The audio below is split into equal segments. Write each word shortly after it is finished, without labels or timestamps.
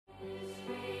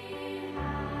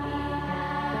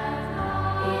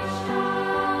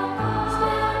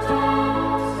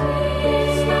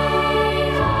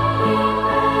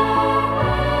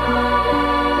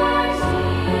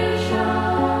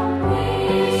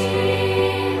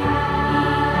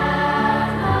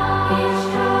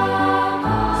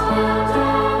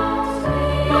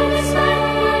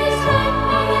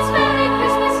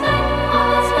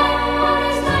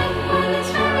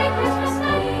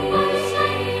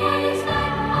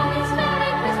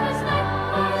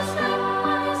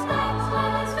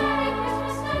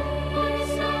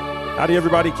Howdy,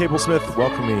 everybody. Cable Smith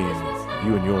welcoming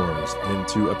you and yours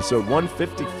into episode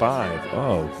 155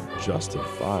 of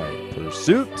Justified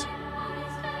Pursuit.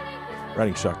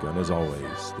 Riding shotgun, as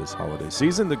always, this holiday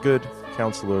season. The good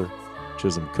counselor,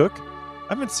 Chisum Cook. I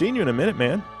haven't seen you in a minute,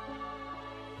 man.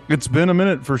 It's been a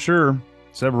minute for sure.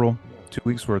 Several. 2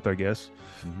 weeks worth, I guess.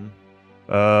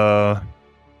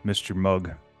 Missed your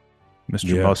mug. Missed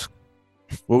your musk.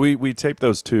 Well, we taped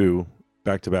those two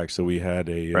back to back, so we had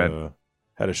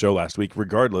a show last week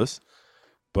regardless.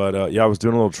 But I was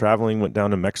doing a little traveling, went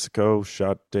down to Mexico,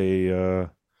 shot a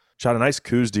nice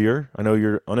coos deer. I know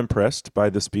you're unimpressed by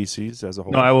the species as a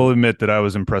whole. No, I will admit that I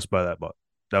was impressed by that buck.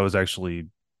 That was actually,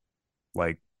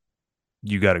 like,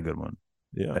 you got a good one.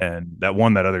 Yeah. And that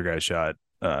one that other guy shot,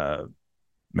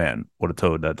 man, what a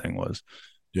toad that thing was.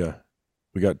 Yeah.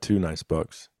 We got two nice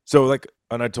bucks. So,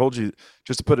 and I told you,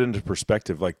 just to put it into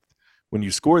perspective, when you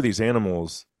score these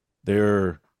animals,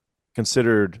 they're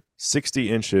considered 60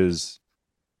 inches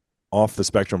off the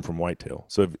spectrum from whitetail.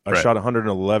 So if I shot a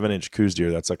 111-inch coos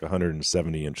deer, that's like a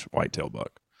 170-inch whitetail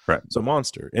buck. Right. So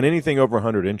monster. And anything over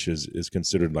 100 inches is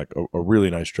considered like a really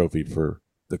nice trophy for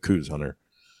the coos hunter.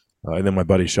 And then my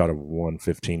buddy shot a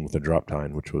 115 with a drop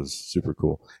tine, which was super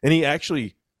cool. And he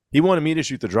wanted me to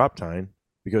shoot the drop tine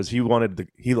because he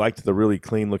liked the really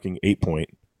clean looking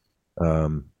 8-point.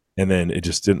 And then it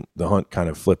just didn't, the hunt kind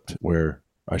of flipped where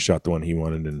I shot the one he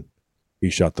wanted and he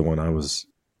shot the one I was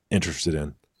interested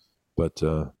in. But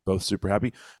both super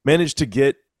happy. Managed to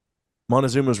get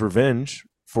Montezuma's revenge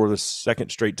for the second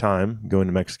straight time going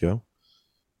to Mexico.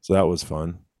 So that was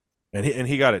fun. And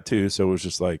he got it too. So it was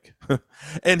just like,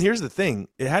 and here's the thing.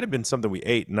 It had been something we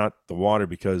ate, not the water,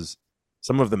 because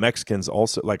some of the Mexicans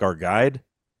also, like our guide,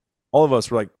 all of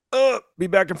us were like, be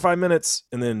back in 5 minutes.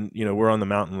 And then, we're on the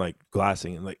mountain, like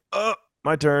glassing and like,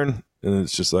 my turn. And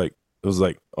it's just like, it was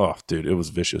like, oh, dude, it was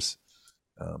vicious.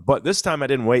 But this time I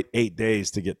didn't wait 8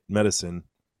 days to get medicine.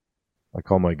 I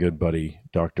called my good buddy,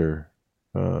 doctor,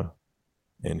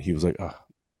 and he was like,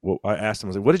 well, I asked him, I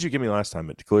was like, what did you give me last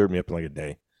time? It cleared me up in like a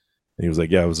day. And he was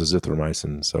like, yeah, it was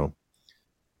azithromycin. So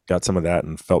got some of that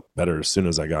and felt better as soon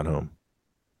as I got home.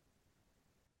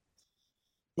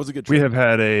 It was a good trip. We have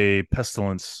had a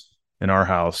pestilence in our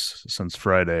house since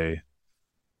Friday.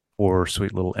 Poor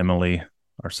sweet little Emily,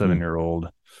 our 7-year-old,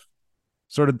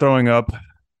 started throwing up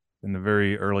in the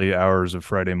very early hours of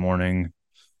Friday morning.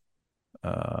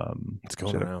 What's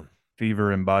going around?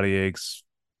 Fever and body aches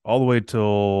all the way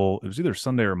till it was either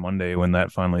Sunday or Monday when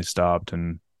that finally stopped.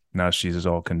 And now she's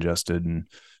all congested and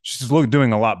she's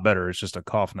doing a lot better. It's just a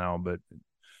cough now, but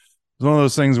it's one of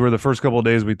those things where the first couple of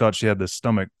days we thought she had a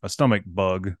stomach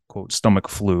bug, quote, stomach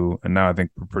flu. And now I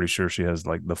think we're pretty sure she has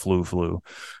like the flu.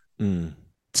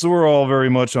 So we're all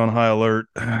very much on high alert,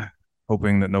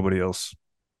 hoping that nobody else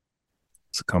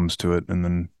succumbs to it. And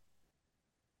then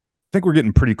I think we're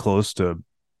getting pretty close to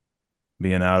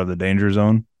being out of the danger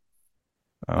zone.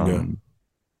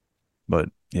 But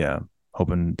yeah,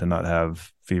 hoping to not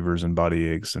have fevers and body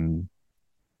aches and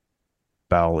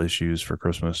bowel issues for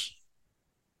Christmas.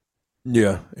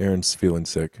 Yeah, Aaron's feeling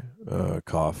sick,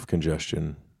 cough,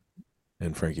 congestion,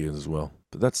 and Frankie is as well.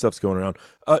 But that stuff's going around.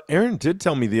 Aaron did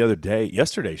tell me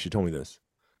yesterday, she told me this,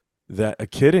 that a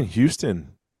kid in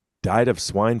Houston died of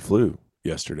swine flu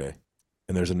yesterday.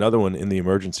 And there's another one in the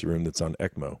emergency room that's on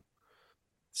ECMO.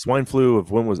 Swine flu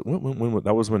of when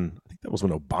that was when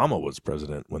Obama was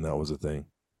president, when that was a thing.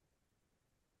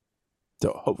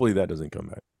 So hopefully that doesn't come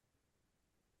back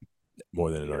more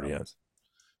than it already has.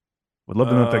 Would love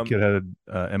to know if that kid had an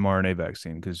mRNA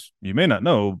vaccine, because you may not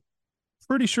know,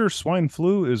 pretty sure swine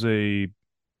flu is a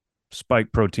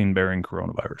spike protein bearing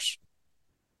coronavirus.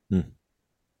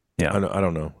 Yeah, I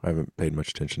don't know. I haven't paid much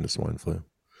attention to swine flu.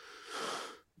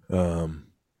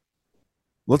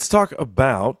 Let's talk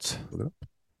about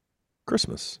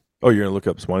Christmas. Oh, you're gonna look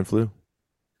up swine flu?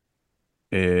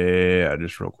 Yeah,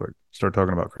 just real quick. Start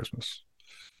talking about Christmas.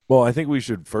 Well, I think we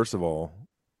should first of all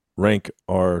rank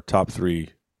our top 3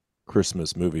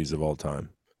 Christmas movies of all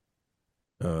time.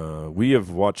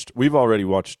 We've already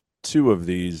watched 2 of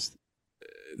these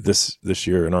this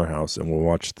year in our house, and we'll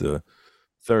watch the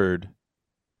third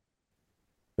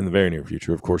in the very near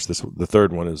future. Of course, the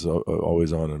third one is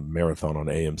always on a marathon on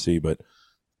AMC. But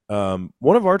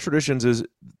one of our traditions is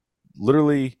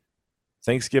literally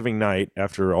Thanksgiving night,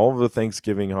 after all of the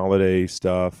Thanksgiving holiday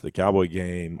stuff, the Cowboy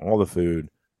game, all the food.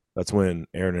 That's when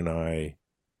Aaron and I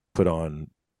put on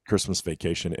Christmas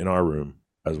Vacation in our room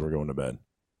as we're going to bed.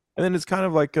 And then it's kind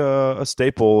of like a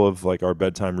staple of like our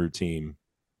bedtime routine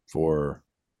for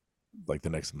like the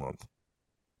next month.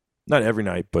 Not every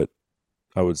night, but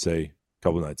I would say a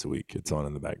couple nights a week it's on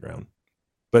in the background.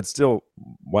 but still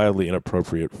wildly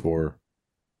inappropriate for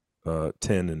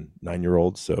 10 and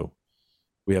 9-year-olds. So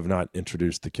we have not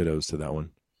introduced the kiddos to that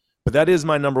one. But that is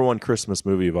my number one Christmas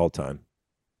movie of all time.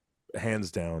 Hands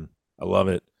down. I love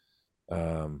it.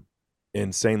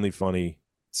 Insanely funny.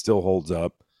 Still holds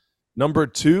up. Number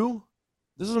 2,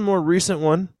 this is a more recent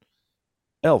one.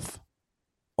 Elf.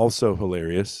 Also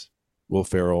hilarious. Will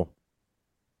Ferrell.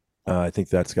 I think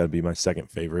that's got to be my second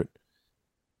favorite.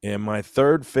 And my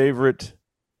third favorite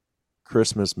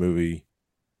Christmas movie,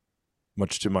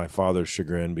 much to my father's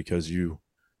chagrin, because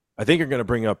I think you're going to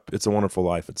bring up It's a Wonderful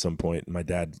Life at some point. My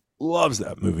dad loves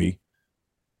that movie.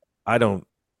 I don't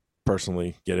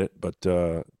personally get it, but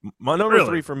my number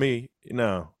 3 for me,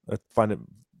 I find it,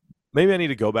 maybe I need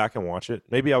to go back and watch it.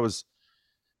 Maybe I was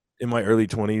in my early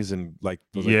 20s and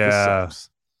this sucks.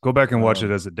 Go back and watch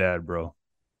it as a dad, bro.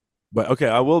 But okay,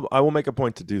 I will make a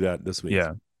point to do that this week.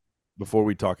 Yeah. Before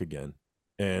we talk again.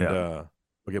 And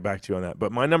we'll get back to you on that.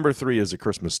 But my number 3 is A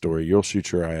Christmas Story. You'll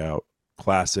Shoot Your Eye Out.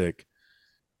 Classic.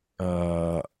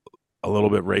 A little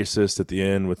bit racist at the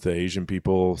end with the Asian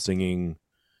people singing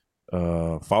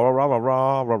fa ra ra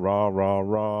ra ra ra ra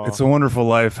ra. It's a Wonderful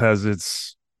Life has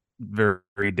its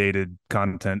very dated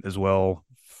content as well.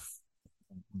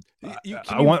 I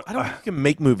don't think you can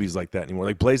make movies like that anymore.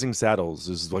 Like Blazing Saddles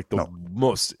is like the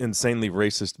most insanely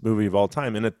racist movie of all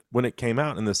time. And when it came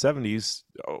out in the 70s,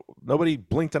 nobody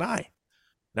blinked an eye.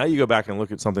 Now you go back and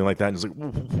look at something like that and it's like,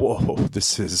 whoa,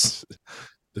 this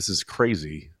is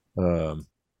crazy.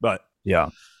 But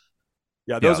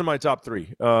those are my top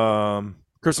 3.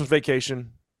 Christmas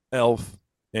Vacation, Elf,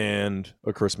 and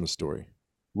A Christmas Story.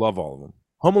 Love all of them.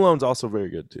 Home Alone's also very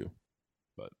good too.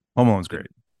 But Home Alone's great.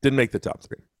 Didn't make the top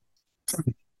 3.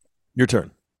 Your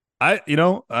turn. I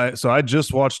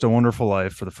just watched A Wonderful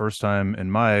Life for the first time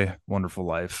in my wonderful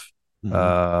life.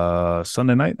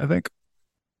 Sunday night, I think.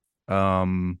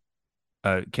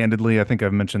 Candidly, I think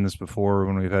I've mentioned this before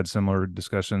when we've had similar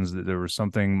discussions, that there was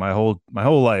something my whole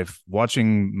life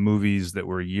watching movies that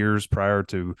were years prior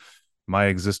to my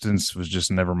existence was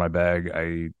just never my bag.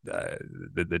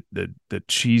 The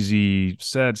cheesy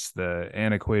sets, the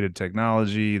antiquated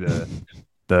technology, the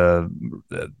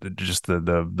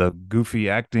goofy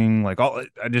acting,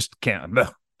 I just can't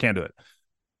do it.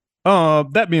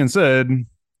 That being said,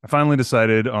 I finally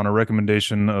decided on a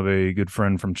recommendation of a good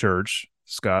friend from church,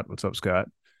 Scott. What's up, Scott?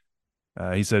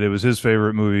 He said it was his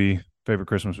favorite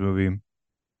Christmas movie. And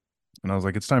I was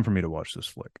like, it's time for me to watch this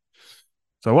flick.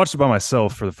 So I watched it by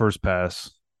myself for the first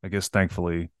pass, I guess,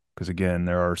 thankfully, because again,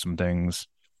 there are some things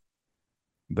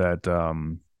that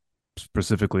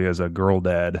specifically as a girl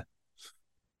dad,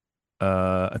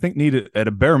 I think need, at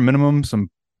a bare minimum, some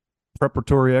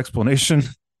preparatory explanation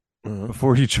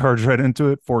before you charge right into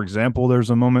it. For example,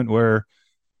 there's a moment where,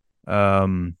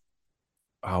 what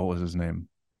was his name?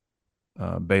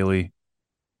 Bailey,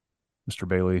 Mr.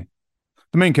 Bailey,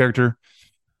 the main character,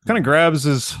 kind of grabs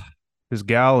his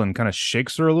gal and kind of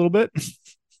shakes her a little bit.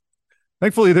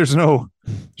 Thankfully, there's no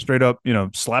straight up,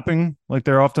 slapping like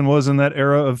there often was in that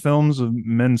era of films of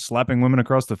men slapping women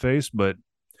across the face, but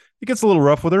it gets a little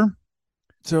rough with her.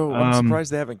 So I'm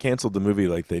surprised they haven't canceled the movie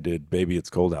like they did Baby It's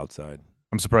Cold Outside.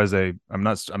 I'm surprised I'm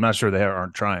not sure they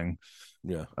aren't trying.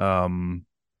 Yeah.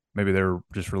 Maybe they're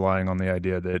just relying on the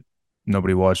idea that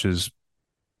nobody watches.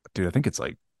 Dude, I think it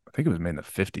was made in the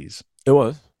 50s. It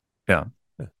was. Yeah.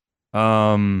 It's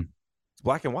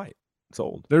black and white. It's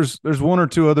old. There's one or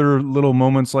two other little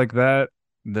moments like that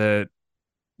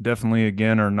definitely,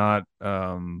 again, are not.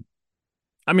 They're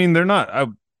not.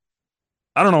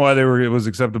 I don't know why it was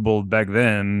acceptable back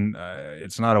then.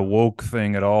 It's not a woke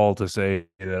thing at all to say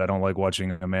that I don't like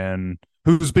watching a man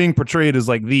who's being portrayed as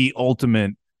like the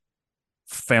ultimate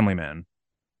family man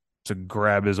to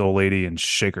grab his old lady and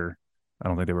shake her. I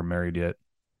don't think they were married yet.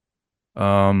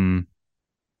 There's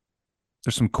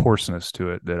some coarseness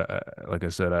to it that, like I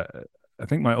said, I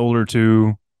think my older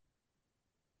two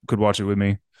could watch it with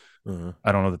me.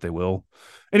 I don't know that they will.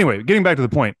 Anyway, getting back to the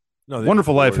point,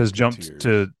 Wonderful Life has jumped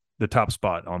to the top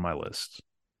spot on my list.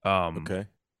 Okay.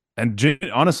 And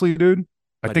honestly, dude,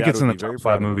 I think it's in the top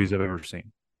 5 movies I've ever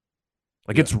seen.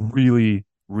 It's really,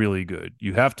 really good.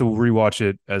 You have to rewatch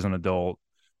it as an adult.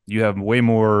 You have way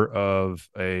more of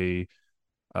a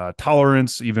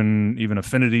tolerance, even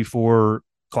affinity for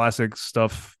classic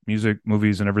stuff, music,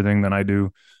 movies, and everything than I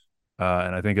do.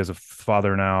 And I think as a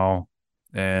father now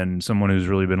and someone who's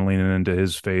really been leaning into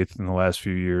his faith in the last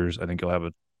few years, I think you'll have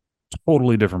a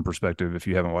totally different perspective if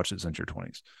you haven't watched it since your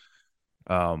 20s.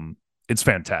 It's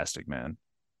fantastic, man.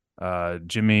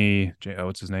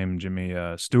 What's his name?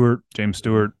 James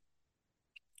Stewart.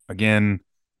 Again,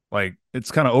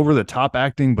 it's kind of over the top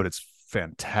acting, but it's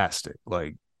fantastic.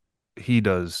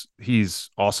 He's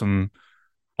awesome.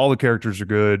 All the characters are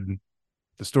good.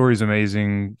 The story's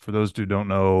amazing. For those who don't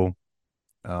know,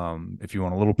 if you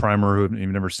want a little primer who you've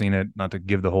never seen it, not to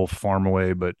give the whole farm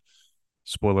away, but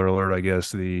spoiler alert, I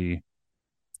guess the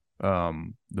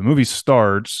movie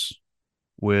starts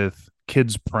with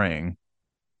kids praying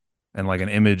and like an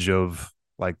image of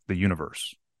like the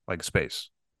universe, like space.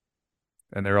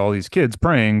 And there are all these kids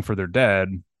praying for their dad,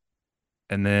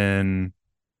 and then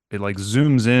it like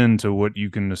zooms into what you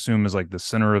can assume is like the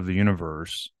center of the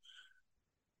universe.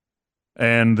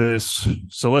 And this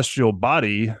celestial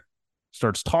body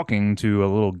starts talking to a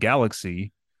little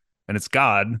galaxy, and it's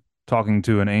God talking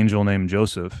to an angel named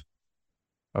Joseph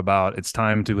about it's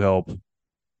time to help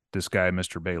this guy,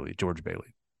 Mr. Bailey, George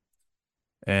Bailey.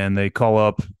 And they call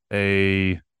up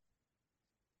I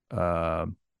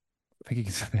think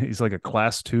he's like a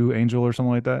class 2 angel or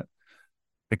something like that.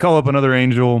 They call up another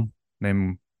angel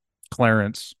named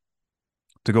Clarence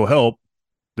to go help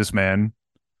this man,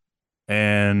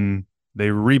 and they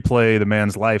replay the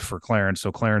man's life for Clarence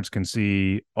so Clarence can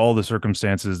see all the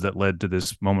circumstances that led to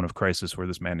this moment of crisis where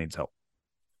this man needs help.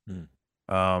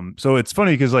 So it's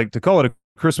funny because like to call it a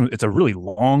Christmas, it's a really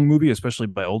long movie, especially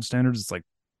by old standards. It's like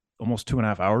almost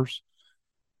 2.5 hours.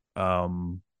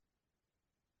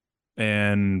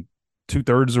 And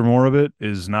 2/3 or more of it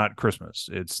is not Christmas.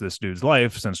 It's this dude's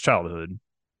life since childhood,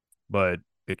 but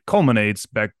it culminates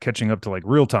back catching up to like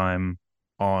real time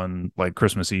on like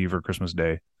Christmas Eve or Christmas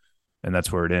Day, and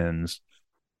that's where it ends.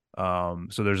 So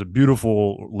there's a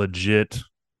beautiful, legit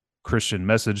Christian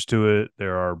message to it.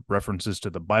 There are references to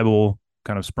the Bible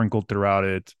kind of sprinkled throughout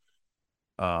it.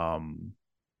 Yeah,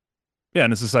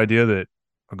 and it's this idea that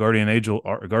a guardian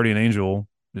angel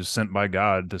is sent by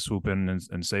God to swoop in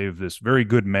and save this very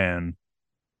good man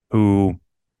who,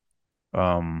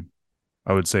 I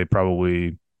would say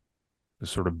probably is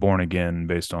sort of born again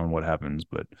based on what happens.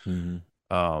 But, man,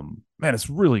 it's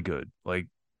really good. Like,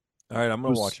 all right, I'm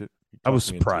gonna watch it. I was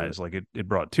surprised. Like it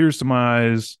brought tears to my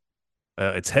eyes.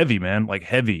 It's heavy, man. Like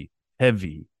heavy.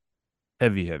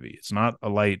 It's not a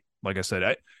light. Like I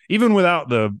said, even without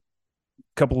the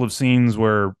couple of scenes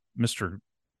where Mr.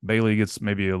 Bailey gets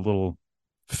maybe a little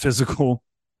physical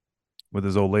with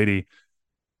his old lady,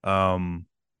 the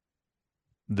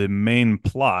main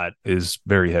plot is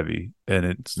very heavy, and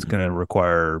it's going to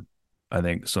require, I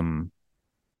think, some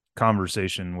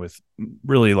conversation with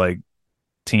really like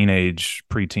teenage,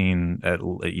 preteen at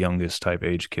youngest type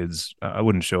age kids. I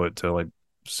wouldn't show it to like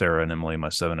Sarah and Emily, my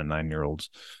 7 and 9-year-olds,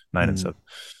 9 and 7.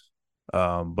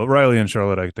 But Riley and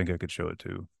Charlotte, I think I could show it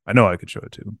to. I know I could show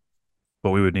it to,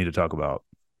 but we would need to talk about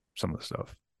some of the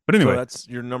stuff. But anyway, so that's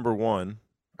your number one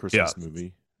Christmas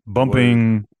movie.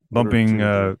 Bumping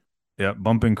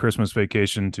Christmas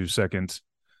Vacation to second.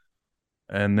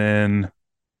 And then,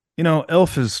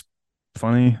 Elf is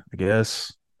funny, I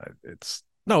guess. It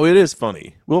is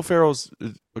funny. Will Ferrell's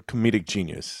a comedic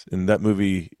genius, and that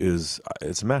movie it's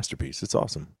a masterpiece. It's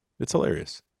awesome. It's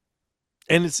hilarious.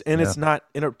 And it's not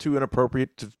too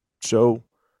inappropriate to show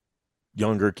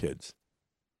younger kids.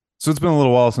 So it's been a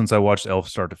little while since I watched Elf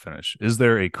start to finish. Is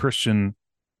there a Christian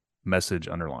message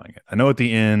underlying it? I know at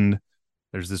the end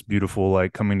there's this beautiful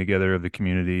like coming together of the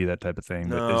community, that type of thing.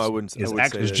 No, but I wouldn't.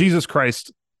 Is Jesus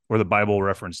Christ or the Bible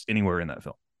referenced anywhere in that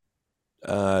film?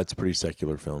 It's a pretty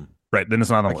secular film. Right, then it's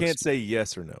not on the list. I can't say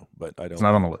yes or no, but I don't. It's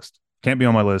not on the list. Can't be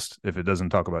on my list if it doesn't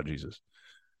talk about Jesus.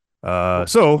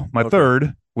 So my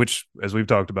third, which as we've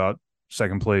talked about,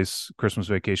 second place, Christmas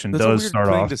Vacation, That's does a weird start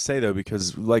thing off to say though,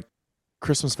 because like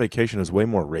Christmas Vacation is way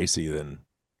more racy than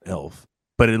Elf.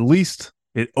 But at least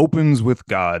it opens with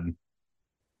God,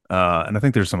 and I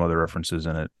think there's some other references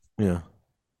in it. Yeah.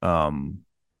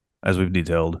 As we've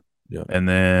detailed. Yeah. And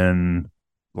then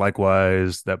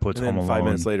likewise, that puts Home Alone. 5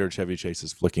 minutes later, Chevy Chase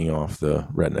is flicking off the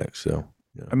redneck. So,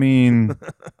 yeah. I mean,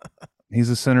 he's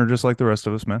a sinner just like the rest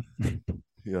of us, man.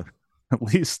 Yeah. At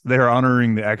least they're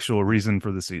honoring the actual reason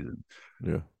for the season.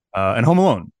 Yeah. And Home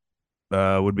Alone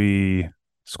would be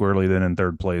squarely then in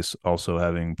third place, also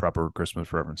having proper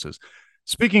Christmas references.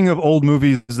 Speaking of old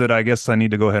movies that I guess I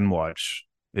need to go ahead and watch,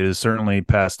 it is certainly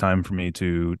past time for me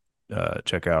to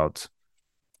check out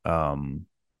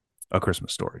A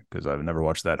Christmas Story, because I've never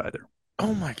watched that either.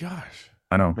 Oh my gosh.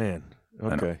 I know. Man.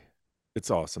 Okay. It's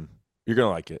awesome. You're going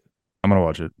to like it. I'm going to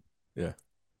watch it. Yeah.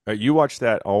 All right, you watch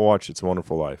that. I'll watch It's a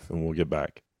Wonderful Life, and we'll get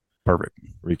back. Perfect.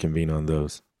 Reconvene on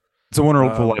those. It's a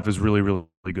Wonderful Life is really, really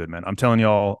good, man. I'm telling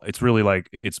y'all, it's really like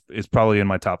it's probably in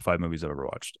my top 5 movies I've ever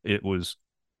watched. It was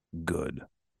good.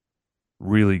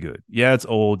 Really good. Yeah, it's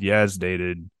old. Yeah, it's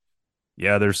dated.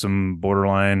 Yeah, there's some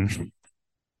borderline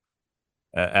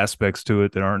aspects to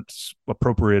it that aren't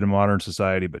appropriate in modern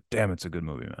society, but damn, it's a good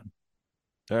movie, man.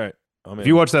 All right. I'm If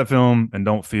you in. watch that film and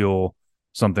don't feel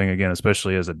something again,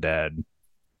 especially as a dad,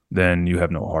 then you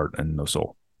have no heart and no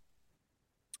soul.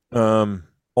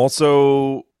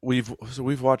 Also,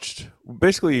 we've watched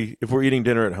basically if we're eating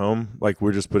dinner at home, like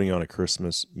we're just putting on a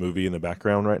Christmas movie in the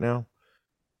background right now,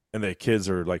 and the kids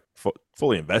are like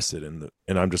fully invested in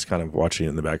and I'm just kind of watching it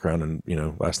in the background.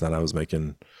 And last night I was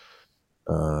making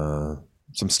uh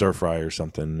some stir fry or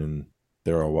something, and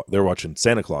they're watching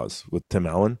Santa Claus with Tim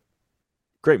Allen.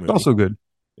 Great It's movie. also good.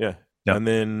 Yeah. Yeah. And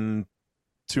then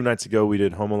 2 nights ago we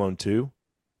did Home Alone 2.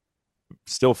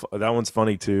 Still, that one's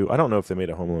funny too. I don't know if they made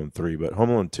a Home Alone 3, but Home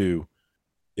Alone 2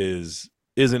 isn't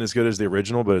as good as the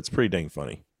original, but it's pretty dang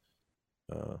funny.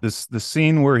 The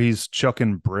scene where he's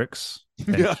chucking bricks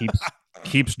and Yeah,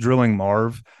 keeps drilling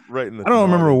Marv. right in the I don't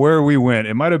remember noggin. where we went.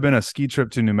 It might have been a ski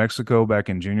trip to New Mexico back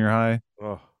in junior high,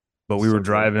 Oh, but we so were good.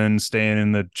 driving, staying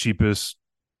in the cheapest,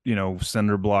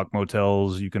 cinder block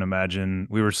motels you can imagine.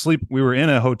 We were in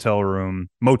a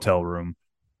motel room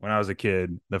when I was a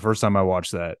kid. The first time I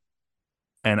watched that,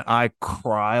 and I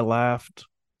cry laughed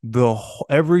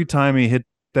every time he hit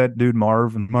that dude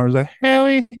Marv, and Marv's like,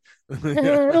 Harry,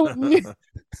 Harry.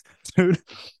 Dude.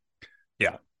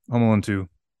 Yeah. Home Alone 2.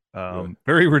 Really?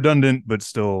 Very redundant, but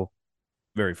still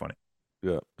very funny.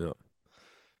 Yeah, yeah.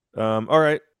 All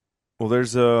right. Well,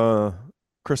 there's a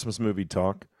Christmas movie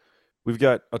talk. We've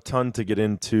got a ton to get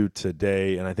into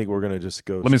today, and I think we're gonna just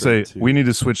go. Let me say, to... we need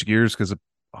to switch gears because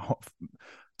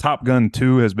Top Gun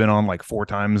 2 has been on like 4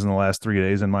 times in the last 3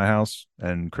 days in my house,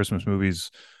 and Christmas movies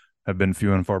have been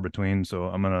few and far between. So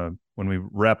when we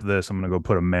wrap this, I'm gonna go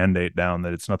put a mandate down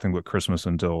that it's nothing but Christmas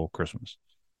until Christmas.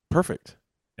 Perfect.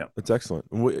 Yeah, that's excellent.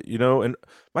 And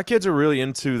my kids are really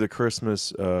into the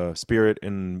Christmas spirit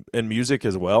and music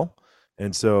as well,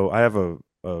 and so I have a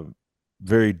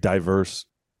very diverse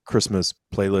Christmas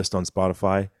playlist on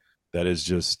Spotify that is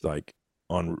just like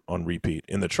on repeat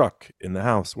in the truck, in the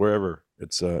house, wherever.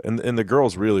 It's and the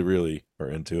girls really really are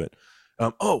into it.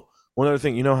 One other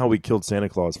thing, you know how we killed Santa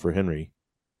Claus for Henry?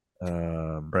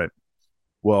 right.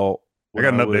 Well, I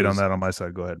got an update on that on my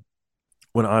side. Go ahead.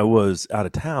 When I was out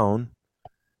of town,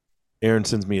 Aaron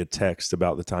sends me a text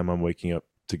about the time I'm waking up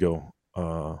to go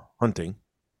hunting,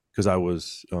 because I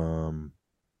was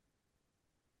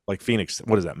like Phoenix.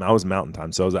 What is that? I was Mountain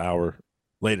Time, so I was an hour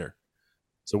later.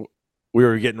 So we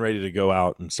were getting ready to go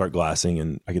out and start glassing,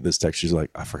 and I get this text. She's like,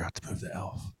 "I forgot to move the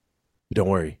elf. But don't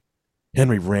worry."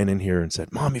 Henry ran in here and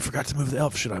said, "Mom, you forgot to move the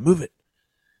elf. Should I move it?"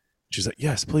 She's like,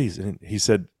 "Yes, please." And he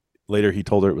said later he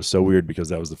told her it was so weird because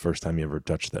that was the first time he ever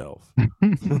touched the elf.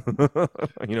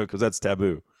 Because that's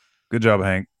taboo. Good job,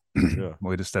 Hank. Yeah.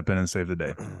 Way to step in and save the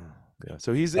day. Yeah.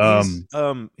 So he's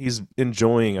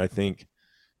enjoying, I think,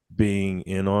 being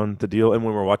in on the deal. And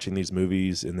when we're watching these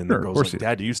movies, and then the girl's like,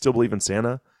 "Dad, do you still believe in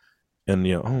Santa?" And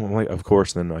I'm like, "Of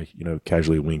course." And then I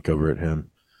casually wink over at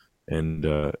him. And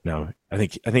now I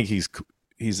think he's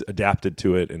adapted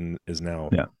to it and is now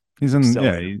he's at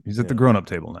the grown up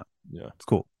table now. Yeah, it's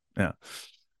cool. Yeah.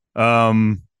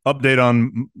 Update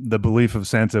on the belief of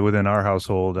Santa within our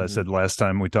household. I said last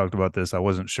time we talked about this, I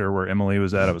wasn't sure where Emily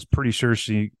was at. I was pretty sure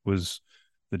the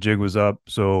jig was up.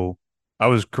 So I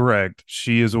was correct.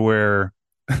 She is aware.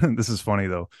 This is funny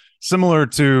though. Similar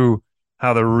to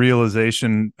how the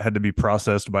realization had to be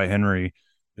processed by Henry.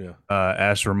 Yeah.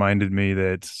 Ash reminded me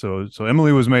that so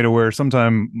Emily was made aware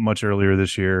sometime much earlier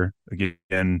this year.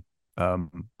 Again,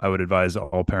 I would advise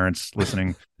all parents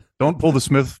listening, don't pull the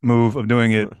Smith move of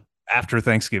doing it after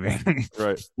Thanksgiving,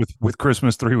 right? with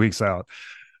Christmas 3 weeks out.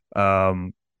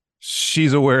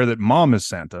 She's aware that Mom is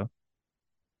Santa,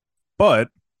 but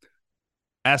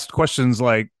asked questions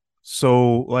like,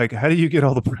 "So, like, how do you get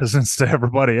all the presents to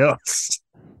everybody else?"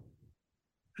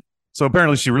 So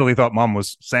apparently, she really thought Mom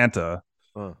was Santa.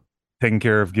 Taking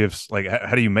care of gifts, like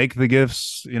how do you make the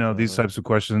gifts, these types of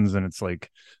questions. And it's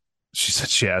like she said,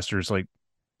 she asked her, it's like,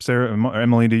 "Sarah or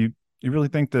Emily, do you really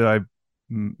think that I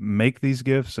make these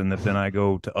gifts and that then I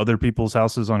go to other people's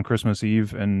houses on Christmas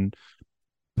Eve and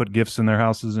put gifts in their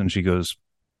houses?" And she goes,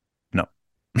 "No."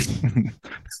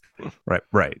 right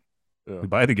Yeah. We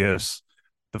buy the gifts.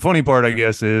 The funny part, I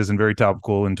guess, is, and very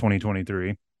topical in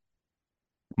 2023,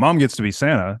 Mom gets to be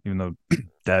Santa even though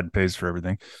Dad pays for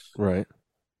everything, right?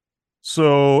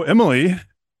 So Emily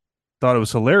thought it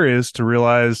was hilarious to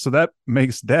realize, so that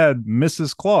makes Dad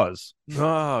Mrs. Claus.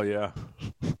 Oh, yeah.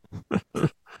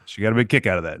 She got a big kick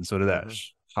out of that, and so did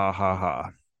Ash. Ha, ha, ha.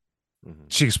 Mm-hmm.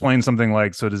 She explained something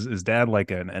like, so is Dad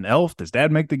like an elf? Does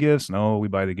Dad make the gifts? No, we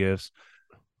buy the gifts.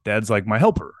 Dad's like my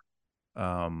helper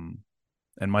and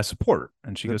my support.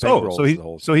 And she goes,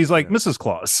 "Oh, so he's like Mrs.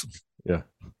 Claus." Yeah.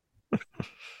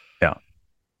 Yeah.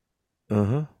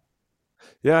 Uh-huh.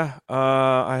 Yeah,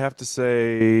 I have to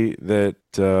say that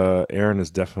Erin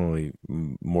is definitely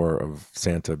more of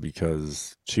Santa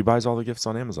because she buys all the gifts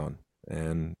on Amazon,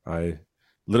 and I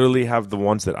literally have the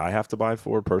ones that I have to buy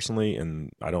for personally, and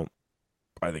I don't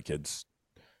buy the kids.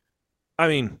 I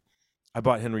mean, I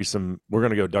bought Henry some. We're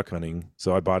gonna go duck hunting,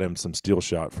 so I bought him some steel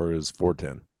shot for his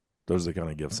 410. Those are the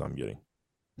kind of gifts I'm getting.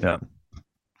 Yeah.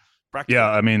 Practical. Yeah,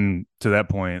 I mean, to that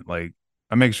point, like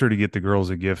I make sure to get the girls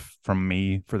a gift from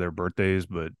me for their birthdays,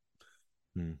 but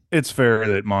Hmm. it's fair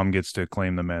that mom gets to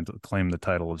claim the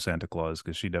title of Santa Claus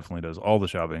because she definitely does all the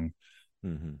shopping.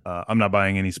 Mm-hmm. I'm not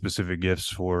buying any specific gifts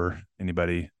for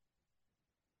anybody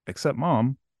except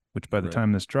mom, which by the Right.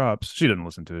 time this drops, she doesn't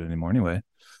listen to it anymore anyway.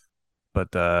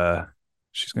 But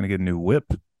she's gonna get a new whip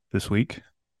this week. A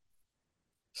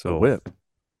So whip.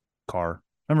 car.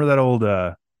 Remember that old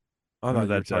I thought remember you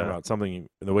were that talking about something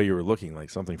the way you were looking,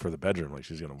 like something for the bedroom, like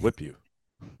she's gonna whip you.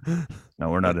 no,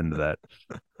 we're not into that.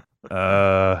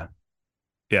 Uh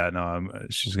yeah, no,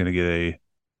 she's gonna get a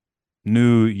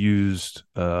new used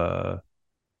Volvo.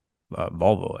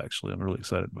 Actually, I'm really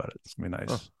excited about it. It's gonna be Oh,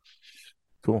 nice.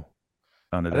 cool.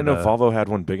 Found I it didn't at know Volvo had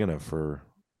one big enough for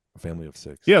a family of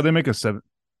six. yeah, they make a seven.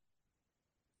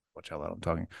 Watch how loud I'm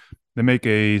talking. They make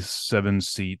a 7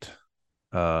 seat.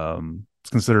 It's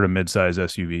considered a mid-size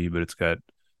SUV, but it's got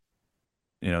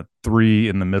three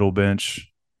in the middle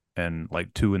bench and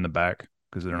like two in the back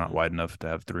because they're not Mm-hmm. wide enough to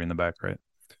have three in the back, right?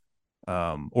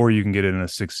 Or you can get it in a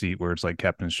 6 seat where it's like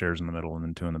captain's chairs in the middle and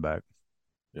then two in the back.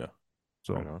 Yeah,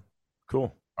 So right on.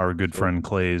 Cool. our good So friend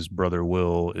Clay's brother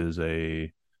Will is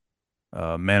a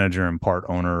manager and part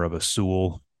owner of a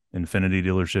Sewell Infinity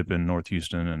dealership in North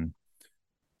Houston, and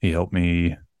he helped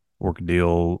me work a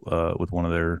deal with one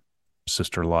of their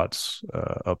sister lots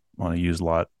up on a used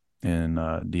lot in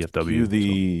cue DFW. So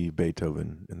the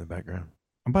Beethoven in the background.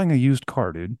 I'm buying a used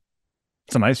car, dude.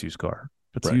 It's a nice used car.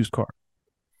 It's a Right. used car.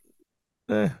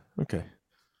 Okay.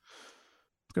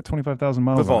 It's got 25,000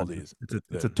 miles on it. Vivaldi's It's a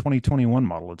then. 2021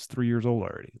 model. It's 3 years old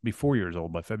already. It'll be 4 years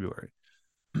old by February.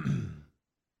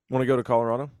 Want to go to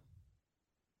Colorado?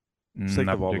 Let's take the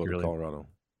Not Volvo to particularly. Colorado.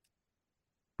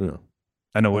 Yeah.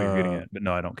 I know what you're getting Uh, at, but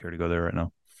no, I don't care to go there right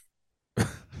now.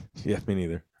 yeah, me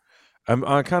neither. I'm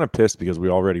kind of pissed because we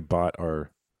already paid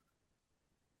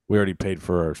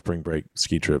for our spring break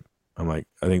ski trip. I'm like,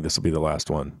 I think this will be the last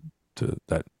one to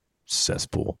that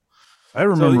cesspool. I So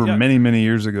remember yeah, many, many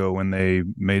years ago when they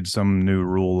made some new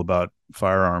rule about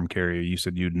firearm carry. You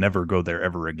said you'd never go there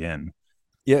ever again.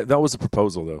 yeah, that was a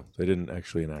proposal though. They didn't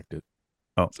actually enact it.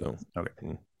 Oh, So,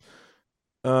 okay.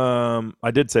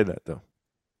 I did say that though.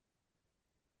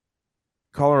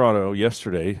 Colorado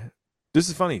yesterday. This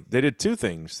is funny. They did two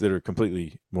things that are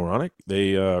completely moronic.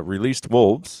 They released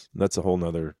wolves. That's a whole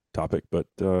nother topic, but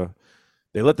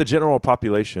they let the general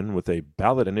population with a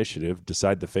ballot initiative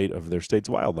decide the fate of their state's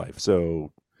wildlife.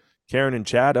 So Karen and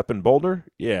Chad up in Boulder,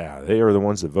 yeah, they are the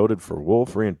ones that voted for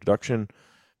wolf reintroduction.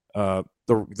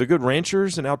 The good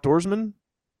ranchers and outdoorsmen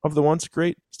of the once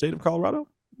great state of Colorado,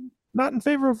 not in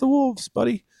favor of the wolves,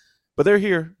 buddy. But they're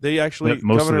here. They Yep, actually,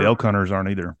 most of the elk hunters aren't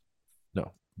either.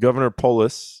 no, Governor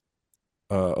Polis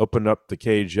opened up the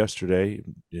cage yesterday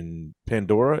in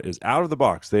Pandora is out of the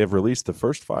box. They have released the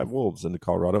first 5 wolves into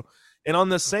Colorado. And on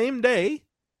the same day,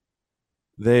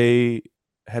 they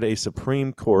had a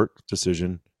Supreme Court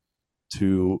decision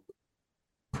to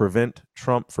prevent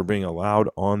Trump from being allowed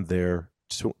on their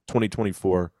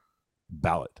 2024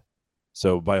 ballot.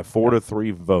 So by a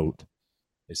 4-3 vote,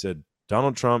 they said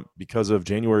Donald Trump, because of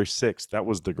January 6th, that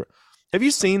was the. Have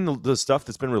you seen the stuff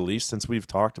that's been released since we've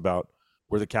talked about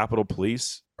where the Capitol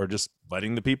Police are just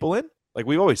letting the people in? Like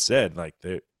we've always said, like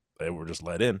they were just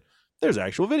let in. There's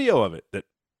actual video of it that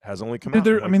has only come out.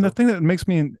 I mean, the thing that makes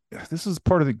me this is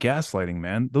part of the gaslighting,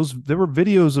 man. There were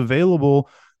videos available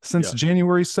since yeah,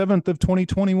 January 7th of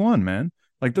 2021, man.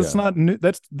 Like that's yeah. not new.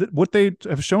 What they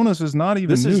have shown us is not even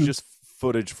This is new. just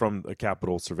footage from a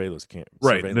Capitol surveillance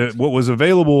Right. What was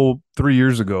available 3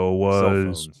 years ago cell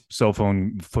was phones. cell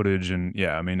phone footage, and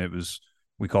yeah, I mean,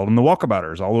 we called them the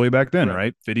walkabouters all the way back then,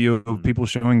 right? Video of people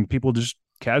showing people just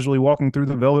casually walking through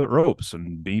the velvet ropes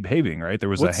and behaving, right? There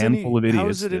was a handful of How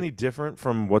idiots. is it any different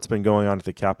from what's been going on at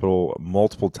the Capitol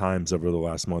multiple times over the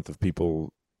last month of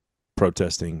people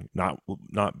protesting,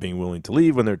 not being willing to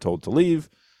leave when they're told to leave?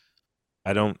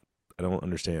 I don't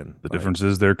understand. The difference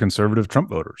is they're conservative Trump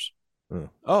voters.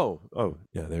 Oh,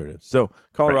 yeah, there it is. So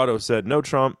Colorado said, no,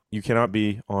 Trump, you cannot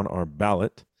be on our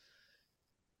ballot.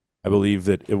 I believe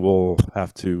that it will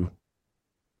have to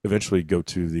eventually go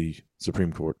to the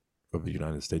Supreme Court of the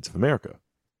United States of America.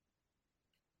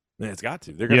 It's got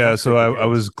to. They're going to Yeah, have to so take the I pedos.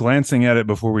 was glancing at it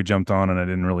before we jumped on, and I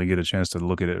didn't really get a chance to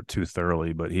look at it too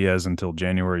thoroughly. But he has until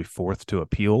January 4th to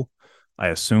appeal. I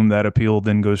assume that appeal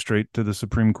then goes straight to the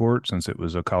Supreme Court since it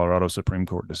was a Colorado Supreme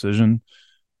Court decision.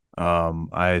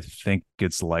 I think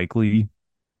it's likely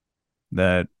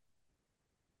that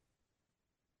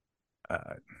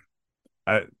uh,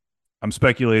 I I'm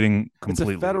speculating It's a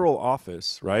completely. federal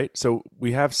office, right? So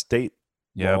we have state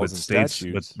Yeah, laws but and states,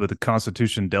 statutes. but the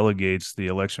Constitution delegates the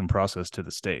election process to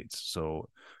the states. So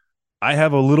I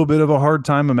have a little bit of a hard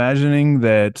time imagining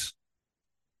that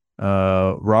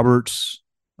Roberts,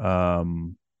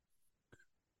 um,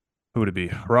 who would it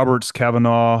be? Roberts,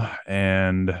 Kavanaugh,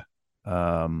 and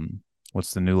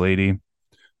what's the new lady?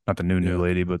 Not the new Yeah.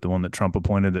 lady, but the one that Trump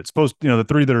appointed. That's supposed, the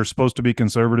three that are supposed to be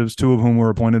conservatives, two of whom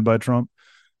were appointed by Trump.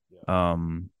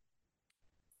 Um,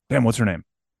 damn, what's her name?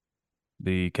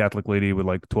 The Catholic lady with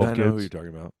like 12 I know who you're kids. talking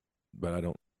about, but I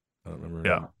don't remember her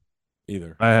Yeah, name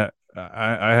either.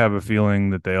 I have a feeling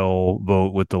that they'll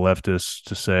vote with the leftists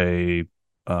to say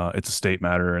it's a state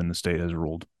matter and the state has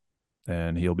ruled,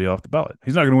 and he'll be off the ballot.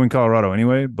 He's not going to win Colorado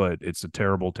anyway, but it's a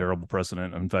terrible, terrible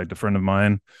precedent. In fact, a friend of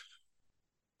mine,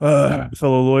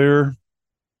 fellow lawyer,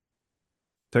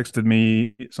 texted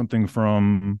me something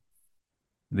from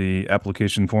the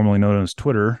application formerly known as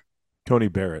Twitter. Coney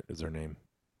Barrett is her name.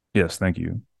 Yes, thank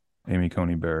you, Amy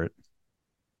Coney Barrett.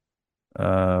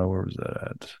 Where was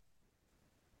that at?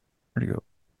 Where'd he go?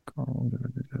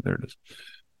 There it is.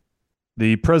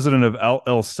 The president of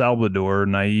El Salvador,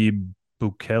 Nayib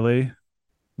Bukele,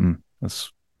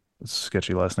 that's a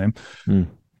sketchy last name,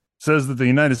 says that the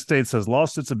United States has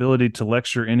lost its ability to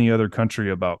lecture any other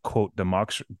country about, quote,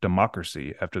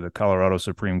 democracy after the Colorado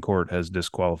Supreme Court has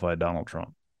disqualified Donald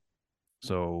Trump.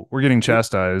 So we're getting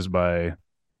chastised by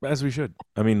As we should.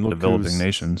 I mean, look developing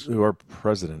nations. who our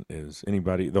president is.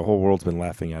 Anybody, the whole world's been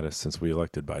laughing at us since we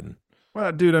elected Biden.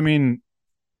 Well, dude, I mean,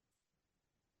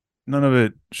 none of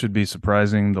it should be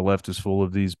surprising. The left is full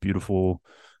of these beautiful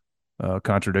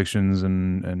contradictions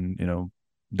and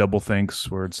double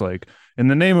thinks where it's like, in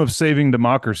the name of saving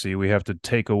democracy, we have to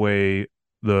take away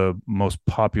the most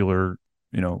popular,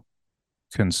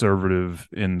 conservative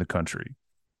in the country.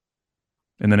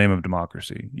 In the name of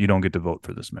democracy, you don't get to vote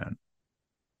for this man.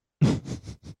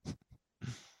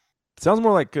 Sounds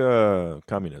more like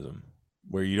communism,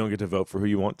 where you don't get to vote for who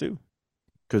you want to,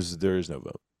 because there is no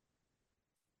vote.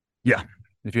 Yeah.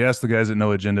 If you ask the guys at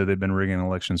No Agenda, they've been rigging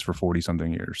elections for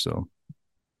 40-something years. So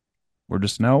we're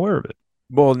just now aware of it.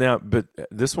 Well, now, but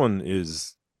this one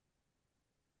is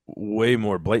way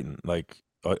more blatant. Like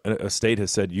a state has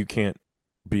said you can't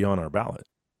be on our ballot.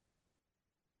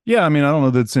 Yeah, I mean, I don't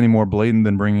know that it's any more blatant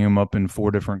than bringing him up in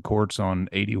 4 different courts on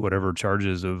 80 whatever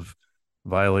charges of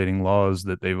violating laws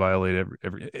that they violate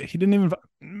every. He didn't even.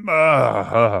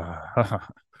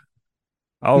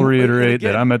 I'll reiterate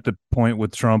that I'm at the point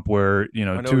with Trump where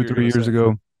 2-3 years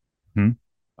ago.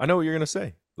 I know what you're gonna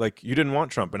say. Like, you didn't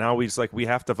want Trump, and now we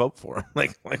have to vote for him.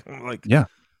 like yeah,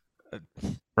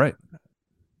 right.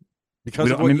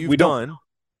 Because of what you've done.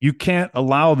 You can't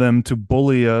allow them to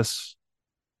bully us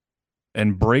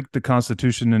and break the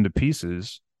Constitution into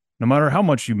pieces, no matter how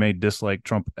much you may dislike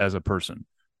Trump as a person.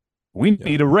 We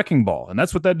need a wrecking ball, and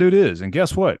that's what that dude is. And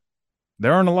guess what?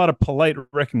 There aren't a lot of polite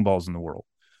wrecking balls in the world.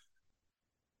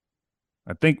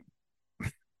 I think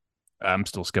I'm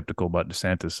still skeptical about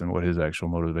DeSantis and what his actual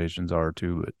motivations are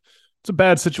too, but it's a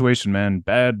bad situation, man.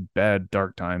 Bad,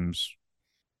 dark times.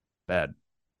 Bad.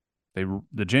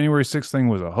 The January 6th thing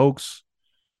was a hoax.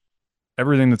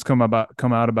 Everything that's come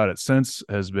out about it since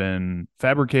has been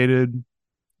fabricated.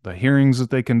 The hearings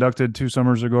that they conducted 2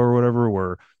 summers ago or whatever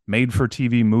were made for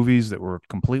TV movies that were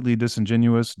completely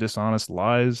disingenuous, dishonest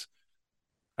lies.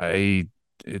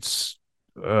 It's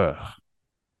Yeah,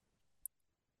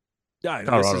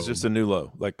 this is just a new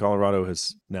low. Like, Colorado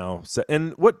has now set.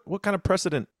 And what kind of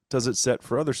precedent does it set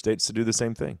for other states to do the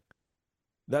same thing?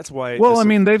 That's why. Well, I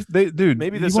mean, dude.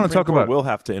 Maybe the Supreme Court will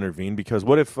have to intervene, because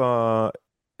what if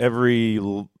every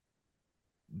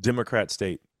Democrat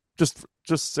state just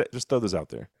throw this out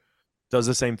there does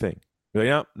the same thing? Like,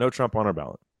 yeah, no Trump on our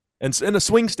ballot, and a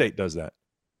swing state does that.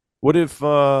 What if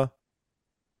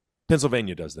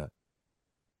Pennsylvania does that?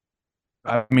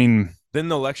 I mean, then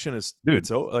the election is, dude,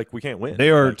 so like, we can't win. They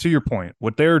are, to your point,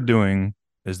 what they are doing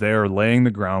is they are laying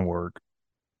the groundwork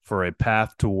for a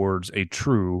path towards a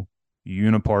true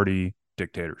uniparty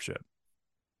dictatorship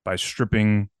by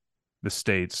stripping the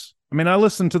states. I mean, I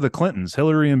listened to the Clintons,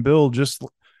 Hillary and Bill, just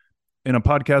in a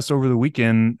podcast over the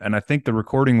weekend, and I think the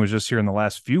recording was just here in the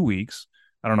last few weeks.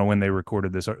 I don't know when they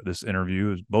recorded this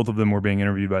interview. Both of them were being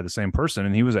interviewed by the same person,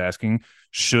 and he was asking,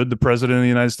 should the president of the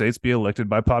United States be elected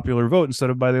by popular vote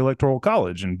instead of by the Electoral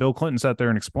College? And Bill Clinton sat there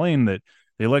and explained that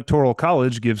the Electoral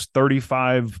College gives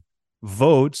 35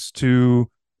 votes to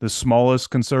the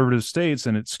smallest conservative states,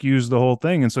 and it skews the whole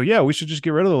thing. And so, yeah, we should just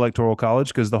get rid of the Electoral College,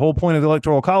 because the whole point of the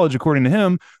Electoral College, according to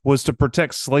him, was to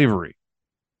protect slavery.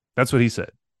 That's what he said.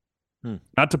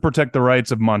 Not to protect the rights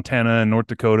of Montana and North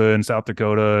Dakota and South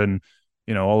Dakota and,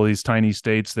 all these tiny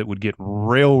states that would get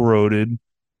railroaded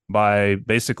by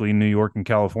basically New York and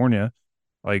California.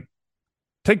 Like,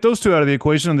 take those two out of the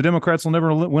equation and the Democrats will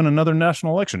never win another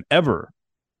national election ever,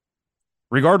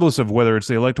 regardless of whether it's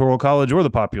the Electoral College or the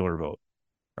popular vote,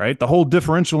 right? The whole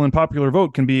differential in popular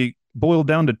vote can be boiled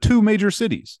down to 2 major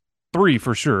cities, 3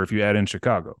 for sure if you add in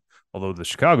Chicago, although the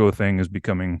Chicago thing is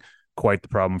becoming quite the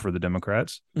problem for the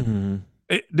Democrats.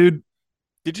 Dude.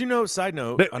 Did you know, side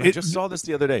note, and I just saw this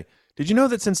the other day, did you know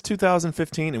that since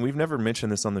 2015, and we've never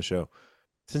mentioned this on the show,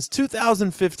 since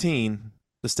 2015,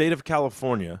 the state of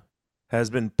California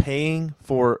has been paying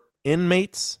for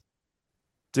inmates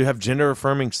to have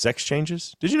gender-affirming sex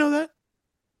changes? Did you know that?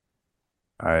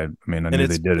 I mean, I knew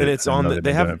they did it. And it's on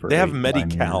they have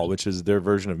Medi-Cal, which is their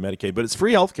version of Medicaid, but it's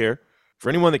free health care for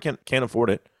anyone that can't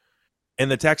afford it. And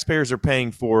the taxpayers are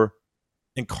paying for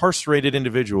incarcerated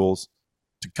individuals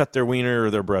to cut their wiener or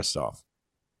their breasts off.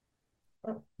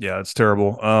 Yeah, it's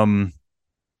terrible.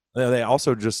 They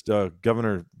also just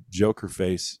Governor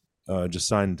Jokerface just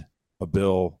signed a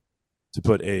bill to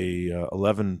put a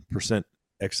 11%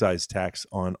 excise tax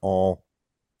on all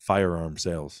firearm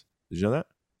sales. Did you know that?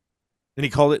 And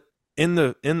he called it in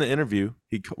the interview.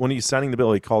 When he's signing the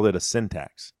bill, he called it a sin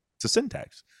tax. It's a sin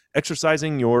tax.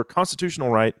 Exercising your constitutional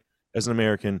right as an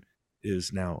American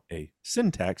is now a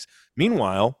sin tax.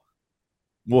 Meanwhile,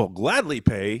 we'll gladly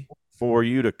pay for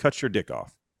you to cut your dick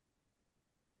off,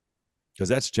 because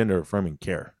that's gender-affirming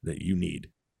care that you need.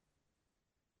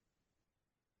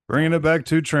 Bringing it back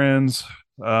to trans,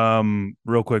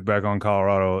 real quick, back on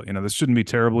Colorado. This shouldn't be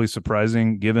terribly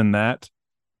surprising, given that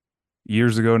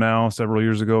several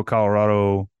years ago,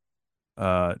 Colorado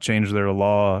changed their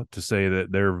law to say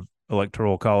that their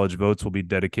electoral college votes will be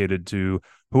dedicated to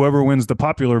whoever wins the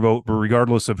popular vote,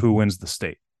 regardless of who wins the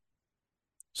state.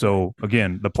 So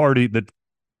again, the party that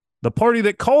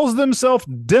calls themselves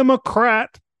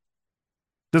Democrat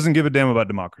doesn't give a damn about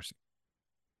democracy.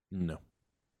 No,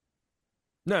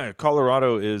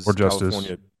 Colorado is or justice,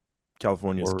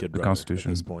 California's or kid the brother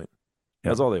Constitution. at this point.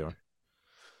 That's all they are.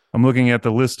 I'm looking at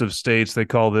the list of states. They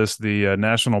call this the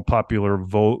National Popular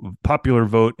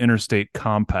Vote Interstate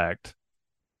Compact.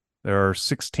 There are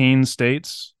 16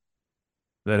 states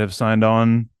that have signed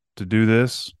on to do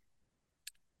this.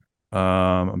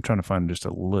 I'm trying to find just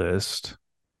a list.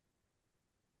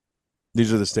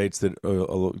 These are the states that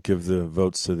give the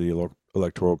votes to the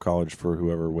Electoral College for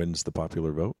whoever wins the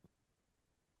popular vote.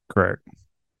 Correct.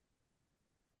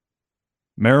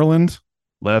 Maryland,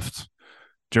 left.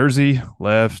 Jersey,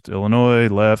 left. Illinois,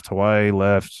 left. Hawaii,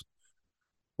 left.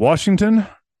 Washington,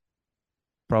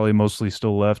 probably mostly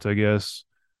still left, I guess.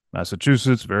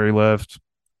 Massachusetts, very left.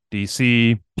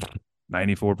 D.C.,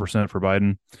 94% for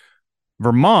Biden.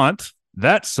 Vermont,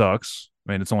 that sucks.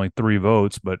 I mean, it's only 3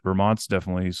 votes, but Vermont's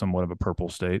definitely somewhat of a purple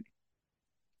state.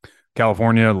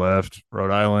 California, left.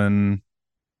 Rhode Island,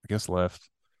 I guess left.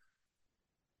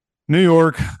 New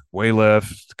York, way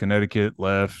left. Connecticut,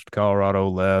 left. Colorado,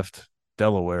 left.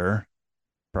 Delaware,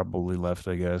 probably left,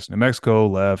 I guess. New Mexico,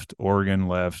 left. Oregon,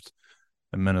 left.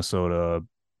 And Minnesota,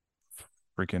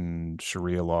 freaking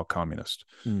Sharia law communist.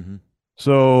 Mm-hmm.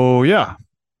 So, yeah.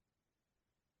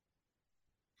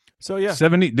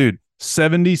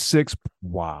 76.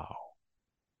 Wow.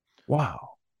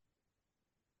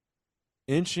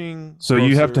 Inching. So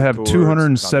you have to have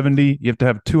 270. You have to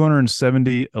have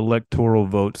 270 electoral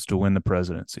votes to win the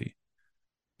presidency.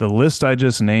 The list I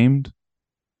just named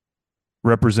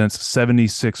represents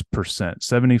 76%,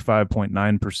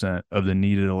 75.9% of the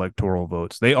needed electoral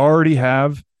votes. They already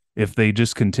have, if they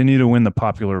just continue to win the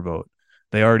popular vote,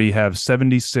 they already have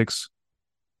 76.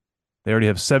 They already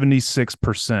have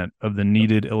 76% of the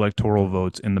needed electoral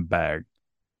votes in the bag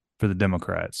for the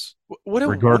Democrats,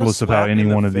 regardless of how any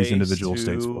one of these individual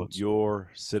states votes.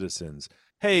 Your citizens.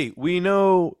 Hey, we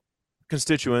know,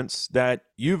 constituents, that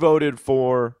you voted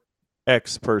for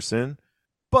X person,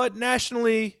 but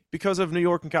nationally, because of New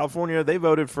York and California, they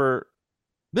voted for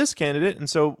this candidate, and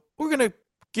so we're going to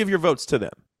give your votes to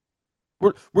them.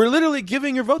 We're literally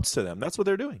giving your votes to them. That's what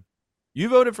they're doing. You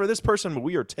voted for this person, but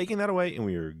we are taking that away, and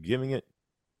we are giving it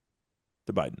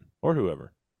to Biden or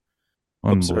whoever.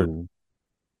 Unbelievable.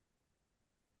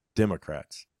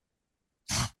 Democrats.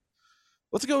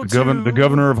 Let's go The to.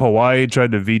 governor of Hawaii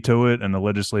tried to veto it, and the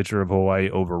legislature of Hawaii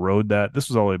overrode that. This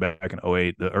was all the way back in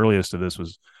 '08. The earliest of this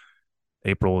was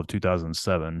April of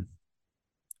 2007.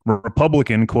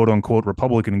 Republican, quote unquote,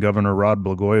 Republican Governor Rod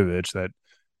Blagojevich,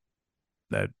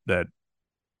 that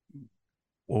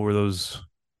what were those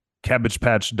Cabbage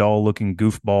Patch doll looking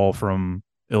goofball from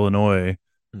Illinois,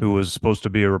 who was supposed to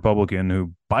be a Republican,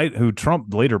 who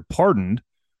Trump later pardoned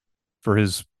for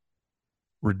his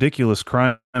ridiculous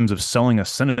crimes of selling a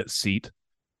Senate seat,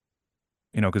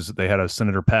 because they had a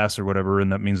senator pass or whatever,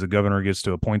 and that means the governor gets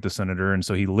to appoint the senator. And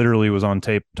so he literally was on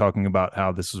tape talking about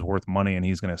how this is worth money and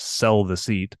he's going to sell the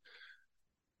seat.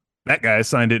 That guy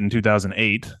signed it in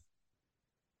 2008.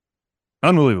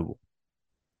 Unbelievable.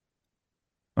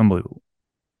 Unbelievable.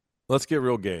 Let's get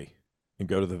real gay and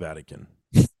go to the Vatican,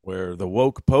 where the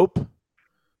woke Pope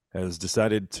has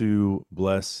decided to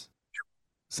bless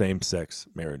same-sex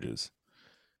marriages.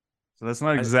 So that's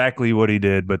not exactly what he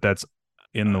did, but that's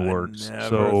in the works. I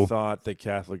never thought the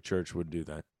Catholic Church would do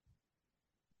that.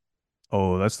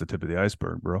 Oh, that's the tip of the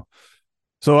iceberg, bro.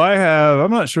 So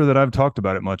I'm not sure that I've talked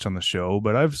about it much on the show,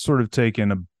 but I've sort of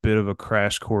taken a bit of a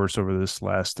crash course over this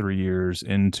last 3 years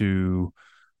into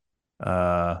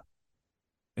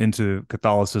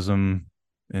Catholicism,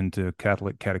 into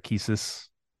Catholic catechesis.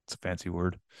 It's a fancy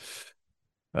word.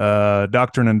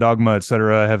 Doctrine and Dogma,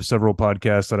 etc. I have several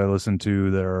podcasts that I listen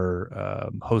to that are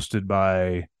hosted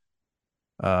by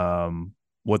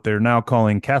what they're now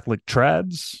calling Catholic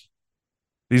trads.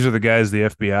 These are the guys the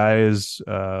FBI is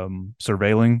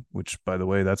surveilling, which, by the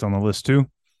way, that's on the list too.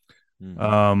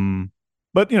 Mm-hmm.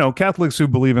 But Catholics who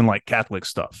believe in like Catholic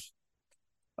stuff.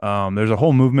 There's a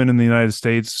whole movement in the United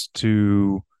States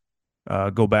to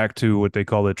go back to what they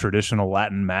call the traditional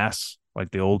Latin Mass,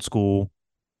 like the old school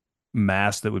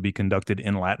Mass that would be conducted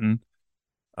in Latin.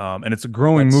 And it's a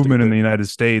growing movement in the United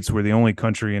States. We're the only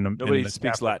country nobody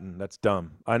speaks Latin. That's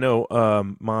dumb. I know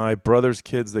my brother's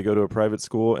kids, they go to a private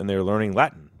school and they're learning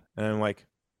Latin. And I'm like,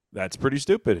 that's pretty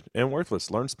stupid and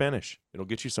worthless. Learn Spanish. It'll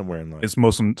get you somewhere in life. It's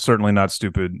most certainly not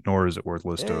stupid, nor is it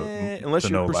worthless unless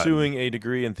you're pursuing a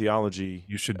degree in theology.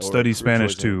 You should study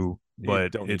Spanish too,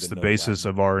 but it's the basis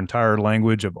of our entire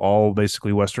language, of all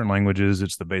basically Western languages.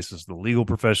 It's the basis of the legal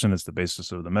profession. It's the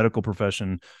basis of the medical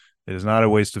profession. It is not a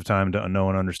waste of time to know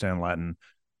and understand Latin.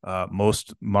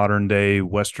 Most modern day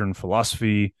Western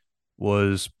philosophy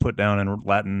was put down in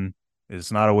Latin. It's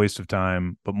not a waste of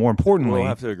time, but more importantly, we'll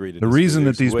have to agree to the reason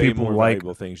that these people like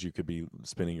things you could be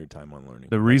spending your time on learning.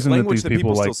 The reason that these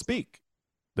people still speak.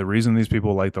 The reason these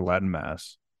people like the Latin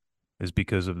Mass is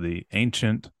because of the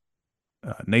ancient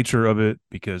nature of it,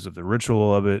 because of the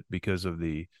ritual of it, because of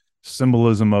the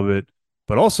symbolism of it,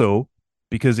 but also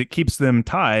because it keeps them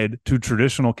tied to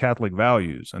traditional Catholic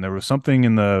values. And there was something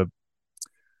in the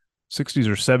 60s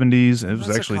or 70s. And it was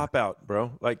actually a cop out,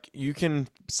 bro. Like, you can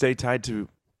stay tied to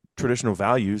traditional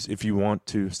values if you want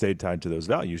to stay tied to those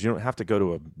values. You don't have to go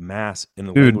to a mass in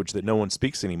a language that no one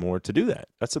speaks anymore to do that.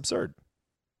 That's absurd.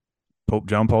 Pope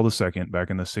John Paul II, back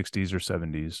in the 60s or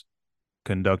 70s,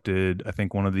 conducted, I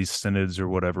think, one of these synods or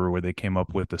whatever, where they came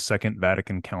up with the Second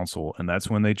Vatican Council. And that's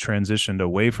when they transitioned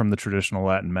away from the traditional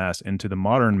Latin Mass into the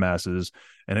modern masses.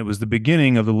 And it was the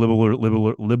beginning of the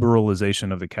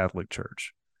liberalization of the Catholic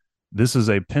Church. This is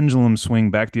a pendulum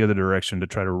swing back the other direction to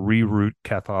try to reroute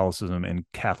Catholicism and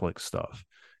Catholic stuff.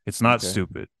 It's not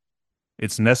stupid.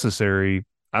 It's necessary.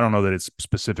 I don't know that it's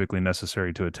specifically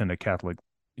necessary to attend a Catholic,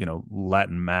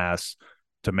 Latin Mass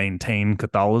to maintain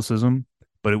Catholicism,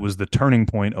 but it was the turning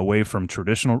point away from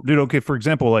traditional. Dude, okay, for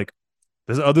example, like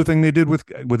this other thing they did with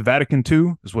Vatican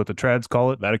II, is what the trads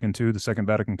call it, Vatican II, the Second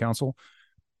Vatican Council,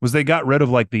 was they got rid of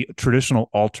like the traditional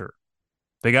altar.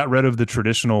 They got rid of the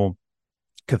traditional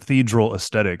cathedral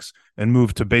aesthetics and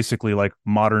moved to basically like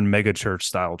modern megachurch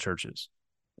style churches,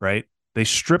 right? They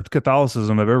stripped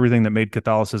Catholicism of everything that made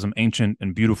Catholicism ancient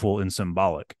and beautiful and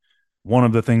symbolic. One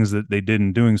of the things that they did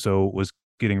in doing so was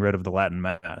getting rid of the Latin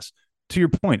Mass. To your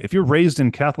point, if you're raised in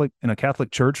a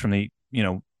Catholic church from the,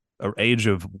 age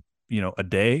of, a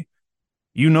day,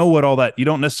 what all that, you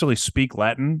don't necessarily speak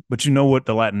Latin, but you know what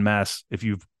the Latin Mass, if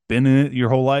you've been in it your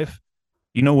whole life,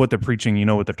 you know what they're preaching, you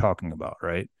know what they're talking about,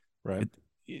 right? Right.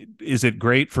 Is it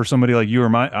great for somebody like you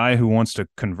or I who wants to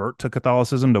convert to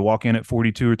Catholicism to walk in at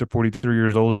 42 or 43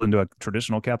 years old into a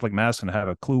traditional Catholic Mass and have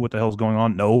a clue what the hell's going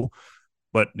on? No.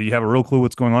 But do you have a real clue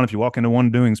what's going on if you walk into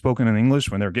one doing spoken in English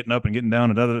when they're getting up and getting down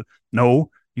and other? No,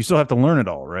 you still have to learn it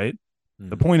all, right? Mm-hmm.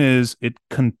 The point is,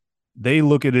 they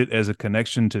look at it as a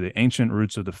connection to the ancient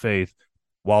roots of the faith,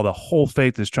 while the whole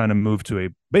faith is trying to move to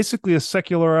basically a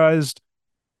secularized.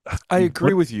 I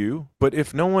agree with you, but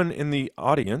if no one in the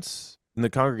audience, in the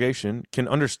congregation, can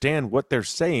understand what they're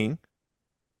saying,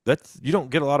 that's you don't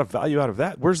get a lot of value out of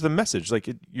that. Where's the message? Like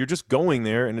you're just going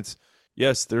there, and it's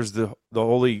yes, there's the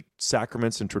holy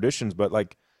sacraments and traditions, but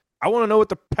like I want to know what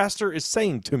the pastor is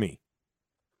saying to me.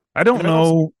 I And don't if I don't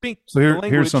know. speak So the here's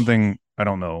language, something I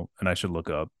don't know, and I should look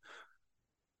up.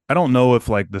 I don't know if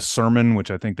like the sermon,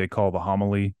 which I think they call the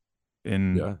homily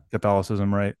in yeah,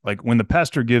 Catholicism, right? Like when the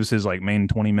pastor gives his like main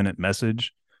 20-minute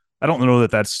message, I don't know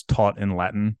that that's taught in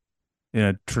Latin, in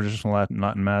a traditional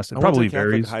Latin mass. It I went to probably Catholic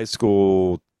varies. high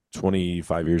school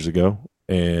 25 years ago,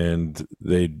 and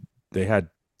they had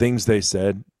things they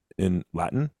said in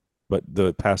Latin, but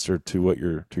the pastor,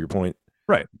 to your point,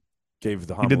 Right. gave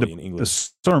the He did homily in the English.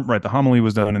 sermon, right? The homily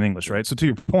was done in English, Yeah. right? So to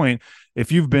your point,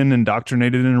 if you've been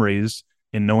indoctrinated and raised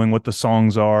in knowing what the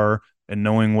songs are and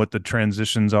knowing what the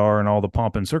transitions are and all the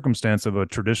pomp and circumstance of a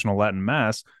traditional Latin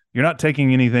mass, you're not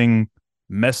taking anything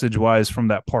message wise from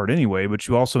that part anyway, but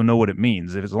you also know what it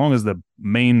means. If as long as the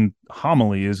main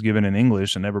homily is given in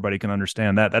English and everybody can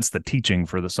understand that, that's the teaching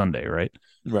for the Sunday, right?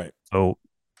 Right. So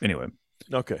anyway,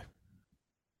 Okay.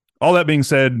 all that being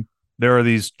said, there are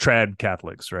these trad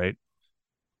Catholics, right?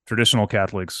 Traditional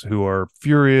Catholics who are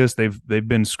furious. They've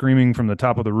been screaming from the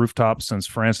top of the rooftops since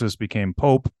Francis became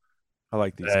Pope. I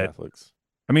like these That Catholics.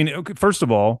 I mean, okay, first of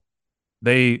all,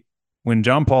 they when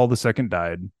John Paul II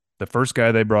died, the first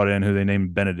guy they brought in, who they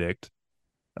named Benedict,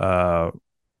 uh,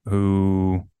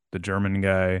 who the German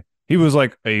guy, he was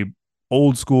like a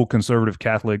old school conservative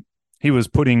Catholic. He was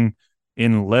putting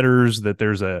in letters that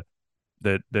there's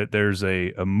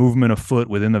a movement afoot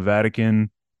within the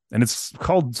Vatican, and it's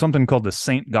called something called the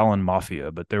Saint Gallen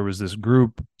Mafia. But there was this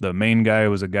group. The main guy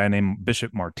was a guy named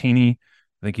Bishop Martini.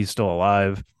 I think he's still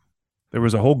alive. There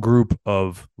was a whole group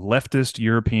of leftist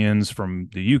Europeans from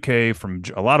the UK, from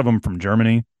a lot of them from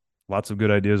Germany. Lots of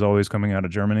good ideas always coming out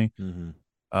of Germany.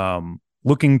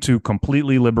 Looking to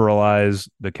completely liberalize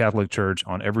the Catholic Church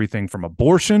on everything from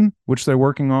abortion, which they're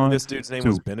working on. And this dude's name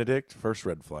was Benedict. First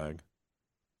red flag.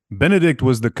 Benedict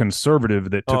was the conservative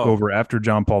that took over after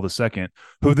John Paul II,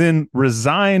 who then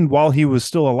resigned while he was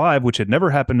still alive, which had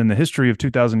never happened in the history of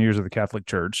 2,000 years of the Catholic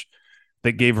Church,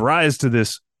 that gave rise to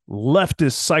this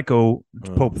leftist psycho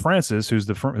Pope Francis, who's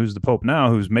the Pope now,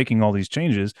 who's making all these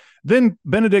changes. Then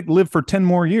Benedict lived for 10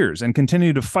 more years and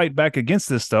continued to fight back against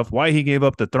this stuff. Why he gave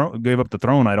up the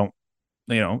throne, I don't,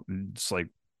 it's like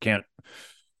can't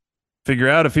figure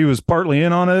out if he was partly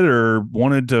in on it or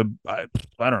wanted to.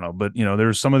 I don't know, but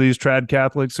there's some of these trad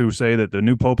Catholics who say that the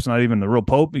new pope's not even the real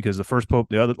pope because the first pope,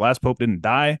 last pope, didn't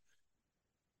die.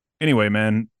 Anyway,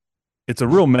 man, it's a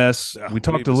real mess. We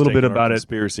talked a little bit about it.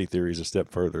 Conspiracy theories a step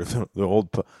further. The old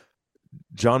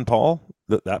John Paul,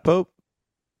 that pope,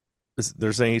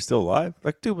 they're saying he's still alive.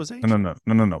 Like, dude was ancient.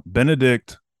 No.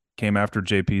 Benedict came after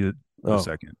JP the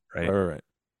second, right? All right.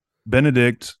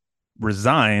 Benedict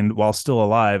resigned while still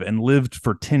alive and lived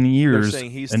for 10 years. They're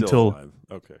saying he's until still alive.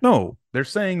 Okay. No, they're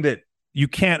saying that you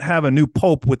can't have a new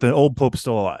pope with the old pope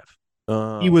still alive.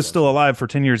 He was still alive for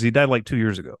 10 years. He died like 2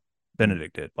 years ago.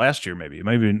 Benedict did. Last year, maybe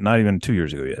not even 2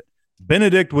 years ago yet.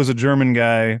 Benedict was a German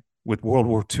guy with World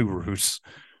War II roots.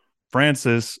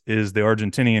 Francis is the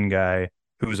Argentinian guy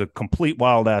who's a complete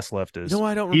wild ass leftist. No,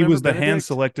 I don't remember. He was the Benedict. hand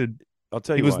selected. I'll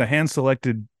tell you. He was the hand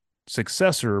selected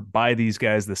successor by these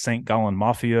guys, the St. Gallen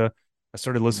Mafia. I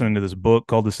started listening to this book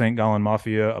called The St. Gallen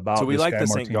Mafia about. So we this like guy the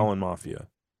Martini. St. Gallen Mafia.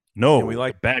 No, we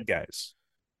like bad guys.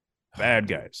 Bad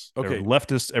guys. Okay. They're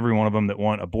leftists, every one of them, that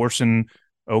want abortion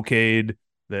okayed,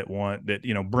 that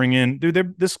bring in.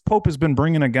 Dude, this Pope has been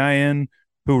bringing a guy in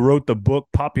who wrote the book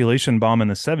Population Bomb in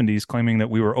the 70s, claiming that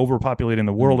we were overpopulating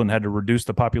the world and had to reduce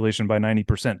the population by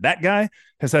 90%. That guy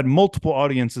has had multiple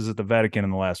audiences at the Vatican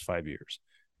in the last 5 years.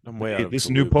 I'm way out of this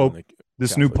the new loop Pope. on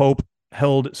This new Pope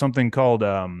held something called.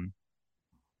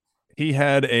 He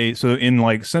had so in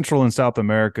like Central and South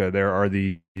America, there are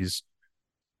these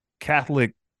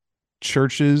Catholic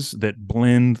churches that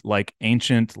blend like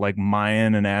ancient, like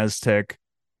Mayan and Aztec,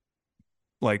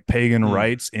 like pagan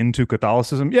rites into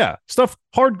Catholicism. Yeah,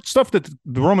 hard stuff that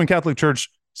the Roman Catholic Church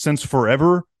since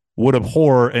forever would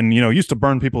abhor and used to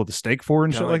burn people at the stake for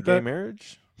and shit like that.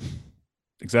 Marriage.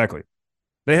 Exactly.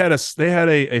 They had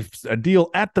a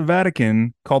deal at the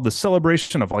Vatican called the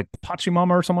Celebration of like Pachamama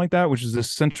or something like that, which is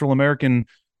this Central American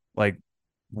like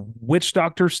witch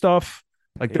doctor stuff.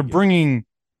 Like they're bringing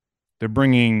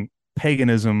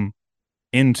paganism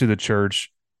into the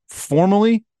church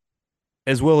formally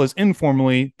as well as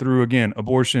informally through, again,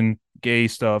 abortion, gay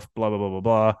stuff, blah blah blah blah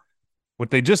blah.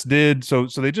 What they just did, so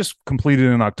they just completed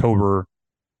in October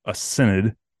a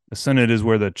synod. A synod is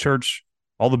where the church,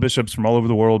 all the bishops from all over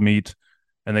the world meet.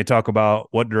 And they talk about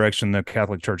what direction the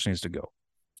Catholic Church needs to go.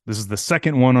 This is the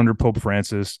second one under Pope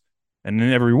Francis. And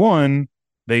in every one,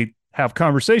 they have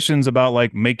conversations about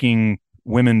like making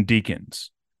women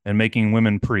deacons and making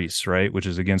women priests, right? Which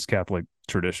is against Catholic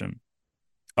tradition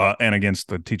and against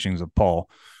the teachings of Paul.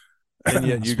 And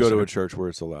yet you go to a church where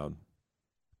it's allowed.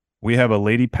 We have a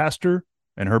lady pastor,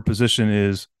 and her position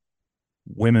is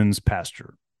women's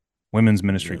pastor, women's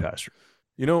ministry pastor.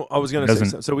 You know, I was going to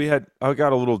say, so I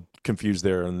got a little confused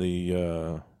there in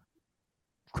the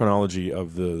chronology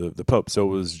of the Pope. So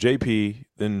it was JP,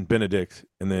 then Benedict,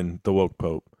 and then the woke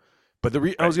Pope. But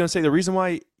I was going to say the reason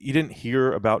why you didn't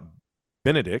hear about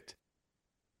Benedict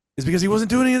is because he wasn't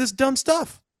doing any of this dumb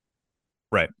stuff.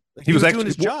 Right. Like, he was actually doing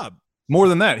his job. More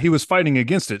than that, he was fighting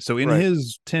against it. So in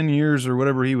his 10 years or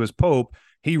whatever he was Pope,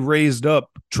 he raised up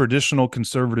traditional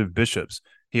conservative bishops.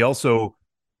 He also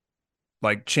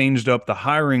like changed up the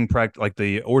hiring practice, like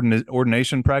the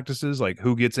ordination practices, like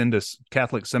who gets into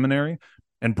Catholic seminary,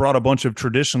 and brought a bunch of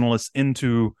traditionalists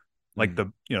into like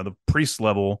the priest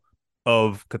level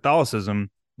of Catholicism.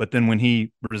 But then when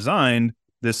he resigned,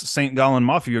 this St. Gallen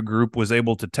Mafia group was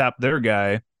able to tap their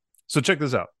guy. So check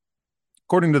this out.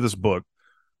 According to this book,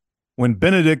 when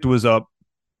Benedict was up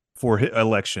for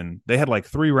election, they had like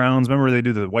 3 rounds. Remember, they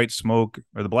do the white smoke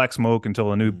or the black smoke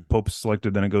until a new pope is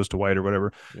selected, then it goes to white or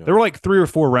whatever. Yeah. There were like 3 or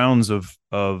 4 rounds of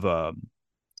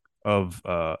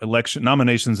election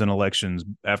nominations and elections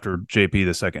after JP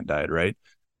II died, right?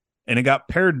 And it got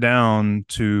pared down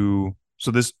to, so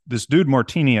this dude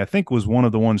Martini, I think, was one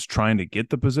of the ones trying to get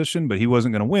the position, but he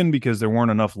wasn't going to win because there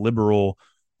weren't enough liberal,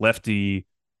 lefty,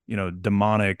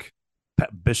 demonic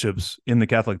bishops in the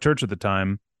Catholic Church at the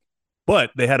time.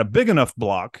 But they had a big enough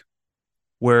block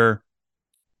where,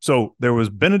 so there was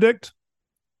Benedict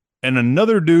and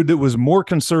another dude that was more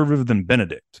conservative than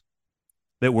Benedict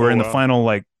that were in the final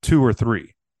like 2 or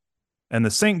 3. And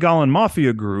the St. Gallen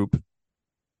Mafia group,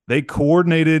 they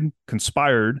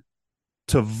conspired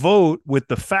to vote with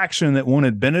the faction that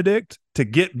wanted Benedict to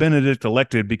get Benedict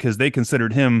elected because they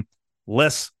considered him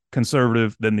less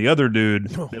conservative than the other dude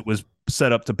that was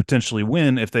set up to potentially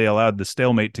win if they allowed the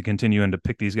stalemate to continue and to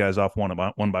pick these guys off one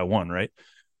by one, right?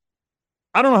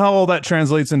 I don't know how all that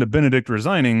translates into Benedict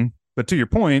resigning, but to your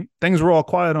point, things were all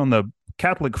quiet on the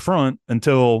Catholic front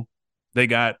until they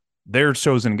got their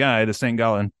chosen guy, the St.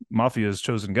 Gallen Mafia's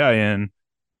chosen guy, in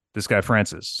this guy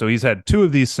Francis. So he's had 2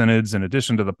 of these synods in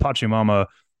addition to the Pachamama,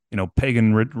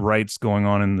 pagan rites going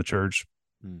on in the church.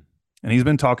 And he's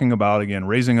been talking about, again,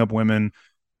 raising up women,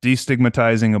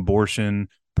 destigmatizing abortion,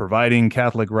 providing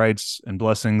Catholic rights and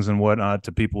blessings and whatnot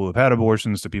to people who have had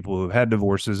abortions, to people who have had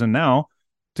divorces, and now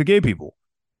to gay people.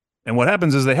 And what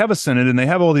happens is they have a synod and they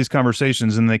have all these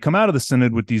conversations, and they come out of the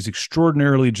synod with these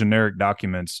extraordinarily generic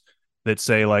documents that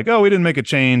say like, oh, we didn't make a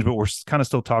change, but we're kind of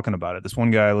still talking about it. This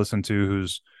one guy I listened to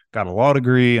who's got a law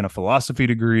degree and a philosophy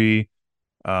degree,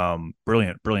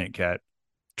 brilliant cat,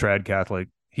 trad Catholic.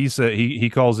 He said he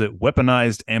calls it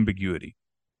weaponized ambiguity.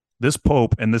 This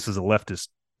Pope, and this is a leftist,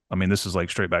 I mean, this is like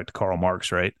straight back to Karl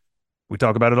Marx, right? We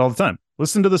talk about it all the time.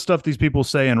 Listen to the stuff these people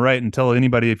say and write and tell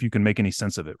anybody if you can make any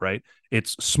sense of it, right?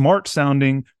 It's smart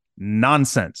sounding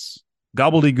nonsense,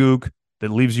 gobbledygook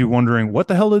that leaves you wondering, what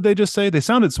the hell did they just say? They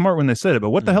sounded smart when they said it,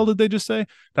 but what the hell did they just say?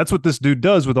 That's what this dude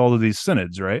does with all of these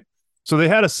synods, right? So they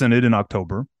had a synod in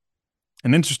October.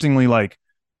 And interestingly, like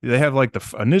they have like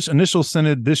the initial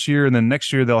synod this year, and then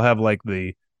next year they'll have like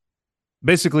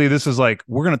basically this is like,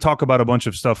 we're going to talk about a bunch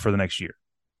of stuff for the next year.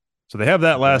 So they have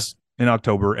that last in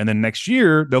October, and then next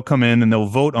year they'll come in and they'll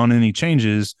vote on any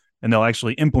changes, and they'll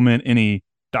actually implement any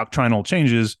doctrinal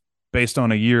changes based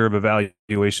on a year of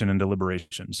evaluation and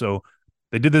deliberation. So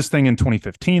they did this thing in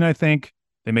 2015, I think.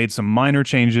 They made some minor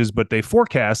changes, but they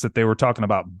forecast that they were talking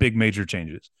about big major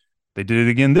changes. They did it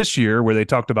again this year where they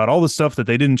talked about all the stuff that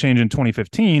they didn't change in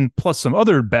 2015, plus some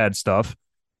other bad stuff,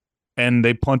 and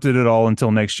they punted it all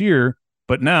until next year.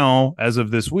 But now, as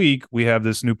of this week, we have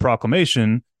this new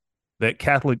proclamation that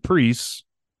Catholic priests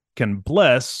can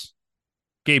bless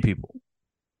gay people.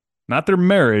 Not their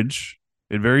marriage.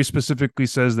 It very specifically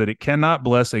says that it cannot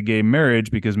bless a gay marriage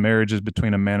because marriage is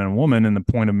between a man and a woman, and the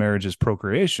point of marriage is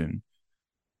procreation.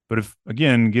 But if,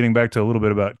 again, getting back to a little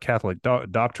bit about Catholic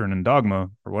doctrine and dogma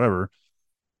or whatever,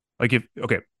 like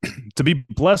to be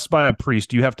blessed by a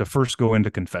priest, you have to first go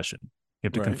into confession. You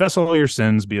have to confess all your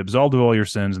sins, be absolved of all your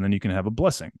sins, and then you can have a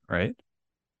blessing, right?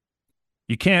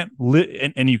 You can't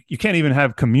you can't even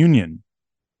have communion,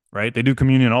 right? They do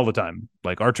communion all the time.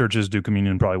 Like our churches do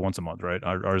communion probably once a month, right?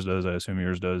 Ours does. I assume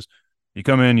yours does. You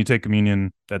come in, you take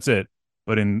communion, that's it.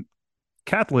 But in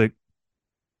Catholic,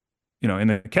 in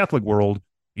the Catholic world,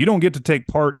 you don't get to take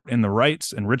part in the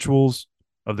rites and rituals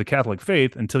of the Catholic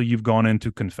faith until you've gone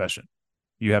into confession.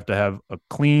 You have to have a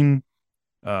clean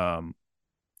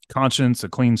conscience, a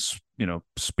clean,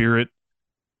 spirit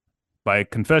by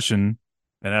confession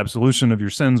and absolution of your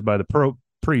sins by the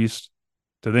priest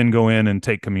to then go in and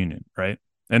take communion, right?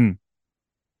 And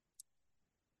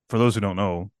for those who don't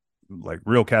know, like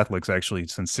real Catholics actually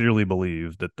sincerely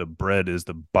believe that the bread is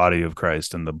the body of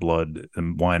Christ and the blood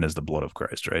and wine is the blood of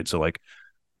Christ, right? So like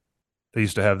they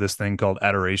used to have this thing called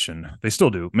adoration. They still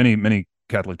do. Many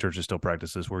Catholic churches still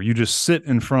practice this, where you just sit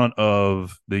in front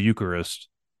of the Eucharist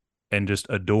and just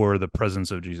adore the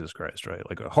presence of Jesus Christ, right?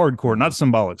 Like a hardcore, not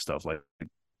symbolic stuff.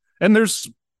 And there's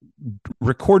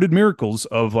recorded miracles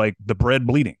of like the bread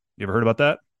bleeding. You ever heard about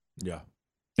that? Yeah.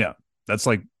 Yeah. That's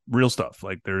like real stuff.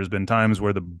 Like there's been times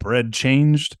where the bread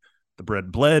changed, the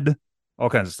bread bled, all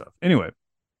kinds of stuff. Anyway,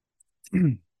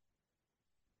 the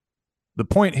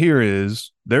point here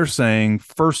is they're saying,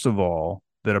 first of all,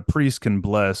 that a priest can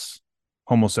bless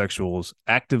homosexuals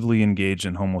actively engaged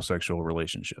in homosexual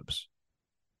relationships.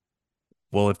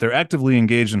 Well, if they're actively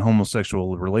engaged in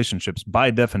homosexual relationships,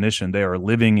 by definition, they are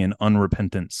living in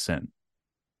unrepentant sin.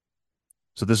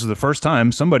 So this is the first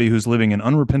time somebody who's living in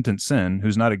unrepentant sin,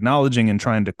 who's not acknowledging and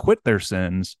trying to quit their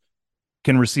sins,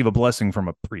 can receive a blessing from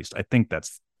a priest. I think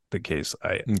that's the case.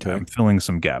 I'm filling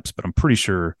some gaps, but I'm pretty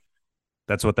sure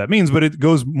that's what that means. But it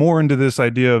goes more into this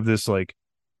idea of this like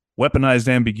weaponized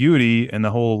ambiguity and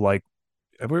the whole like,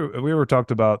 have we ever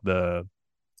talked about the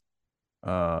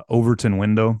Overton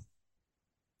window?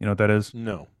 You know what that is?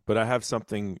 No, but I have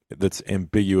something that's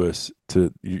ambiguous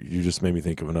to you just made me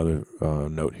think of another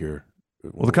note here.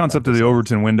 Well, the concept of the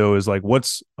Overton window is like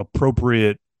what's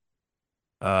appropriate.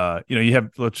 You have,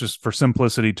 let's just for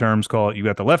simplicity terms call it, you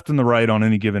got the left and the right on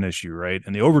any given issue, right?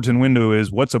 And the Overton window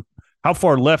is how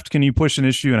far left can you push an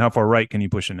issue and how far right can you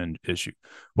push an issue?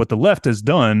 What the left has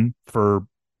done for,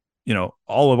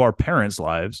 all of our parents'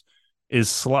 lives is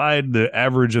slide the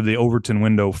average of the Overton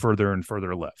window further and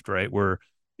further left, right? Where,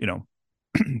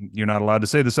 you're not allowed to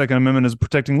say the Second Amendment is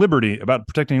protecting liberty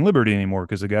anymore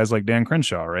because the guys like Dan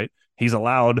Crenshaw, right? He's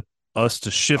allowed us to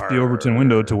shift the Overton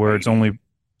window to where it's only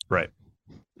right.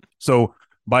 So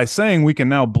by saying we can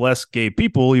now bless gay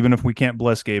people, even if we can't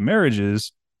bless gay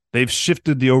marriages, they've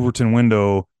shifted the Overton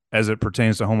window as it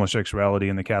pertains to homosexuality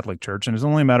in the Catholic Church. And it's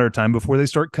only a matter of time before they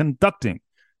start conducting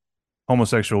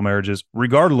homosexual marriages,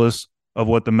 regardless of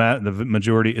what the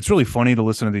majority. It's really funny to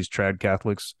listen to these trad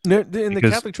Catholics. The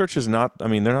Catholic Church is not,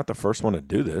 they're not the first one to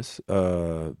do this.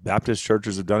 Baptist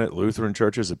churches have done it, Lutheran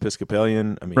churches,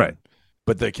 Episcopalian. Right.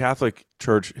 But the Catholic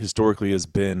Church historically has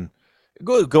been,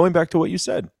 going back to what you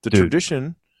said, the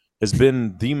tradition has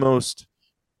been the most,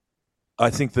 I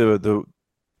think the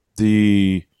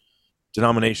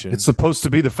denomination. It's supposed to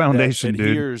be the foundation,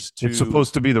 dude. It's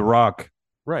supposed to be the rock.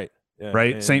 Right. Yeah,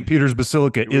 right. St. Peter's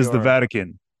Basilica is the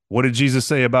Vatican. What did Jesus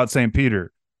say about St.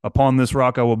 Peter? Upon this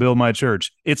rock I will build my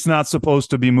church. It's not supposed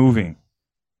to be moving.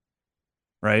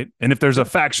 Right. And if there's a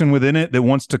faction within it that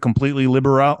wants to completely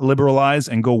liberalize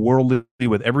and go worldly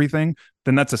with everything,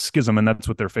 then that's a schism. And that's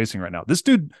what they're facing right now. This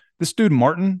dude,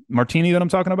 Martini that I'm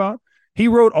talking about, he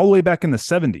wrote all the way back in the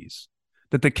 70s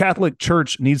that the Catholic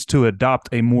Church needs to adopt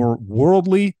a more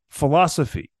worldly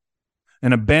philosophy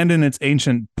and abandon its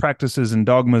ancient practices and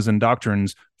dogmas and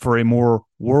doctrines for a more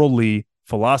worldly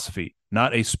philosophy,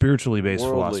 not a spiritually based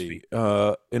philosophy.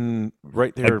 And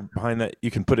right there behind that,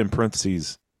 you can put in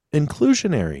parentheses,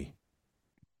 inclusionary.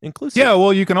 Inclusive. Yeah,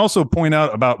 well, you can also point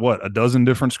out about a dozen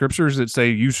different scriptures that say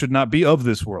you should not be of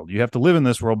this world. You have to live in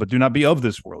this world, but do not be of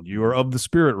this world. You are of the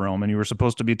spirit realm, and you are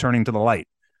supposed to be turning to the light.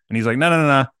 And he's like,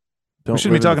 no. We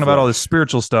shouldn't be talking about all this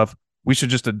spiritual stuff. We should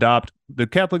just adopt. The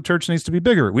Catholic Church needs to be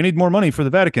bigger. We need more money for the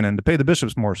Vatican and to pay the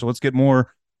bishops more. So let's get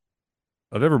more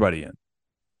of everybody in.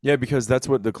 Yeah, because that's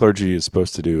what the clergy is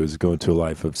supposed to do, is go into a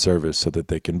life of service so that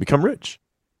they can become rich.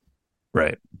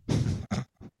 Right.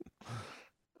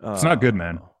 It's not good,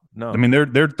 man. No. I mean,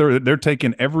 they're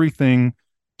taking everything,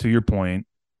 to your point,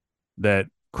 that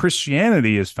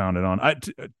Christianity is founded on.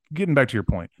 Getting back to your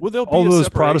point. Well, there'll be all a those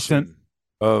separation Protestant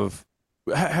of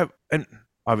and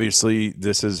obviously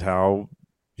this is how,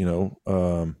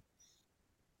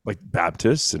 like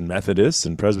Baptists and Methodists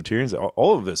and Presbyterians,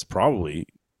 all of this probably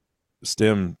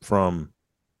stem from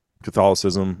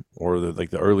Catholicism or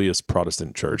the earliest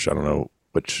Protestant church. I don't know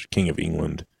which king of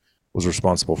England was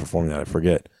responsible for forming that. I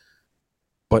forget.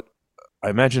 But I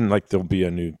imagine there'll be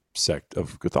a new sect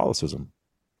of Catholicism.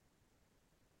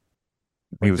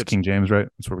 He was King James, right?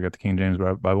 That's where we got the King James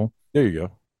Bible. There you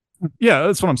go. Yeah,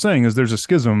 that's what I'm saying, is there's a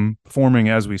schism forming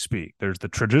as we speak. There's the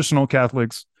traditional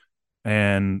Catholics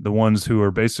and the ones who are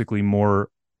basically more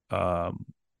there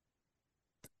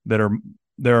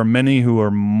are many who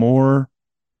are more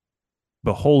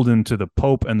beholden to the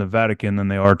Pope and the Vatican than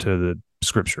they are to the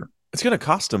Scripture. It's going to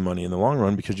cost them money in the long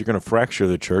run because you're going to fracture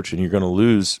the church and you're going to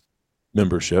lose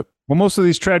membership. Well, most of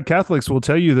these trad Catholics will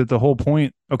tell you that the whole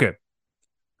point. Okay,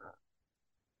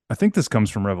 I think this comes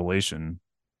from Revelation,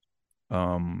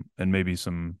 and maybe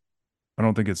some. I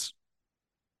don't think it's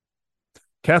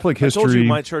Catholic history. I told you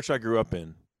my church I grew up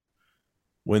in,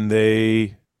 when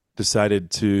they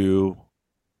decided to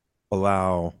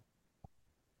allow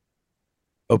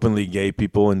openly gay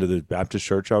people into the Baptist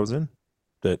church I was in,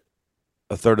 that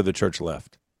a third of the church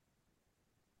left.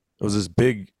 It was this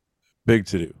big to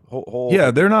do.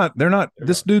 Yeah, they're not.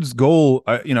 This dude's goal.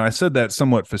 I said that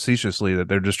somewhat facetiously, that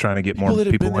they're just trying to get more that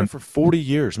have people been there in. for 40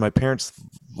 years. My parents'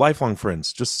 lifelong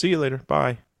friends. Just see you later.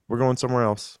 Bye. We're going somewhere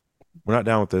else. We're not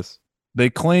down with this. They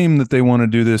claim that they want to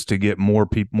do this to get more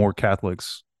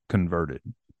Catholics converted,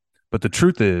 but the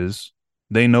truth is,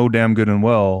 they know damn good and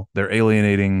well they're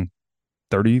alienating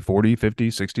 30, 40, 50,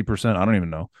 60%. I don't even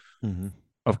know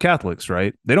of Catholics.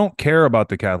 Right? They don't care about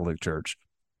the Catholic Church.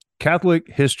 Catholic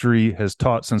history has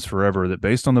taught since forever that,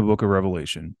 based on the book of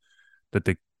Revelation, that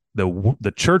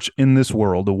the church in this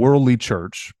world, the worldly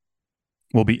church,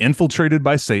 will be infiltrated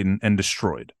by Satan and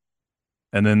destroyed.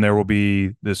 And then there will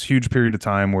be this huge period of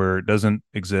time where it doesn't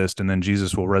exist, and then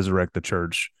Jesus will resurrect the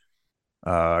church.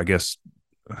 I guess,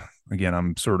 again,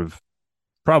 I'm sort of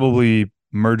probably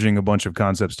merging a bunch of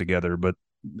concepts together, but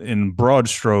in broad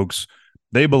strokes,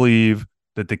 they believe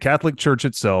that the Catholic Church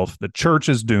itself, the church,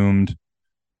 is doomed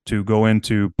to go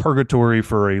into purgatory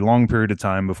for a long period of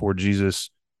time before Jesus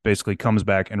basically comes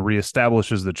back and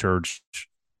reestablishes the church,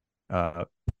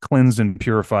 cleansed and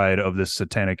purified of this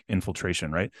satanic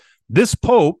infiltration, right? This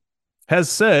Pope has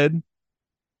said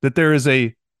that there is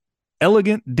a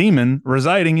elegant demon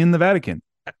residing in the Vatican.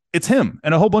 It's him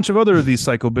and a whole bunch of other of these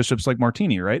psycho bishops like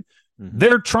Martini, right? Mm-hmm.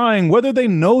 They're trying, whether they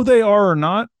know they are or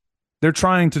not, they're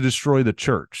trying to destroy the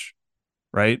church,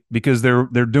 right? Because they're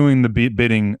doing the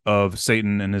bidding of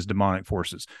Satan and his demonic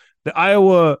forces. The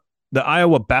Iowa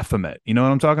Baphomet, you know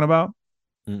what I'm talking about?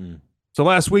 Mm-mm. So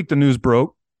last week the news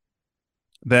broke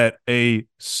that a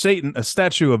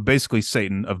statue of basically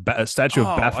Satan, a statue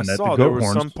of Baphomet, the goat there was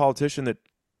horns, some politician that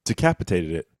decapitated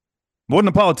it. Wasn't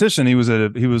a politician. He was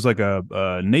like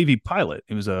a Navy pilot.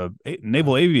 He was a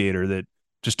naval aviator that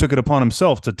just took it upon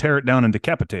himself to tear it down and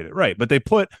decapitate it. Right. But they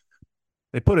put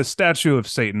a statue of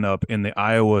Satan up in the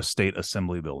Iowa State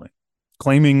Assembly building,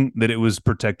 claiming that it was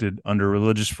protected under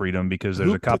religious freedom because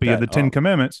there's a copy of the Ten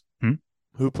Commandments.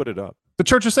 Who put it up? The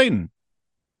Church of Satan.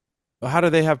 How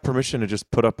do they have permission to just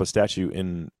put up a statue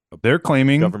in They're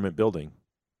claiming government building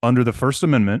under the First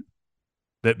Amendment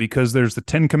that because there's the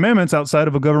Ten Commandments outside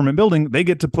of a government building, they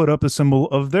get to put up a symbol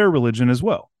of their religion as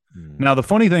well. Now, the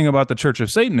funny thing about the Church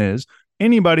of Satan is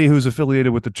anybody who's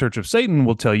affiliated with the Church of Satan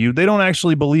will tell you they don't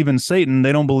actually believe in Satan.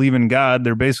 They don't believe in God.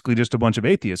 They're basically just a bunch of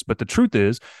atheists. But the truth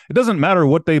is, it doesn't matter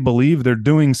what they believe. They're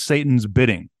doing Satan's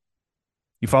bidding.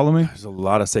 You follow me? There's a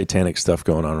lot of satanic stuff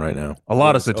going on right now. A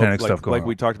lot of satanic stuff going on. Like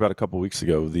we talked about a couple of weeks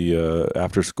ago, the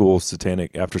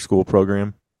satanic after-school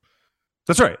program.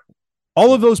 That's right.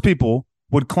 All of those people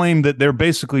would claim that they're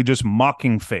basically just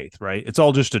mocking faith, right? It's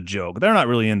all just a joke. They're not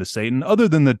really into Satan. Other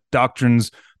than the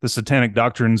satanic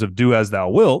doctrines of do as thou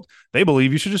wilt, they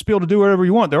believe you should just be able to do whatever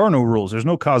you want. There are no rules. There's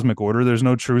no cosmic order. There's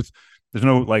no truth. There's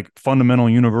no like fundamental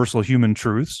universal human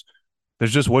truths.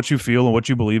 There's just what you feel and what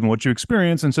you believe and what you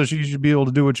experience. And so you should be able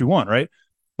to do what you want, right?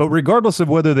 But regardless of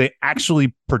whether they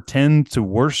actually pretend to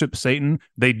worship Satan,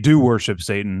 they do worship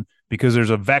Satan because there's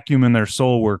a vacuum in their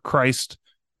soul where Christ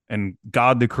and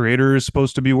God, the creator, is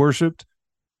supposed to be worshipped.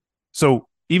 So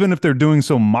even if they're doing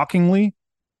so mockingly,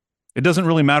 it doesn't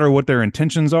really matter what their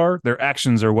intentions are. Their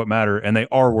actions are what matter, and they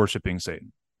are worshiping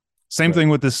Satan. Same thing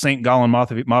with this St. Gallen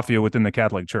mafia within the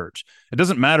Catholic Church. It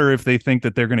doesn't matter if they think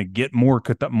that they're going to get more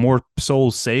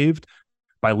souls saved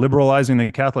by liberalizing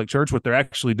the Catholic Church. What they're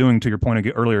actually doing, to your point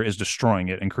earlier, is destroying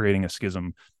it and creating a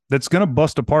schism that's going to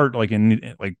bust apart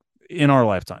in our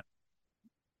lifetime.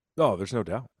 Oh, there's no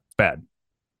doubt. It's bad.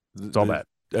 It's all bad.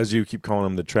 As you keep calling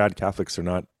them, the trad Catholics are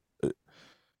not.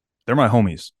 They're my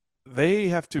homies. They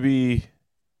have to be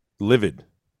livid.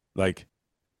 Like,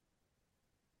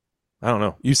 I don't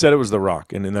know. You said it was The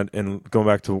Rock, and going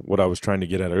back to what I was trying to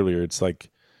get at earlier, it's like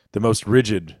the most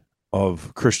rigid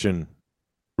of Christian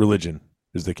religion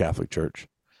is the Catholic Church.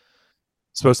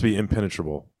 It's supposed to be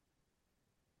impenetrable,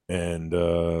 and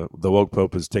the woke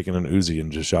Pope has taken an Uzi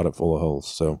and just shot it full of holes.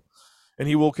 So, and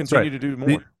he will continue to do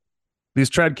more. These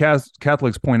trad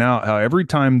Catholics point out how every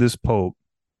time this Pope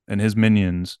and his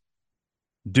minions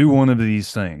do one of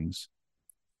these things,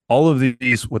 all of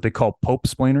these, what they call Pope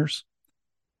splainers,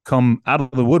 come out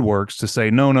of the woodworks to say,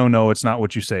 no, no, no, it's not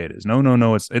what you say it is. No, no,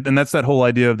 no, and that's that whole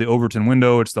idea of the Overton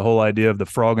window. It's the whole idea of the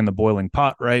frog in the boiling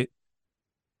pot, right?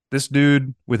 This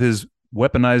dude with his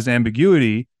weaponized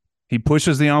ambiguity, he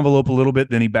pushes the envelope a little bit,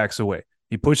 then he backs away.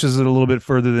 He pushes it a little bit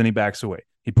further, then he backs away.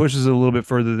 He pushes it a little bit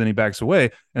further, then he backs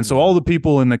away. And so all the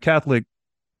people in the Catholic,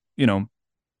 in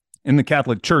the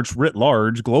Catholic Church writ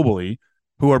large globally,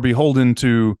 who are beholden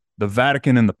to the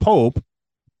Vatican and the Pope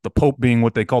being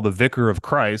what they call the vicar of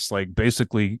Christ, like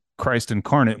basically Christ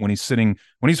incarnate when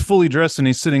he's fully dressed and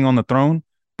he's sitting on the throne,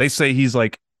 they say he's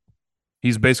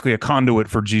basically a conduit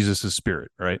for Jesus's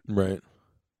spirit, right? Right.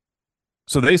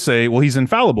 So they say, well, he's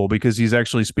infallible because he's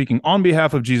actually speaking on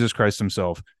behalf of Jesus Christ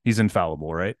himself. He's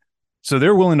infallible, right? So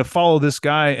they're willing to follow this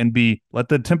guy and let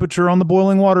the temperature on the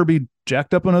boiling water be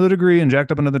jacked up another degree and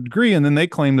jacked up another degree. And then they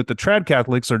claim that the trad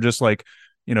Catholics are just like,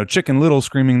 Chicken Little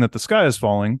screaming that the sky is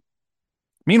falling.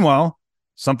 Meanwhile,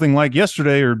 something like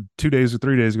yesterday or 2 days or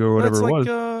 3 days ago or whatever it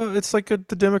was. It's like the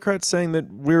Democrats saying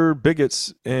that we're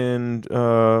bigots and,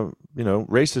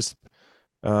 racist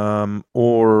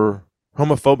or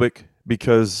homophobic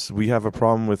because we have a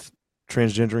problem with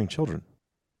transgendering children.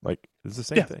 Like, it's the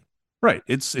same thing. Right.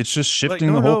 It's just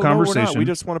shifting the whole conversation. No, we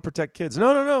just want to protect kids.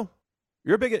 No.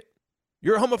 You're a bigot.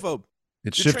 You're a homophobe.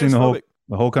 It's shifting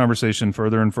the whole conversation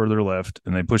further and further left,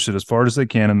 and they push it as far as they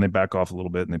can, and they back off a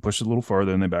little bit, and they push it a little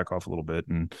farther, and they back off a little bit.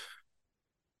 And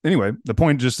anyway, the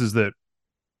point just is that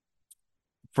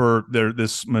for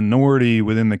this minority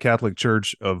within the Catholic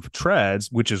Church of trads,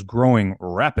 which is growing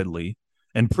rapidly,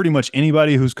 and pretty much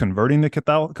anybody who's converting to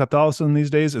Catholicism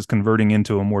these days is converting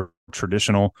into a more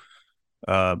traditional,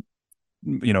 parish,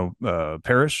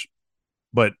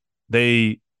 but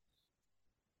they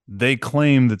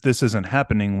claim that this isn't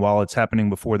happening while it's happening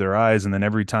before their eyes. And then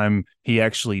every time he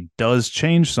actually does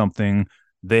change something,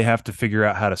 they have to figure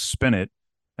out how to spin it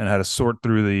and how to sort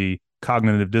through the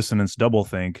cognitive dissonance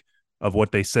doublethink of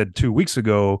what they said 2 weeks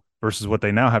ago versus what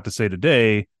they now have to say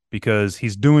today, because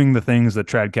he's doing the things that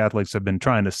trad Catholics have been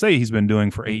trying to say he's been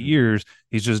doing for 8 years.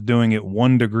 He's just doing it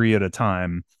 1 degree at a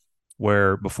time,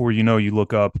 where before you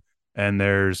look up and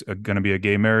there's going to be a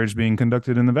gay marriage being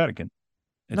conducted in the Vatican.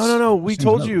 No. We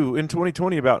told you in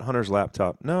 2020 about Hunter's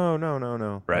laptop.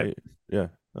 No. Right. Yeah.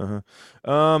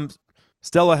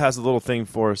 Stella has a little thing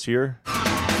for us here.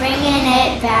 Bringing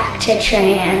it back to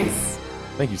trans.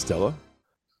 Thank you, Stella.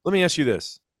 Let me ask you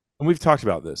this. And we've talked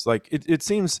about this. Like, it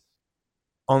seems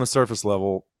on the surface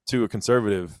level to a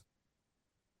conservative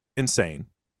insane.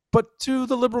 But to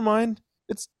the liberal mind,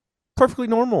 it's perfectly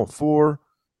normal for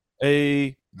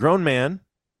a grown man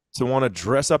to want to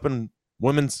dress up in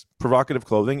women's provocative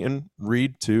clothing and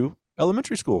read to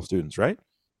elementary school students, right?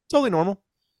 Totally normal.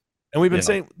 And we've been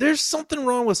saying there's something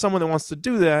wrong with someone that wants to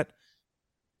do that.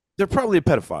 They're probably a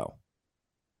pedophile.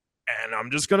 And I'm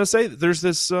just going to say that there's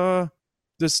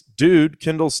this dude,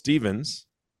 Kendall Stevens,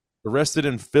 arrested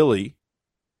in Philly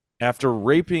after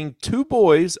raping 2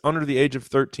 boys under the age of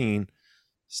 13.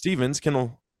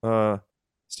 Kendall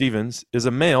Stevens, is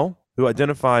a male who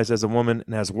identifies as a woman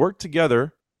and has worked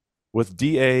together with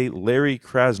DA Larry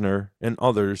Krasner and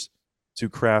others to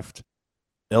craft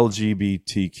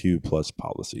LGBTQ plus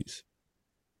policies.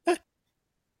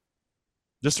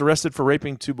 Just arrested for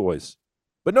raping 2 boys.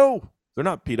 But no, they're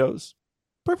not pedos.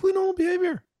 Perfectly normal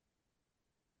behavior.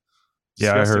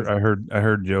 Yeah, I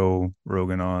heard Joe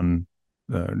Rogan on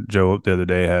Joe the other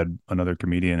day had another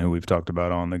comedian who we've talked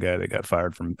about on, the guy that got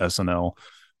fired from SNL,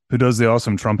 who does the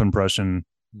awesome Trump impression,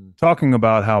 talking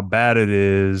about how bad it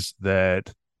is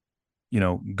that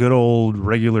good old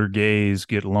regular gays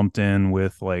get lumped in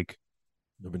with like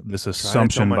this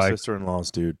assumption by my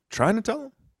sister-in-laws, dude. Trying to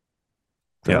tell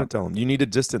them. You need to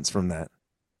distance from that,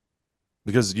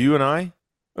 because you and I,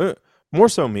 more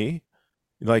so me,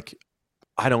 like,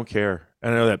 I don't care.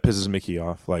 And I know that pisses Mickey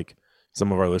off. Like,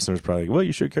 some of our listeners probably, well,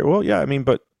 you should care. Well, yeah, I mean,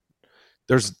 but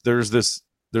there's this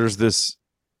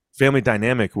family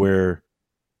dynamic where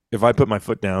if I put my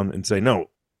foot down and say, no,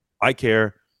 I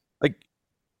care, like,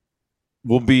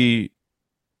 we'll be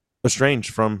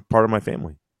estranged from part of my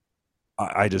family.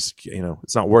 I just,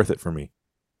 it's not worth it for me.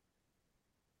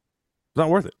 It's not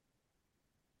worth it.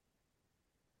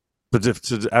 But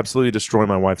to absolutely destroy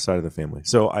my wife's side of the family.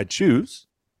 So I choose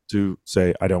to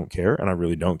say I don't care, and I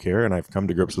really don't care, and I've come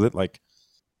to grips with it. Like,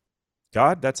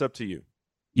 God, that's up to you.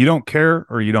 You don't care,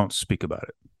 or you don't speak about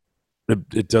it.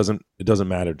 It doesn't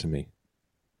matter to me.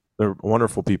 They're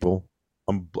wonderful people.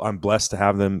 I'm blessed to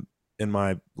have them in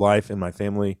my life, in my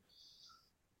family.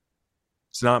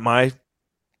 It's not my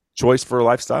choice for a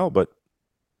lifestyle, but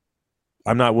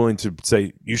I'm not willing to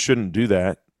say you shouldn't do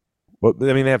that. Well,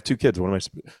 I mean, they have 2 kids. What am I?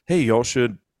 Hey, y'all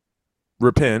should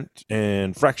repent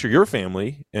and fracture your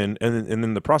family, and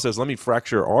in the process, let me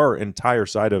fracture our entire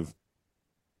side of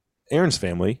Aaron's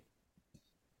family.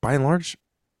 By and large,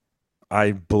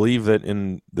 I believe that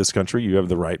in this country, you have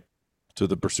the right to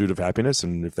the pursuit of happiness,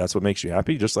 and if that's what makes you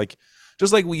happy, just like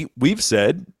we've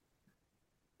said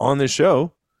on this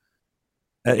show,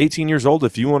 at 18 years old,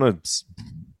 if you want to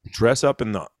dress up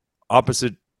in the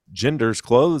opposite gender's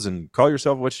clothes and call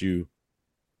yourself what you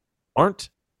aren't,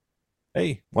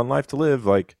 hey, one life to live.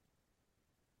 Like,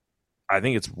 I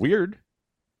think it's weird.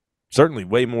 Certainly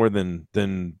way more than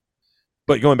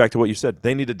but going back to what you said,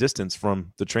 they need a distance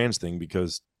from the trans thing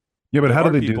because but how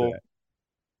do they do that?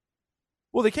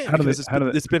 Well, they can't because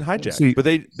it's been hijacked. See, but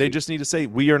they just need to say,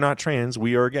 we are not trans,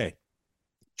 we are gay.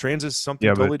 Trans is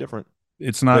something totally different.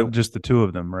 It's not just the two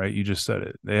of them, right? You just said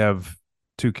it. They have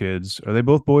 2 kids. Are they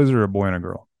both boys or a boy and a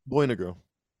girl? Boy and a girl.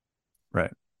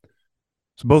 Right.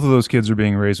 So both of those kids are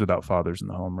being raised without fathers in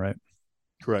the home, right?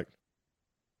 Correct.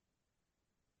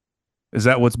 Is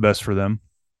that what's best for them?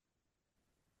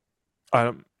 I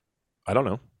don't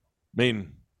know. I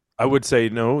mean, I would say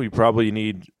no. You probably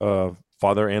need a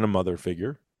father and a mother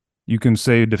figure. You can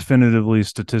say definitively,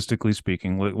 statistically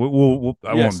speaking. I won't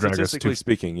drag us statistically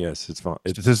speaking, yes, it's fine.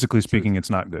 Statistically speaking, it's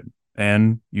not good.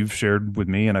 And you've shared with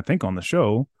me, and I think on the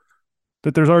show,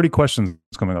 that there's already questions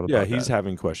coming up about that. Yeah, he's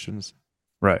having questions.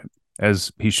 Right.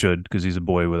 As he should, because he's a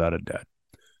boy without a dad.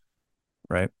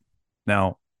 Right.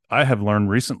 Now, I have learned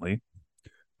recently.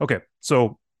 Okay,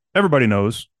 so everybody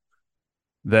knows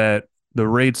that the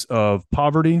rates of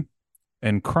poverty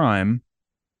and crime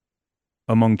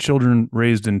among children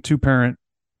raised in 2-parent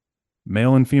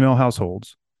male and female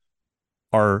households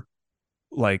are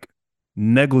like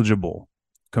negligible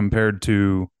compared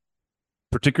to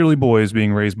particularly boys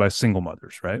being raised by single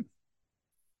mothers, right?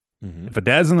 Mm-hmm. If a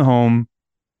dad's in the home,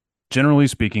 generally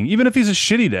speaking, even if he's a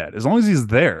shitty dad, as long as he's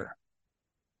there,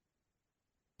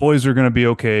 boys are going to be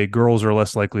okay. Girls are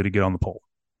less likely to get on the pole,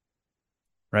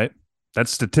 right?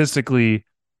 That's statistically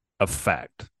a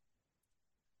fact.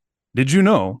 Did you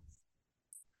know?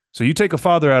 So you take a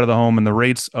father out of the home and the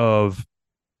rates of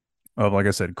like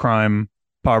I said, crime,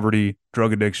 poverty,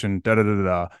 drug addiction,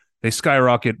 they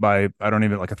skyrocket by, I don't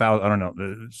even, like 1,000, I don't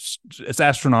know. It's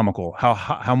astronomical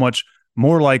how much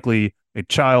more likely a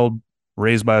child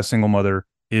raised by a single mother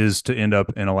is to end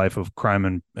up in a life of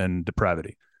crime and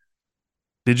depravity.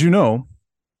 Did you know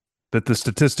that the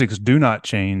statistics do not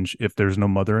change if there's no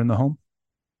mother in the home?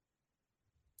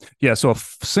 Yeah, so a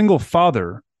single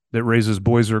father that raises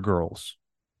boys or girls,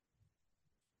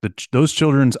 those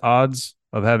children's odds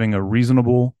of having a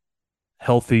reasonable,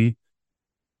 healthy,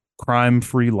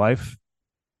 crime-free life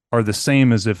are the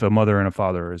same as if a mother and a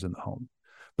father is in the home.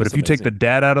 But if you take the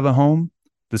dad out of the home,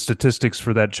 the statistics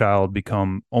for that child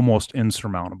become almost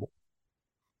insurmountable.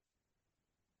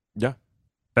 Yeah.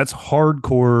 That's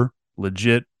hardcore,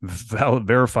 legit,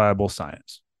 verifiable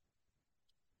science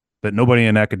that nobody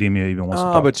in academia even wants to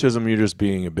talk but Chisum, you're just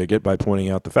being a bigot by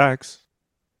pointing out the facts.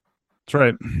 That's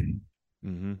right.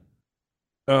 Mm-hmm.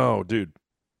 Oh, dude.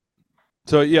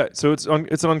 So yeah, so it's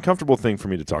an uncomfortable thing for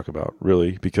me to talk about,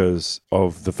 really, because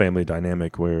of the family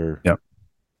dynamic where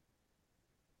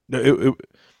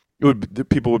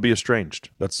people would be estranged.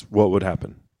 That's what would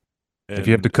happen. And if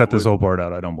you have to cut this whole part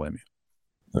out, I don't blame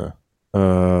you.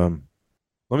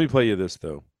 Let me play you this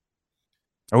though.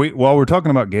 While we're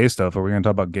talking about gay stuff, are we going to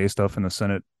talk about gay stuff in the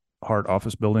Senate Hart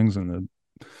office buildings and the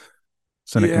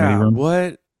Senate committee room?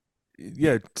 What?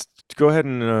 Yeah, go ahead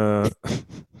and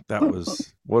that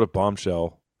was what a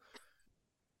bombshell.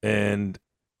 And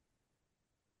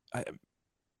I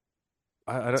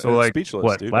so like speechless,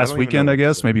 what dude. Last weekend, I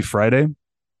guess, maybe Friday,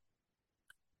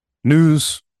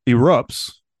 news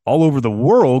erupts all over the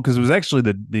world because it was actually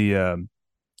the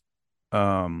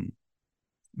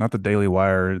not the Daily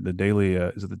Wire, the Daily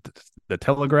is it the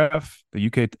Telegraph, the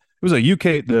UK. It was a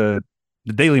UK the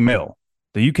Daily Mail,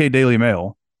 the UK Daily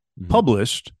Mail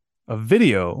published a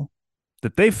video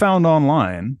that they found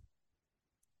online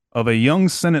of a young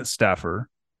Senate staffer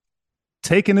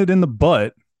taking it in the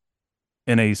butt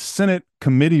in a Senate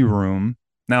committee room.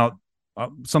 Now,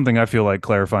 something I feel like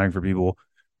clarifying for people,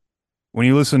 when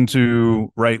you listen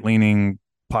to right-leaning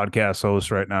podcast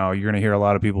hosts right now, you're going to hear a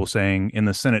lot of people saying in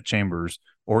the Senate chambers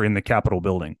or in the Capitol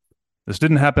building. This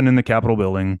didn't happen in the Capitol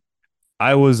building.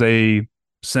 I was a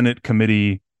Senate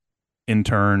committee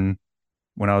intern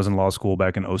when I was in law school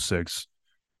back in 2006.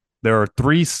 There are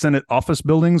 3 Senate office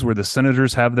buildings where the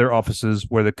senators have their offices,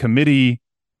 where the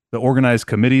organized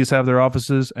committees have their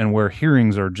offices, and where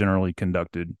hearings are generally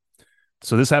conducted.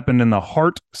 So this happened in the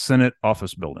Hart Senate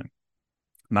office building,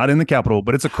 not in the Capitol,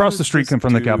 but it's across the street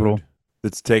from the Capitol.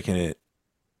 That's taking it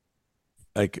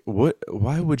Like, what?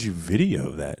 Why would you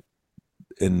video that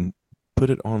and put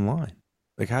it online?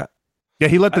 Like, how? Yeah,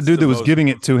 he let the That's dude the that was most- giving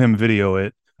it to him video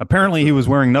it. Apparently, That's he the was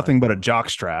most wearing nothing but a mind-blowing. jock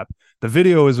strap. The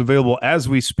video is available as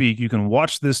we speak. You can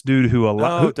watch this dude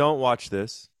No, don't watch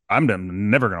this. I'm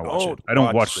never going to watch Don't it. I don't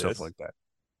watch watch stuff this. like that.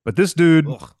 But this dude,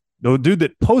 Ugh. the dude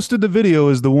that posted the video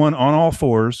is the one on all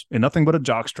fours in nothing but a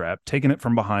jock strap, taking it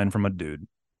from behind from a dude.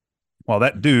 While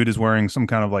that dude is wearing some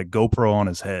kind of like GoPro on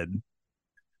his head.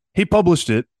 He published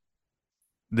it.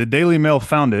 The Daily Mail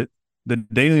found it. The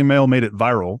Daily Mail made it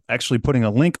viral, actually putting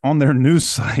a link on their news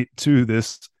site to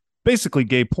this basically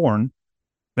gay porn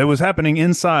that was happening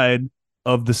inside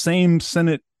of the same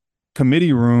Senate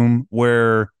committee room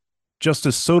where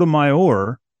Justice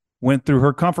Sotomayor went through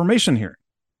her confirmation hearing,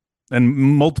 and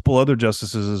multiple other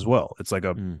justices as well. It's like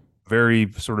a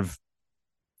very sort of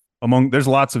there's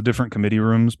lots of different committee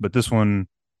rooms, but this one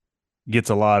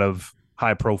gets a lot of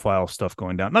high profile stuff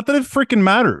going down. Not that it freaking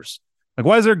matters. Like,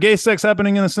 why is there gay sex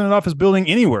happening in the Senate office building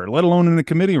anywhere, let alone in the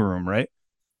committee room, right?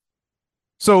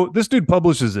 So this dude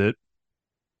publishes it.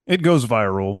 It goes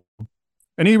viral.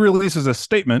 And he releases a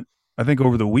statement, I think,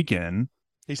 over the weekend.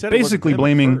 He said basically it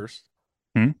wasn't him blaming. at first.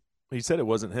 Hmm? He said it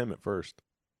wasn't him at first.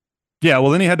 Yeah,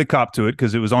 well, then he had to cop to it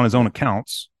because it was on his own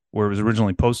accounts where it was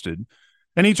originally posted.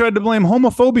 And he tried to blame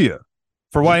homophobia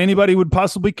for why anybody would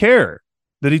possibly care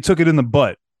that he took it in the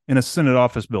butt in a Senate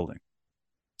office building.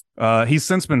 He's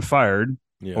since been fired,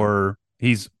 or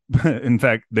he's, in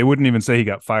fact, they wouldn't even say he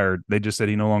got fired. They just said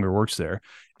he no longer works there. Right.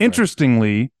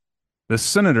 Interestingly, the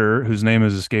senator, whose name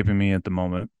is escaping me at the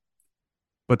moment,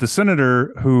 but the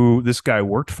senator who this guy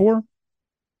worked for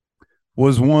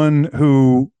was one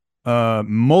who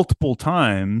multiple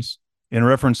times in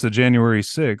reference to January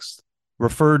 6th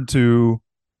referred to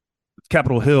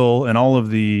Capitol Hill and all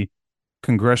of the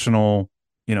congressional,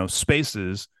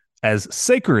 spaces as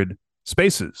sacred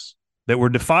spaces that were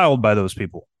defiled by those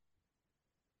people.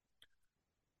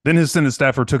 Then his Senate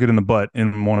staffer took it in the butt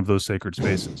in one of those sacred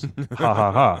spaces. Ha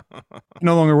ha ha. He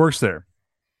no longer works there.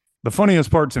 The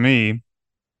funniest part to me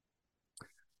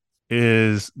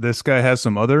is this guy has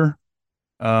some other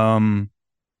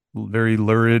very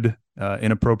lurid,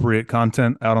 inappropriate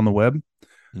content out on the web.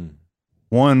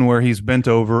 One where he's bent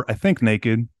over, I think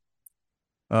naked,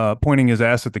 pointing his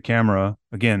ass at the camera.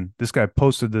 Again, this guy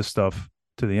posted this stuff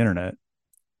to the internet,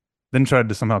 then tried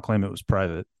to somehow claim it was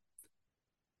private.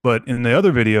 But in the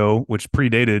other video, which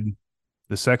predated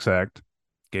the sex act,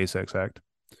 gay sex act,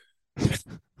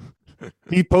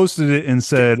 he posted it and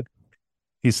said,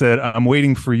 "I'm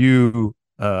waiting for you,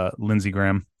 Lindsey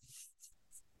Graham."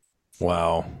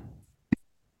 Wow.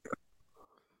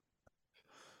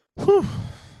 Whew.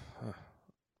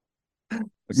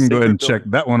 I can go ahead and check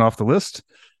that one off the list.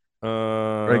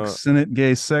 Greg, Senate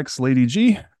gay sex, Lady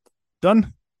G.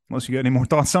 Done. Unless you got any more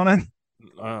thoughts on it.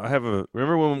 I have a.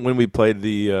 Remember when we played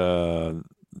the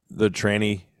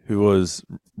tranny who was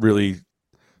really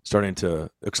starting to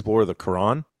explore the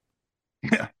Quran?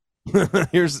 Yeah.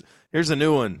 Here's a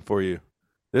new one for you.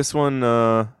 This one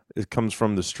it comes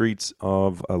from the streets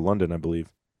of London, I believe.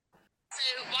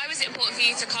 So why was it important for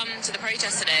you to come to the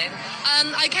protest today?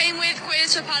 I came with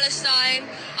Queers for Palestine.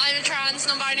 I'm a trans,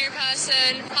 non-binary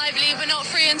person. I believe we're not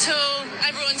free until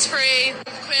everyone's free.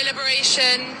 Queer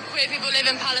liberation, queer people live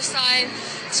in Palestine.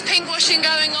 There's pinkwashing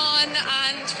going on,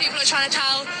 and people are trying to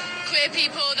tell queer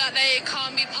people that they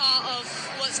can't be part of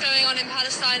what's going on in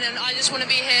Palestine, and I just want to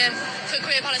be here for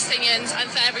queer Palestinians and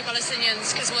for every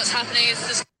Palestinians, because what's happening is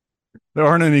just... There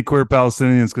aren't any queer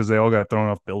Palestinians because they all got thrown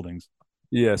off buildings.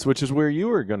 Yes, which is where you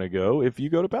are going to go if you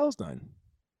go to Palestine.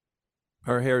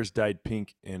 Her hair is dyed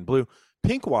pink and blue.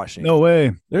 Pink washing. No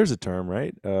way. There's a term,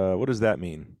 right? What does that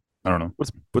mean? I don't know.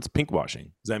 What's pink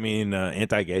washing? Does that mean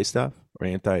anti-gay stuff or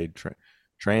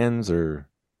anti-trans or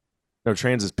no?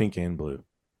 Trans is pink and blue.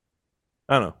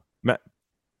 I don't know.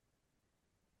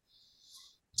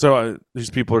 So these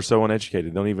people are so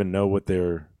uneducated; they don't even know what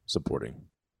they're supporting.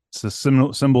 It's a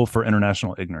symbol for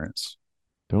international ignorance.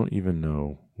 Don't even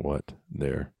know what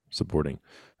they're supporting.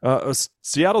 A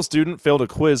Seattle student failed a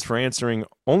quiz for answering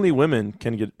only women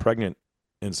can get pregnant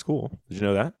in school. Did you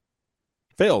know that?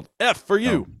 Failed. F for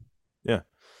you. Oh. Yeah.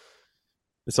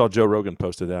 I saw Joe Rogan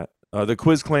posted that. The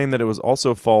quiz claimed that it was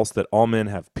also false that all men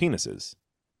have penises.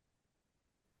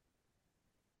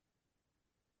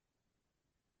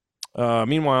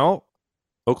 Meanwhile,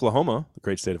 Oklahoma, the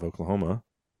great state of Oklahoma,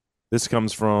 this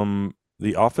comes from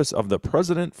the Office of the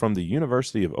President from the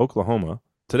University of Oklahoma.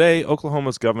 Today,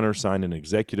 Oklahoma's governor signed an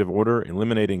executive order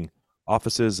eliminating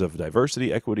offices of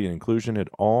diversity, equity, and inclusion at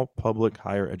all public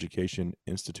higher education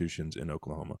institutions in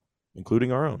Oklahoma,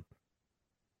 including our own.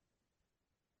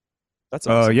 That's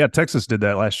awesome. Yeah, Texas did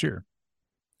that last year.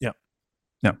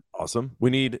 Yeah. Awesome. We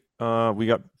need we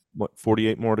got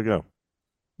 48 more to go.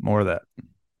 More of that.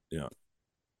 Yeah.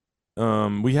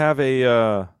 We have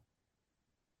a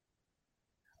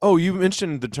oh, you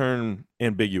mentioned the term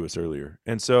ambiguous earlier.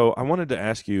 And so I wanted to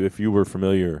ask you if you were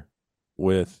familiar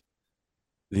with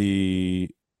the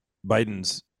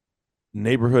Biden's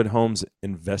Neighborhood Homes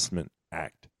Investment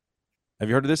Act. Have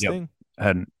you heard of this thing? I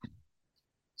hadn't.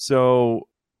 So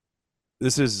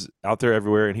this is out there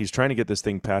everywhere, and he's trying to get this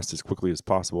thing passed as quickly as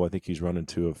possible. I think he's run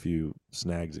into a few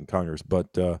snags in Congress,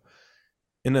 but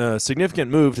in a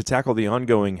significant move to tackle the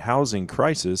ongoing housing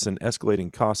crisis and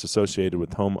escalating costs associated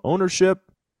with home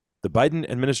ownership, the Biden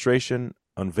administration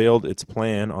unveiled its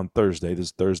plan on Thursday,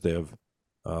 this Thursday of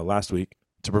last week,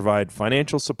 to provide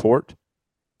financial support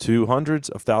to hundreds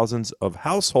of thousands of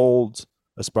households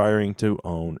aspiring to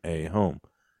own a home.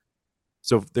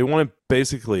 So they want to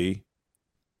basically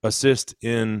assist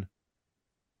in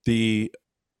the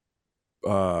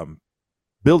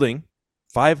building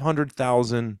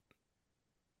 500,000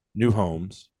 new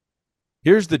homes.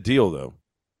 Here's the deal, though.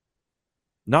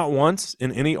 Not once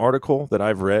in any article that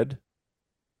I've read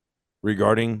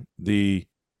regarding the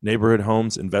Neighborhood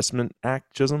Homes Investment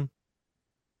Act, Chisum,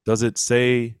 does it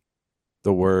say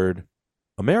the word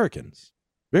Americans.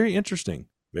 Very interesting.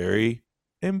 Very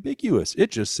ambiguous.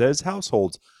 It just says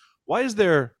households. Why is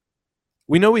there...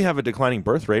 We know we have a declining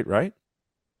birth rate, right?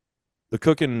 The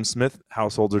Cook and Smith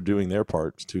households are doing their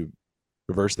parts to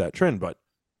reverse that trend, but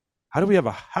how do we have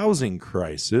a housing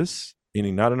crisis,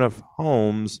 meaning not enough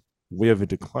homes? We have a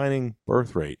declining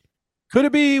birth rate. Could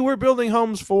it be we're building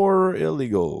homes for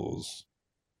illegals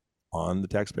on the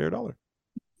taxpayer dollar?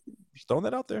 Just throwing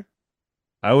that out there.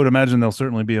 I would imagine they'll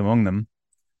certainly be among them.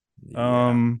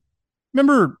 Yeah.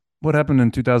 Remember what happened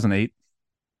in 2008?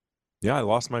 Yeah, I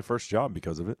lost my first job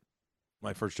because of it.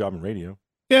 My first job in radio.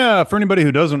 Yeah, for anybody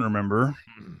who doesn't remember,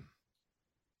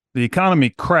 the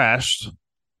economy crashed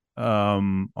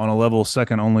on a level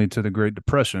second only to the Great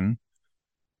Depression.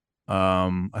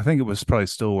 I think it was probably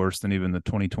still worse than even the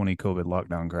 2020 COVID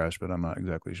lockdown crash, but I'm not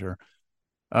exactly sure.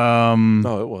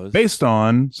 No, it was. Based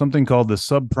on something called the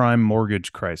subprime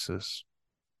mortgage crisis.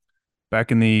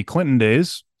 Back in the Clinton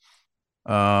days,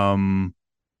 Congress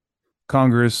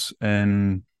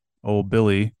and old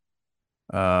Billy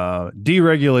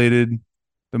deregulated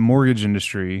the mortgage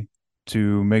industry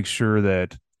to make sure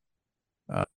that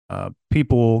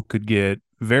people could get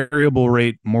variable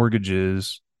rate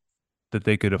mortgages that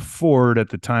they could afford at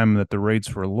the time that the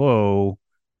rates were low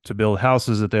to build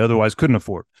houses that they otherwise couldn't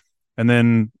afford. And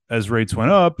then as rates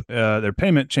went up, their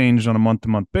payment changed on a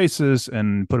month-to-month basis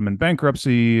and put them in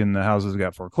bankruptcy, and the houses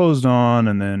got foreclosed on.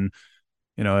 And then,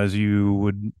 you know, as you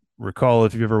would recall,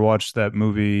 if you ever watched that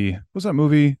movie, what's that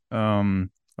movie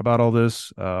about all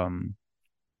this? Yeah,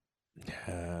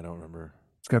 I don't remember.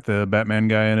 It's got the Batman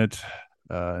guy in it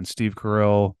and Steve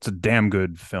Carell. It's a damn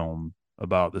good film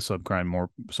about the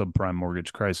subprime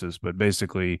mortgage crisis. But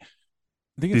basically,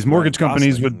 I think these mortgage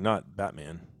companies Gosling, not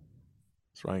Batman.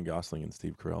 It's Ryan Gosling and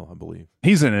Steve Carell, I believe.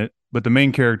 He's in it, but the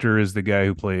main character is the guy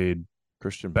who played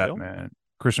Christian Batman. Bale?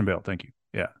 Christian Bale, thank you.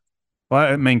 Yeah.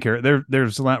 Well, main character.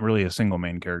 There's not really a single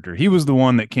main character. He was the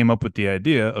one that came up with the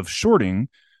idea of shorting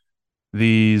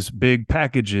these big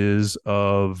packages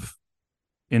of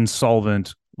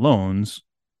insolvent loans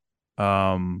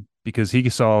because he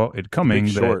saw it coming.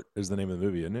 Big Short is the name of the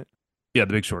movie, isn't it? Yeah,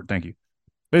 The Big Short. Thank you.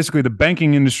 Basically, the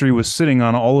banking industry was sitting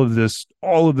on all of this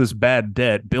bad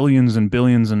debt, billions and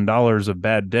billions and dollars of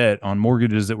bad debt on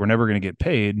mortgages that were never going to get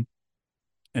paid.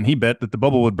 And he bet that the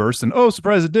bubble would burst, and oh,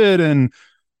 surprise, it did. And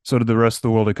so did the rest of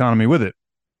the world economy with it.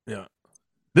 Yeah.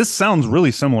 This sounds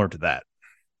really similar to that.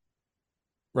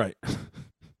 Right.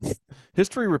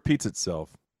 History repeats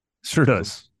itself. Sure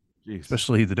does. Jeez.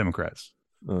 Especially the Democrats.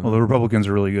 Well, the Republicans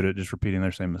are really good at just repeating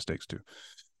their same mistakes too.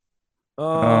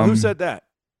 Who said that?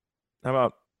 How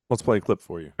about let's play a clip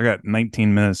for you? I got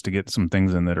 19 minutes to get some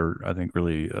things in that are, I think,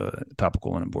 really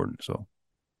topical and important. So,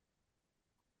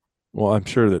 well, I'm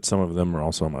sure that some of them are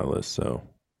also on my list. So,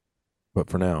 but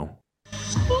for now,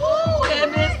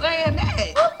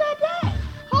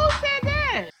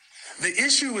 the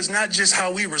issue is not just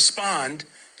how we respond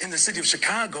in the city of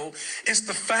Chicago. It's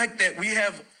the fact that we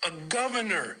have a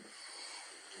governor,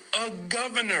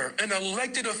 an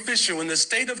elected official in the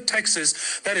state of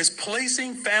Texas that is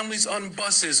placing families on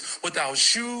buses without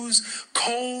shoes,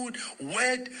 cold,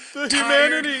 wet,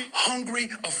 tired, hungry,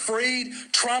 afraid,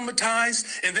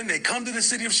 traumatized. And then they come to the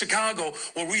city of Chicago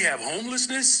where we have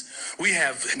homelessness, we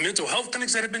have mental health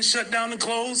clinics that have been shut down and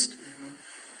closed.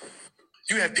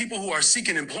 You have people who are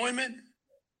seeking employment.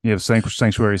 You have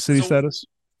sanctuary city status.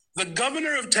 The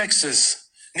governor of Texas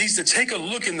needs to take a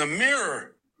look in the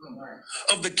mirror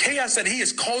of the chaos that he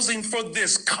is causing for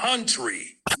this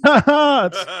country.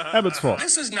 It's Abbott's fault.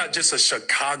 This is not just a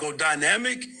Chicago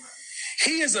dynamic.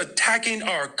 He is attacking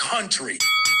our country.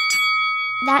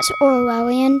 That's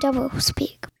Orwellian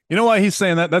doublespeak. You know why he's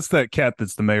saying that? That's that cat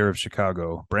that's the mayor of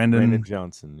Chicago, Brandon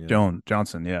Johnson. Yeah.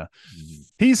 Johnson, yeah. Mm-hmm.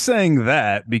 He's saying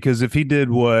that because if he did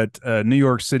what New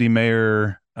York City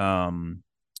Mayor,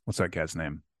 what's that cat's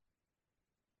name?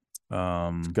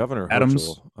 Governor Adams.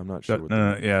 Herschel. I'm not sure.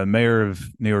 Yeah, mayor of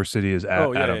New York City is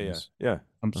Adams. Yeah.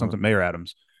 Something Mayor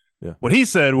Adams. Yeah. What he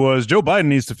said was Joe Biden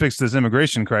needs to fix this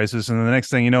immigration crisis, and the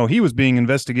next thing you know, he was being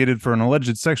investigated for an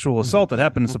alleged sexual assault that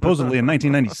happened supposedly in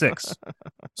 1996.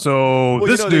 So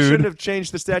this dude they shouldn't have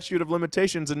changed the statute of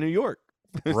limitations in New York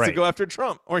to go after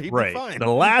Trump, or he'd be fine. The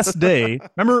last day,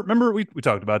 remember we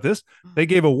talked about this. They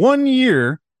gave a 1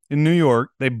 year in New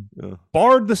York. They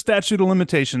barred the statute of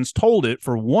limitations, told it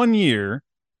for 1 year,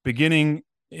 beginning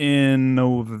in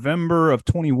November of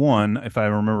 21, if I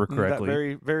remember correctly. That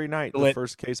very, very night, the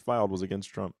first case filed was against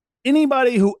Trump.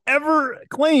 Anybody who ever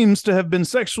claims to have been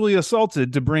sexually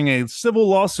assaulted to bring a civil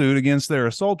lawsuit against their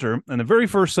assaulter, and the very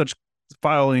first such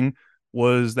filing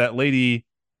was that lady,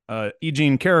 E.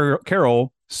 Jean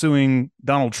Carroll, suing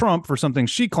Donald Trump for something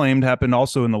she claimed happened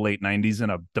also in the late 90s in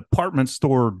a department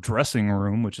store dressing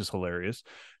room, which is hilarious,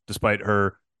 despite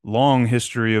her long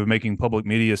history of making public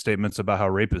media statements about how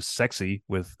rape is sexy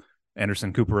with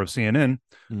Anderson Cooper of CNN.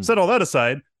 Set all that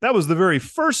aside, that was the very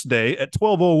first day at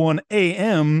 12:01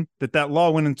 a.m. that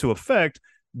law went into effect.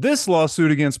 This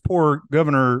lawsuit against poor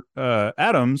Governor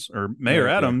Adams, or Mayor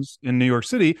Adams in New York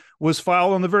City, was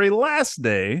filed on the very last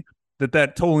day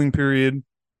that tolling period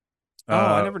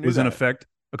I never knew was in that. effect.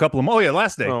 A couple of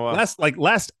last day,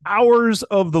 last hours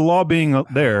of the law being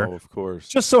there. Oh, of course.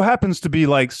 Just so happens to be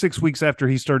like 6 weeks after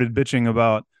he started bitching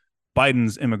about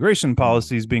Biden's immigration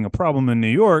policies being a problem in New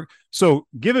York. So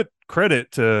give it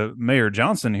credit to Mayor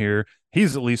Johnson here.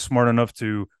 He's at least smart enough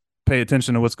to pay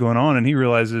attention to what's going on, and he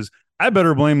realizes I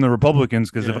better blame the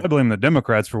Republicans because if I blame the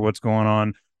Democrats for what's going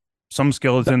on, some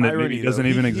skeleton that maybe doesn't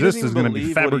even exist is going to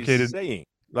be fabricated.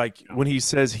 Like when he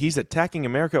says he's attacking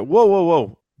America.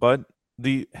 Whoa, bud.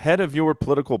 The head of your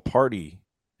political party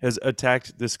has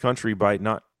attacked this country by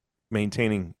not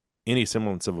maintaining any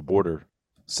semblance of a border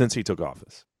since he took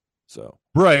office. So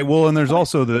right. Well, and there's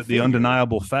also the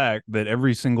undeniable fact that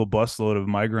every single busload of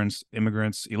migrants,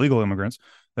 immigrants, illegal immigrants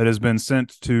that has been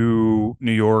sent to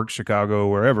New York, Chicago,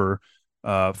 wherever,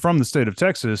 from the state of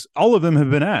Texas, all of them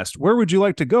have been asked, where would you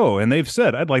like to go? And they've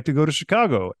said, I'd like to go to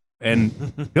Chicago.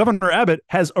 And Governor Abbott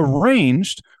has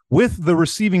arranged with the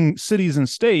receiving cities and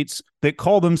states that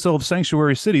call themselves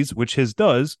sanctuary cities, which his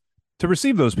does, to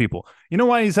receive those people. You know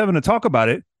why he's having to talk about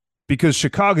it? Because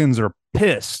Chicagoans are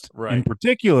pissed. Right. In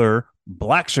particular,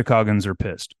 Black Chicagoans are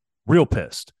pissed, real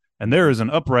pissed. And there is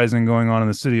an uprising going on in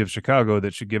the city of Chicago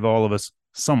that should give all of us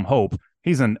some hope.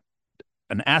 He's an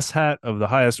asshat of the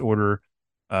highest order.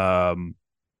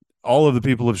 All of the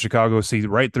people of Chicago see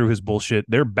right through his bullshit.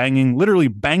 They're literally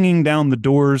banging down the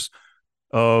doors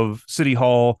of City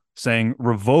Hall saying,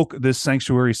 revoke this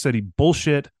sanctuary city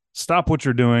bullshit. Stop what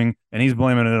you're doing. And he's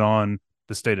blaming it on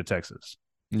the state of Texas.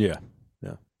 Yeah.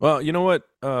 Well, you know what?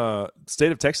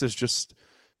 State of Texas just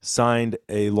signed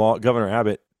a law, Governor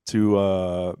Abbott,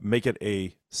 to make it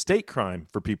a state crime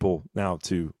for people now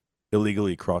to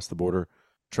illegally cross the border,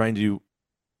 trying to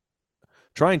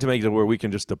make it where we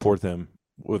can just deport them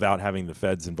without having the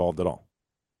feds involved at all.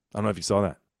 I don't know if you saw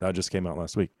that. That just came out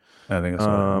last week. I think I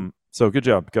saw that. So good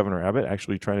job, Governor Abbott,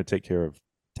 actually trying to take care of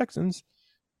Texans.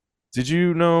 Did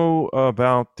you know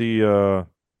about the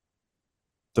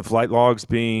flight logs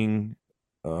being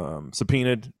trying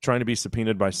to be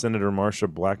subpoenaed by Senator Marsha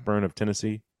Blackburn of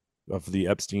Tennessee of the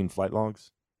Epstein flight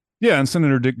logs? Yeah, and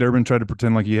Senator Dick Durbin tried to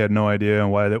pretend like he had no idea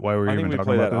and why we're even talking about this. I think we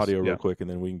play that audio real quick, and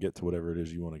then we can get to whatever it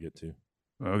is you want to get to.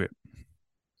 Okay.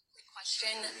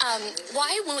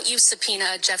 Why won't you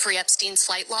subpoena Jeffrey Epstein's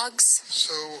flight logs?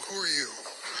 So who are you?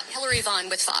 Hillary Vaughn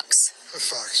with Fox. With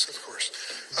Fox, of course.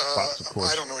 Fox, of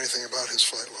course. I don't know anything about his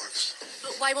flight logs.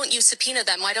 But why won't you subpoena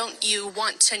them? Why don't you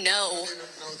want to know? I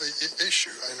don't know the issue.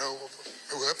 I know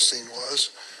who Epstein was,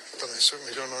 but I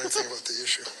certainly don't know anything about the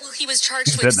issue. Well, he was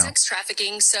charged with sex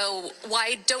trafficking, so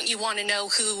why don't you want to know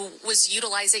who was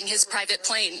utilizing his private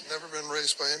plane? Never been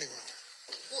raised by anyone.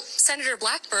 Well, Senator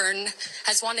Blackburn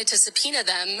has wanted to subpoena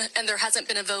them, and there hasn't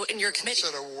been a vote in your committee.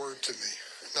 Said a word to me,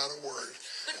 not a word.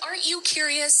 But aren't you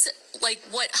curious, like,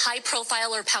 what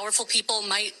high-profile or powerful people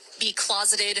might be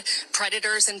closeted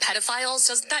predators and pedophiles?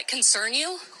 Doesn't that concern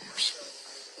you? Of course.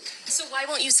 So why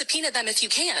won't you subpoena them if you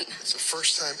can? It's the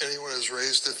first time anyone has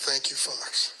raised it. Thank you,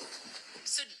 Fox.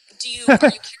 So are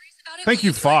you curious Thank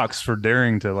you, Fox, for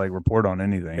daring to like report on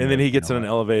anything. And then he gets in an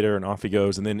elevator and off he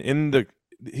goes. And then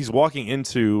he's walking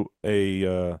into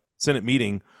a Senate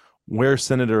meeting where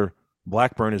Senator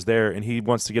Blackburn is there, and he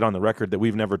wants to get on the record that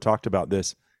we've never talked about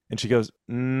this. And she goes,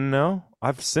 "No,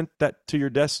 I've sent that to your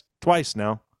desk twice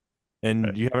now,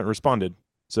 and you haven't responded."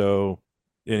 So,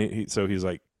 he's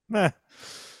like, he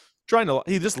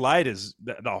just lied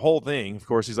the whole thing. Of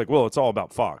course, he's like, "Well, it's all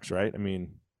about Fox, right? I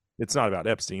mean, it's not about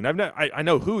Epstein. I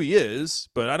know who he is,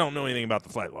 but I don't know anything about the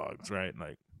flight logs, right?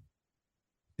 Like,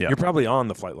 yeah, you're probably on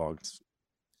the flight logs."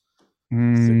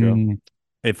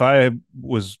 If I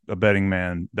was a betting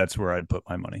man, that's where I'd put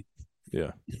my money.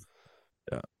 Yeah.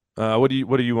 What do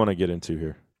you want to get into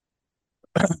here?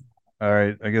 All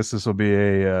right, I guess this will be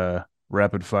a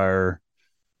rapid fire.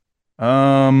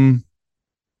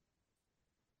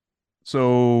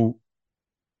 So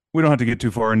we don't have to get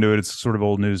too far into it. It's sort of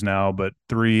old news now, but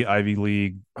 3 Ivy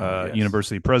League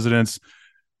university presidents,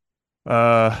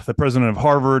 the president of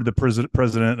Harvard, the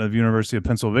president of University of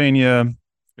Pennsylvania,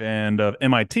 and of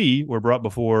MIT were brought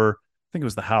before, I think it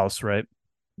was the House, right?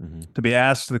 Mm-hmm. To be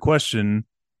asked the question,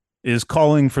 is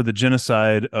calling for the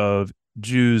genocide of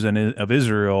Jews and of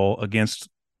Israel against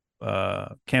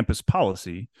campus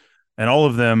policy. And all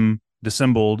of them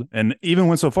dissembled and even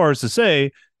went so far as to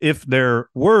say, if their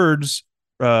words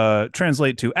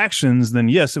translate to actions, then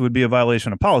yes, it would be a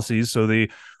violation of policies. So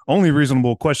the only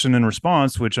reasonable question in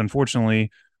response, which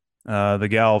unfortunately the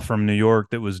gal from New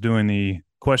York that was doing the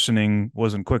questioning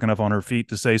wasn't quick enough on her feet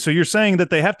to say, so you're saying that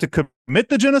they have to commit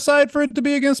the genocide for it to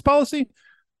be against policy?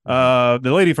 The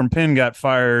lady from Penn got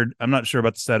fired. I'm not sure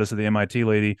about the status of the MIT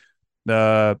lady.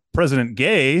 President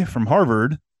Gay from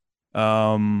Harvard,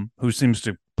 who seems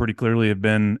to pretty clearly have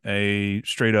been a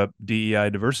straight up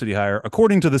DEI diversity hire,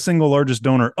 according to the single largest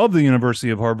donor of the University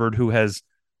of Harvard, who has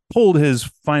pulled his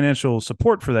financial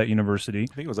support for that university.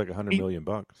 I think it was like $100 million.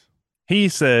 He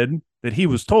said that he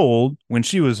was told when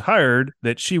she was hired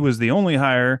that she was the only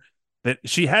hire, that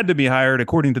she had to be hired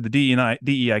according to the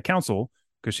DEI Council,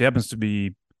 because she happens to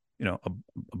be, a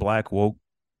black, woke,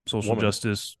 social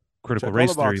justice, critical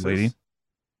race theory lady.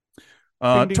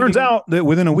 Turns out that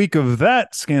within a week of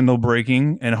that scandal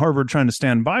breaking and Harvard trying to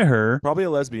stand by her, probably a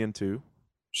lesbian too.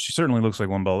 She certainly looks like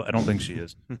one, but I don't think she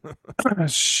is.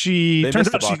 She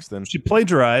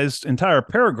plagiarized entire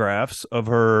paragraphs of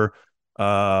her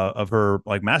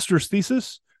like master's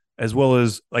thesis, as well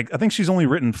as I think she's only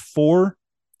written 4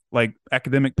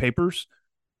 academic papers.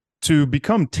 To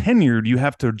become tenured, you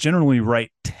have to generally write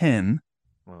 10.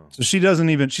 Wow. So she's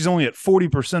only at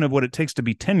 40% of what it takes to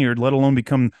be tenured, let alone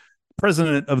become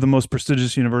president of the most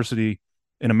prestigious university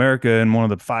in America and one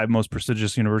of the 5 most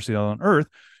prestigious universities on earth.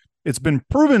 It's been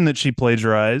proven that she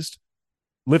plagiarized,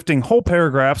 lifting whole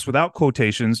paragraphs without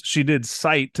quotations. She did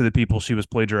cite to the people she was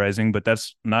plagiarizing, but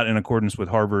that's not in accordance with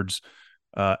Harvard's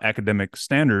academic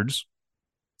standards.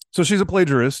 So she's a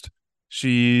plagiarist.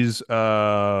 She's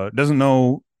doesn't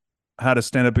know how to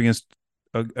stand up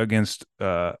against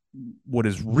what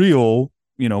is real,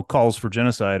 calls for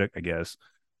genocide, I guess.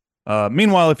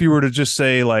 Meanwhile, if you were to just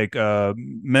say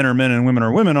men are men and women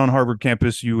are women on Harvard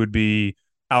campus, you would be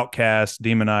outcast,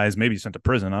 demonized, maybe sent to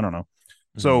prison. I don't know.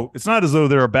 Mm-hmm. So it's not as though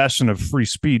they're a bastion of free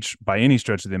speech by any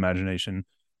stretch of the imagination.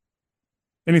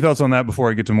 Any thoughts on that before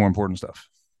I get to more important stuff?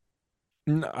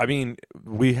 I mean,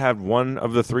 we had one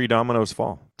of the 3 dominoes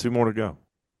fall, 2 more to go.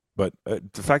 But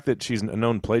the fact that she's a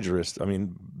known plagiarist, I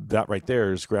mean, that right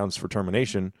there is grounds for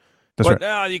termination. That's but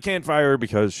right. You can't fire her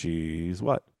because she's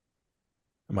what?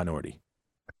 A minority.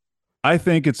 I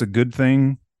think it's a good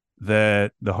thing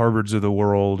that the Harvards of the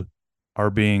world are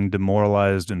being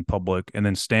demoralized in public and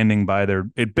then standing by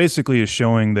it basically is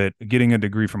showing that getting a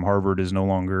degree from Harvard is no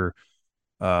longer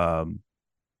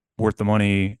worth the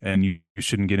money, and you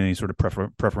shouldn't get any sort of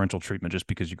preferential treatment just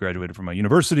because you graduated from a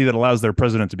university that allows their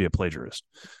president to be a plagiarist.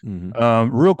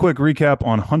 Mm-hmm. Real quick recap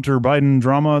on Hunter Biden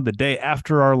drama. The day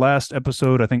after our last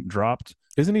episode, I think, dropped.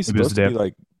 Isn't he supposed to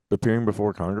be appearing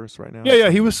before Congress right now? Yeah,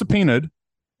 he was subpoenaed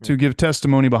to give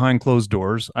testimony behind closed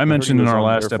doors. I mentioned in our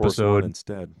last episode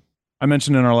instead. I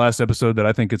mentioned in our last episode that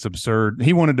I think it's absurd.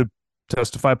 He wanted to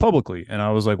testify publicly, and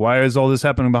I was like, why is all this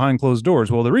happening behind closed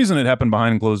doors? Well, the reason it happened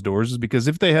behind closed doors is because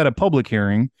if they had a public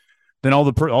hearing, then all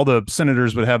the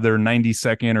senators would have their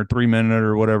 90-second or 3-minute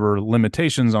or whatever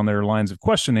limitations on their lines of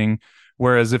questioning,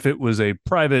 whereas if it was a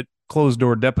private closed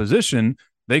door deposition,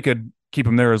 they could keep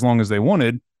them there as long as they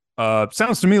wanted.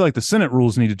 Sounds to me like the Senate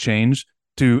rules need to change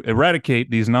to eradicate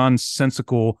these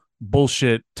nonsensical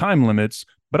bullshit time limits.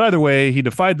 But either way, he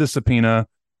defied the subpoena.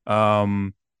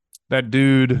 That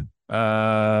dude,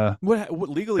 What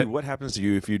legally? What happens to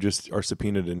you if you just are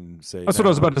subpoenaed and say? That's what I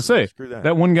was about to say. Screw that.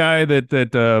 That one guy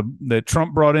that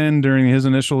Trump brought in during his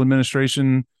initial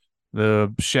administration,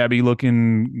 the shabby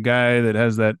looking guy that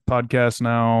has that podcast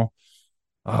now.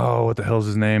 Oh, what the hell's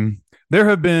his name? There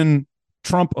have been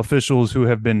Trump officials who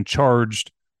have been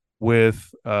charged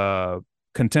with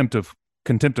contempt of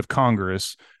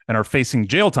Congress and are facing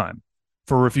jail time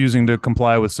for refusing to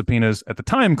comply with subpoenas, at the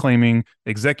time claiming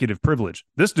executive privilege.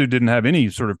 This dude didn't have any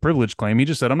sort of privilege claim. He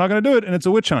just said, I'm not going to do it, and it's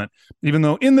a witch hunt. Even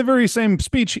though in the very same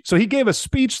speech, so he gave a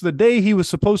speech the day he was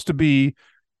supposed to be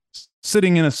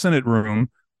sitting in a Senate room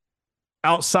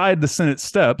outside the Senate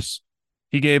steps.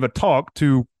 He gave a talk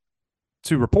to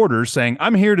reporters saying,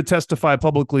 I'm here to testify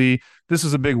publicly. This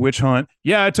is a big witch hunt.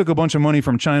 Yeah, I took a bunch of money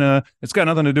from China. It's got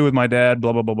nothing to do with my dad,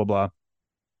 blah, blah, blah, blah, blah.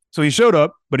 So he showed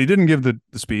up, but he didn't give the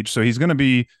speech. So he's going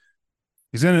to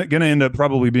end up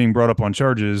probably being brought up on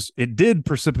charges. It did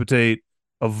precipitate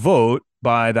a vote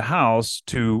by the House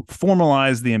to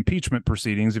formalize the impeachment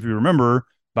proceedings. If you remember,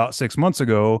 about 6 months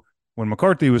ago, when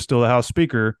McCarthy was still the House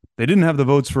Speaker, they didn't have the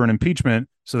votes for an impeachment.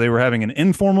 So they were having an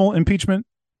informal impeachment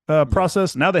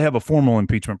process. Now they have a formal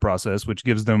impeachment process, which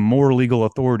gives them more legal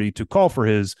authority to call for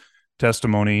his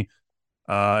testimony.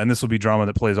 And this will be drama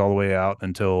that plays all the way out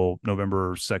until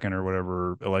November 2nd or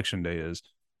whatever election day is.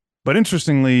 But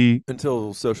interestingly,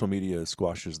 until social media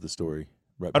squashes the story.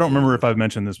 Right, I don't remember if I've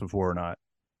mentioned this before or not,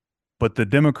 but the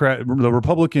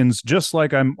Republicans, just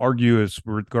like I argue as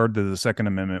regard to the Second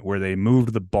Amendment, where they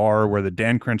moved the bar, where the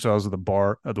Dan Crenshaws of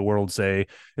the world say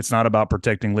it's not about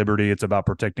protecting liberty, it's about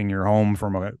protecting your home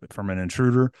from an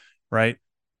intruder, right?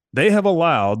 They have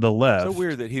allowed the left. So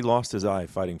weird that he lost his eye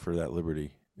fighting for that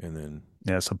liberty, and then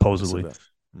supposedly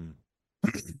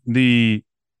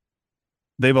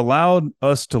they've allowed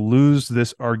us to lose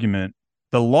this argument.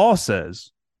 The law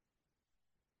says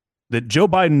that Joe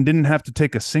Biden didn't have to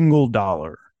take a single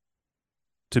dollar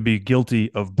to be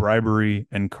guilty of bribery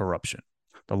and corruption.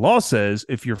 The law says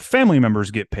if your family members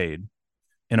get paid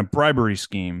in a bribery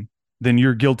scheme, then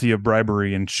you're guilty of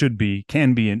bribery and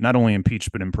can be not only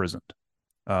impeached but imprisoned.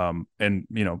 And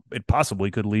it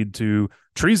possibly could lead to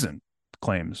treason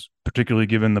claims, particularly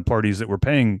given the parties that were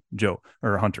paying Joe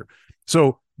or Hunter.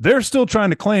 So they're still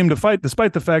trying to claim to fight,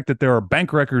 despite the fact that there are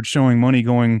bank records showing money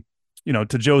going, to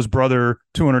Joe's brother,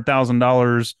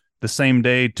 $200,000 the same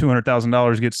day.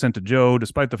 $200,000 gets sent to Joe,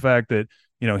 despite the fact that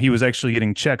he was actually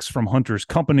getting checks from Hunter's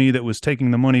company that was taking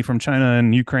the money from China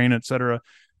and Ukraine, et cetera.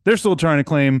 They're still trying to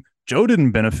claim Joe didn't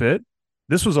benefit.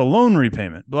 This was a loan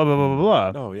repayment, blah, blah, blah,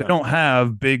 blah, blah. Oh, yeah. They don't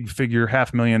have big figure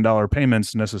 $500,000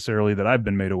 payments necessarily that I've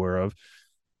been made aware of.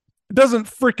 It doesn't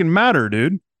freaking matter,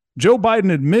 dude. Joe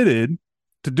Biden admitted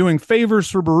to doing favors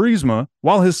for Burisma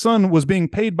while his son was being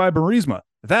paid by Burisma.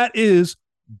 That is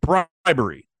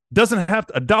bribery. Doesn't have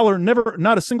to,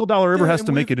 not a single dollar ever has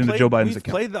to make it into Joe Biden's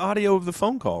account. Played the audio of the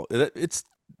phone call. It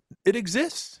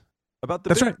exists about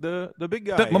the big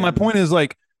guy. But my point is,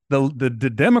 like,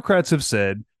 the Democrats have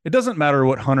said it doesn't matter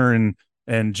what Hunter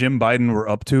and Jim Biden were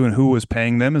up to and who was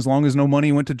paying them, as long as no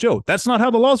money went to Joe. That's not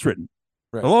how the law's written.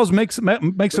 Right. The laws makes it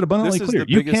abundantly clear. This is the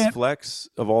biggest flex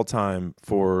of all time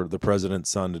for the president's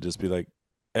son to just be like,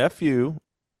 F you,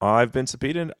 I've been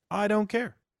subpoenaed, I don't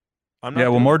care.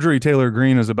 Marjorie Taylor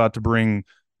Greene is about to bring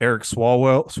Eric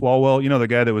Swalwell, the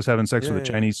guy that was having sex with a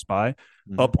Chinese spy,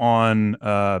 up on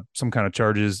some kind of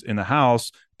charges in the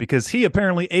House because he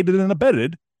apparently aided and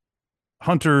abetted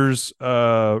Hunter's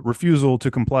refusal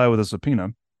to comply with a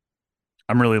subpoena.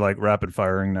 I'm really rapid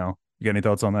firing now. You got any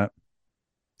thoughts on that?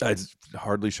 It's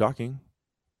hardly shocking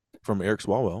from Eric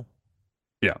Swalwell.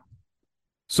 Yeah.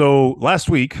 So last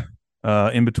week,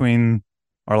 in between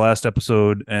our last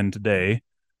episode and today,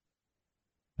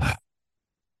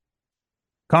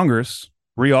 Congress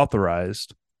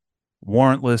reauthorized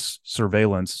warrantless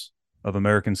surveillance of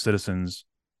American citizens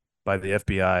by the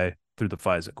FBI through the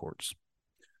FISA courts.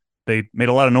 They made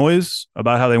a lot of noise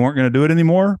about how they weren't going to do it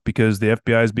anymore because the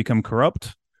FBI has become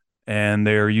corrupt and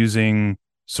they are using.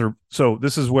 So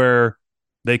this is where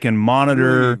they can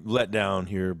monitor. Really let down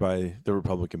here by the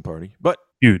Republican Party, but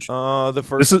huge. When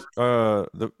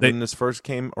this first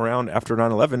came around after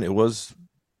 9/11, it was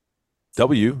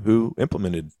W who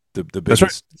implemented the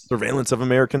biggest surveillance of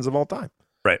Americans of all time.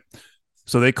 Right.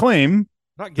 So they claim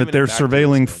that they're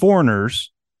surveilling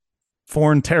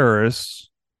foreign terrorists,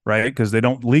 right? Because they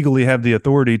don't legally have the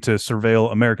authority to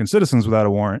surveil American citizens without a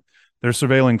warrant. They're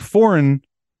surveilling foreign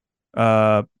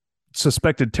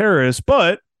suspected terrorists,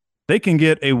 but they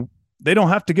don't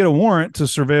have to get a warrant to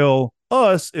surveil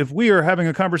us if we are having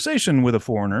a conversation with a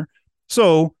foreigner.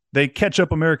 So they catch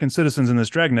up American citizens in this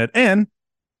dragnet, and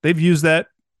they've used that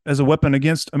as a weapon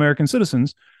against American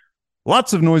citizens.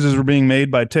 lots of noises were being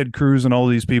made by Ted Cruz and all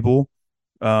these people.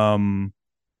 The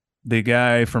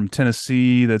guy from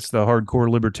Tennessee, that's the hardcore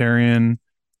libertarian,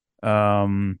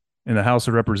 in the House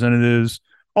of Representatives.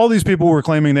 All these people were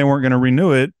claiming they weren't going to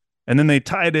renew it, and then they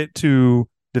tied it to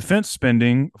defense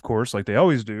spending, of course, like they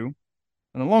always do.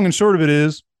 And the long and short of it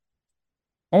is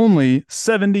only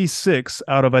 76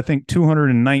 out of, I think,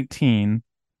 219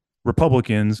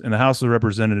 Republicans in the House of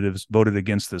Representatives voted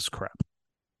against this crap.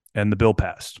 And the bill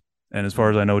passed. And as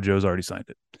far as I know, Joe's already signed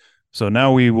it. So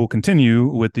now we will continue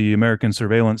with the American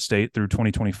surveillance state through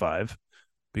 2025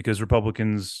 because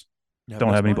Republicans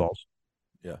don't have any balls.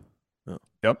 Yeah. Oh.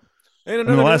 Yep. And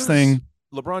the last thing,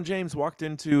 LeBron James walked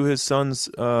into his son's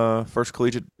first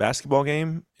collegiate basketball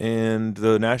game, and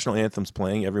the national anthem's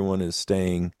playing. Everyone is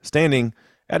standing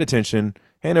at attention,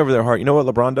 hand over their heart. You know what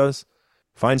LeBron does?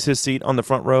 Finds his seat on the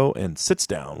front row and sits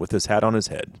down with his hat on his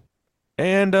head.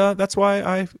 And that's why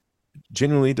I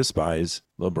genuinely despise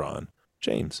LeBron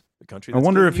James, the country. I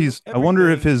wonder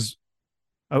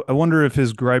if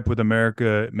his gripe with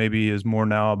America maybe is more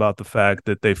now about the fact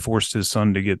that they forced his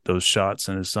son to get those shots,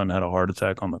 and his son had a heart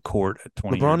attack on the court at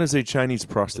 20. LeBron is a Chinese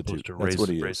prostitute. That's what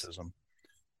he is. Racism.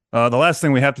 The last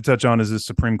thing we have to touch on is this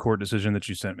Supreme Court decision that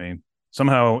you sent me.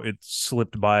 Somehow it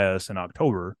slipped by us in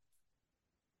October.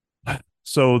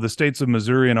 So the states of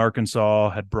Missouri and Arkansas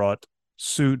had brought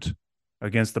suit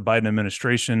against the Biden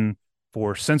administration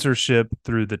for censorship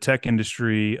through the tech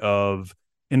industry of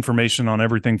information on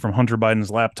everything from Hunter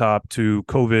Biden's laptop to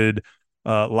COVID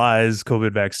lies,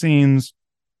 COVID vaccines.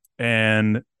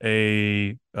 And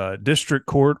a district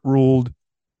court ruled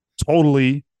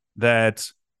totally that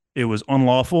it was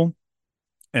unlawful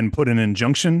and put an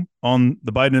injunction on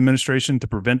the Biden administration to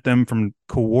prevent them from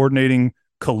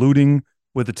colluding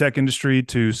with the tech industry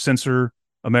to censor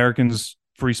Americans'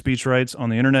 free speech rights on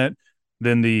the internet.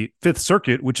 Then the Fifth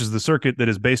Circuit, which is the circuit that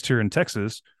is based here in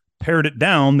Texas, pared it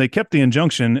down. They kept the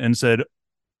injunction and said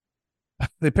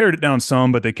they pared it down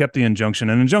some, but they kept the injunction.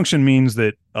 An injunction means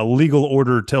that a legal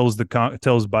order tells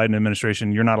Biden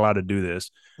administration, you're not allowed to do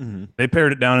this. Mm-hmm. They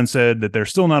pared it down and said that they're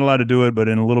still not allowed to do it, but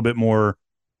in a little bit more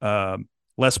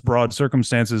less broad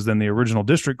circumstances than the original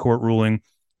district court ruling.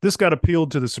 This got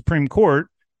appealed to the Supreme Court,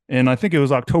 and I think it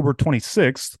was October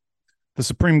 26th. The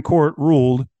Supreme Court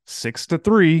ruled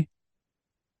 6-3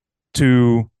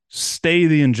 to stay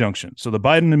the injunction. So the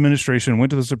Biden administration went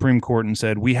to the Supreme Court and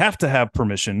said, we have to have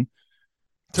permission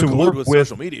to work with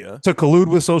social media, to collude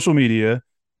with social media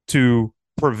to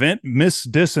prevent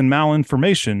dis, and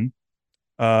malinformation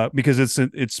because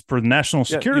it's for national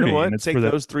security. You know what? And it's Take for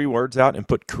those three words out and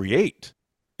put create,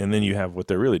 and then you have what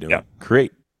they're really doing. Yeah.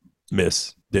 Create,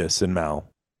 dis, and mal.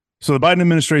 So the Biden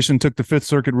administration took the Fifth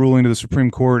Circuit ruling to the Supreme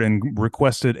Court and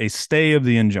requested a stay of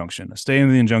the injunction. A stay of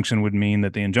the injunction would mean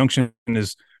that the injunction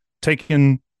is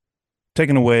taken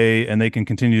away and they can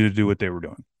continue to do what they were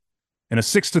doing. In a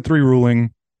 6-3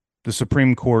 ruling, the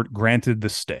Supreme Court granted the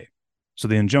stay. So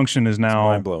the injunction is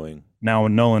now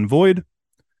null and void.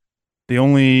 The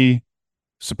only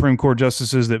Supreme Court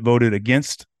justices that voted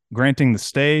against granting the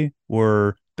stay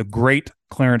were the great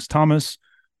Clarence Thomas,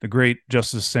 the great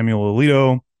Justice Samuel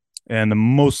Alito, and the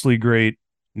mostly great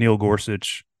Neil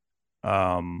Gorsuch.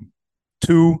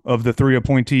 Two of the three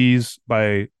appointees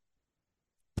by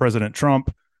President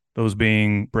Trump, those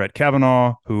being Brett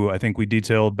Kavanaugh, who I think we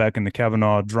detailed back in the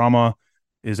Kavanaugh drama,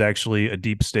 is actually a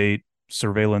deep state,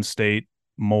 surveillance state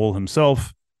mole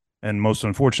himself. And most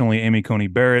unfortunately, Amy Coney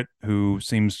Barrett, who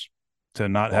seems to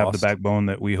not have the backbone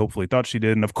that we hopefully thought she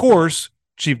did. And of course,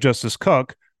 Chief Justice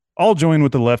Cuck, all joined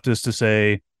with the leftists to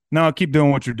say, no, keep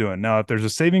doing what you're doing. Now, if there's a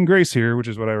saving grace here, which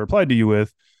is what I replied to you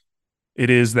with, it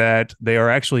is that they are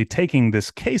actually taking this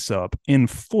case up in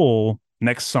full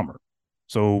next summer.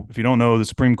 So if you don't know, the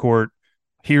Supreme Court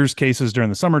hears cases during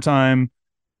the summertime.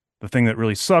 The thing that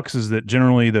really sucks is that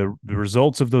generally the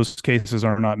results of those cases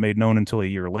are not made known until a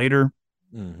year later.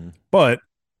 Mm-hmm. But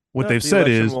what they've said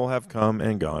is will have come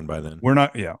and gone by then. We're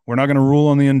not going to rule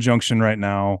on the injunction right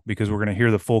now because we're going to hear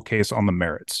the full case on the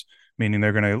merits, meaning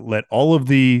they're going to let all of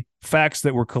the facts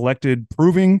that were collected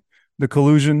proving the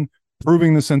collusion,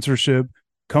 proving the censorship,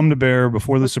 come to bear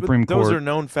before the Supreme Court. Those are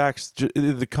known facts.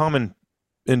 The common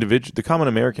individual, the common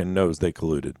American knows they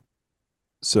colluded.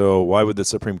 So why would the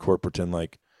Supreme Court pretend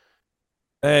like,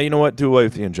 hey, you know what, do away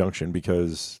with the injunction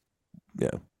because,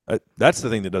 that's the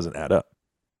thing that doesn't add up.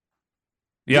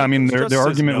 Yeah, I mean, their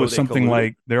argument was something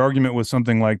like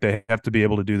they have to be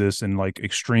able to do this in like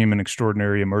extreme and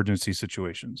extraordinary emergency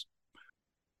situations.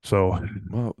 So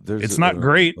it's not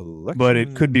great, but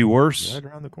it could be worse. Right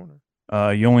around the corner.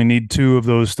 You only need 2 of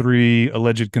those 3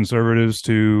 alleged conservatives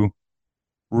to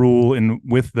rule in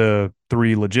with the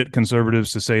 3 legit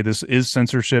conservatives to say this is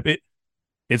censorship.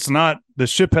 It's not, the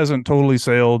ship hasn't totally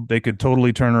sailed. They could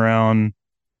totally turn around.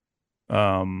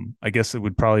 I guess it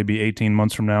would probably be 18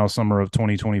 months from now, summer of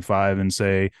 2025, and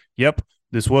say, yep,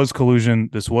 this was collusion.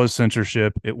 This was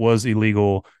censorship. It was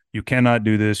illegal. You cannot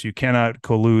do this. You cannot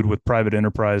collude with private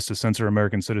enterprise to censor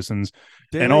American citizens.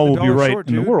 And all will be right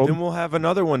in the world. Then we'll have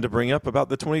another one to bring up about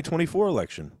the 2024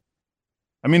 election.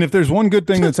 I mean, if there's one good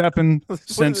thing that's happened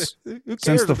since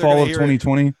the fall of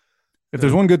 2020, if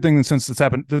there's one good thing since it's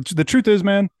happened, the truth is,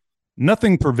 man,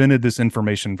 nothing prevented this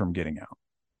information from getting out,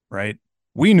 right?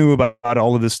 We knew about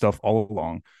all of this stuff all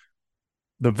along.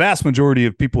 The vast majority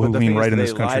of people who lean right in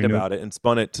this country lied about it and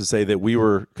spun it to say that we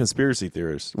were conspiracy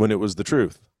theorists when it was the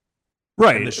truth.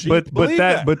 Right,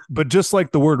 but just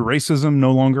like the word racism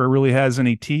no longer really has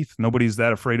any teeth, nobody's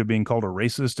that afraid of being called a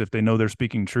racist if they know they're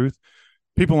speaking truth.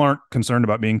 People aren't concerned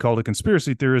about being called a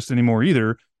conspiracy theorist anymore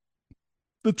either.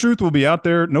 The truth will be out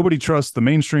there. Nobody trusts the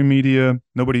mainstream media.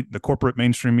 The corporate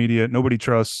mainstream media. Nobody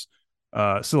trusts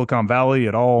Silicon Valley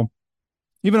at all,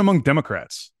 even among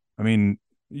Democrats. I mean,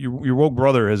 your woke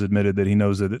brother has admitted that he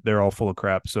knows that they're all full of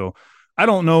crap. So I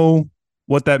don't know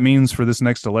what that means for this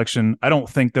next election. I don't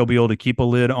think they'll be able to keep a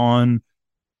lid on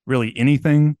really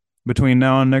anything between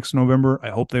now and next November. I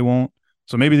hope they won't.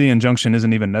 So maybe the injunction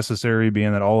isn't even necessary,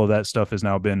 being that all of that stuff has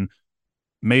now been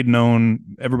made known.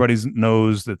 Everybody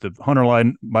knows that the Hunter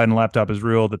Biden laptop is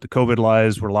real, that the COVID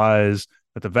lies were lies,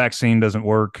 that the vaccine doesn't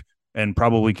work and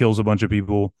probably kills a bunch of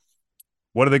people.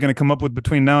 What are they going to come up with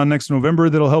between now and next November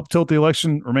that'll help tilt the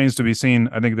election? Remains to be seen.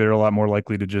 I think they're a lot more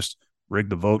likely to just rig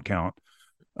the vote count,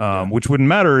 which wouldn't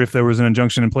matter if there was an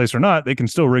injunction in place or not. They can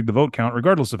still rig the vote count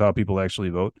regardless of how people actually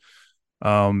vote.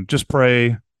 Just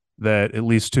pray that at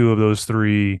least 2 of those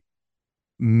 3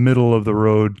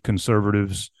 middle-of-the-road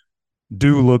conservatives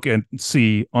do look and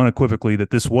see unequivocally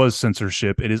that this was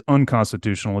censorship. It is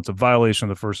unconstitutional. It's a violation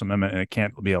of the First Amendment, and it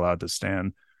can't be allowed to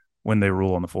stand when they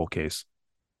rule on the full case.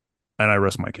 And I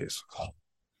rest my case.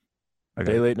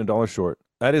 Okay. Day late and $1 short.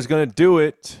 That is going to do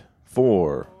it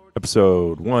for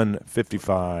episode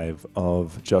 155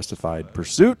 of Justified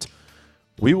Pursuit.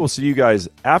 We will see you guys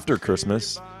after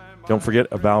Christmas. Don't forget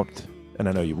about, and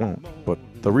I know you won't, but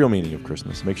the real meaning of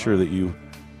Christmas. Make sure that you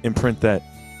imprint that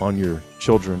on your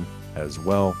children as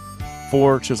well.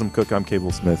 For Chisum Cook, I'm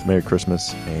Cable Smith. Merry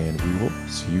Christmas, and we will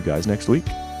see you guys next week.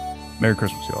 Merry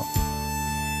Christmas, y'all.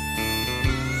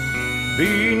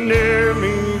 Be near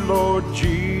me, Lord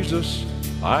Jesus,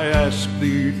 I ask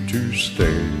thee to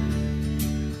stay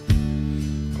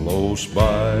close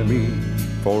by me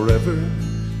forever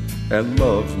and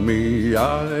love me,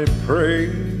 I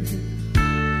pray.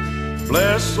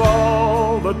 Bless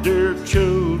all the dear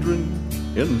children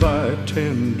in thy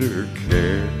tender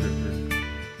care.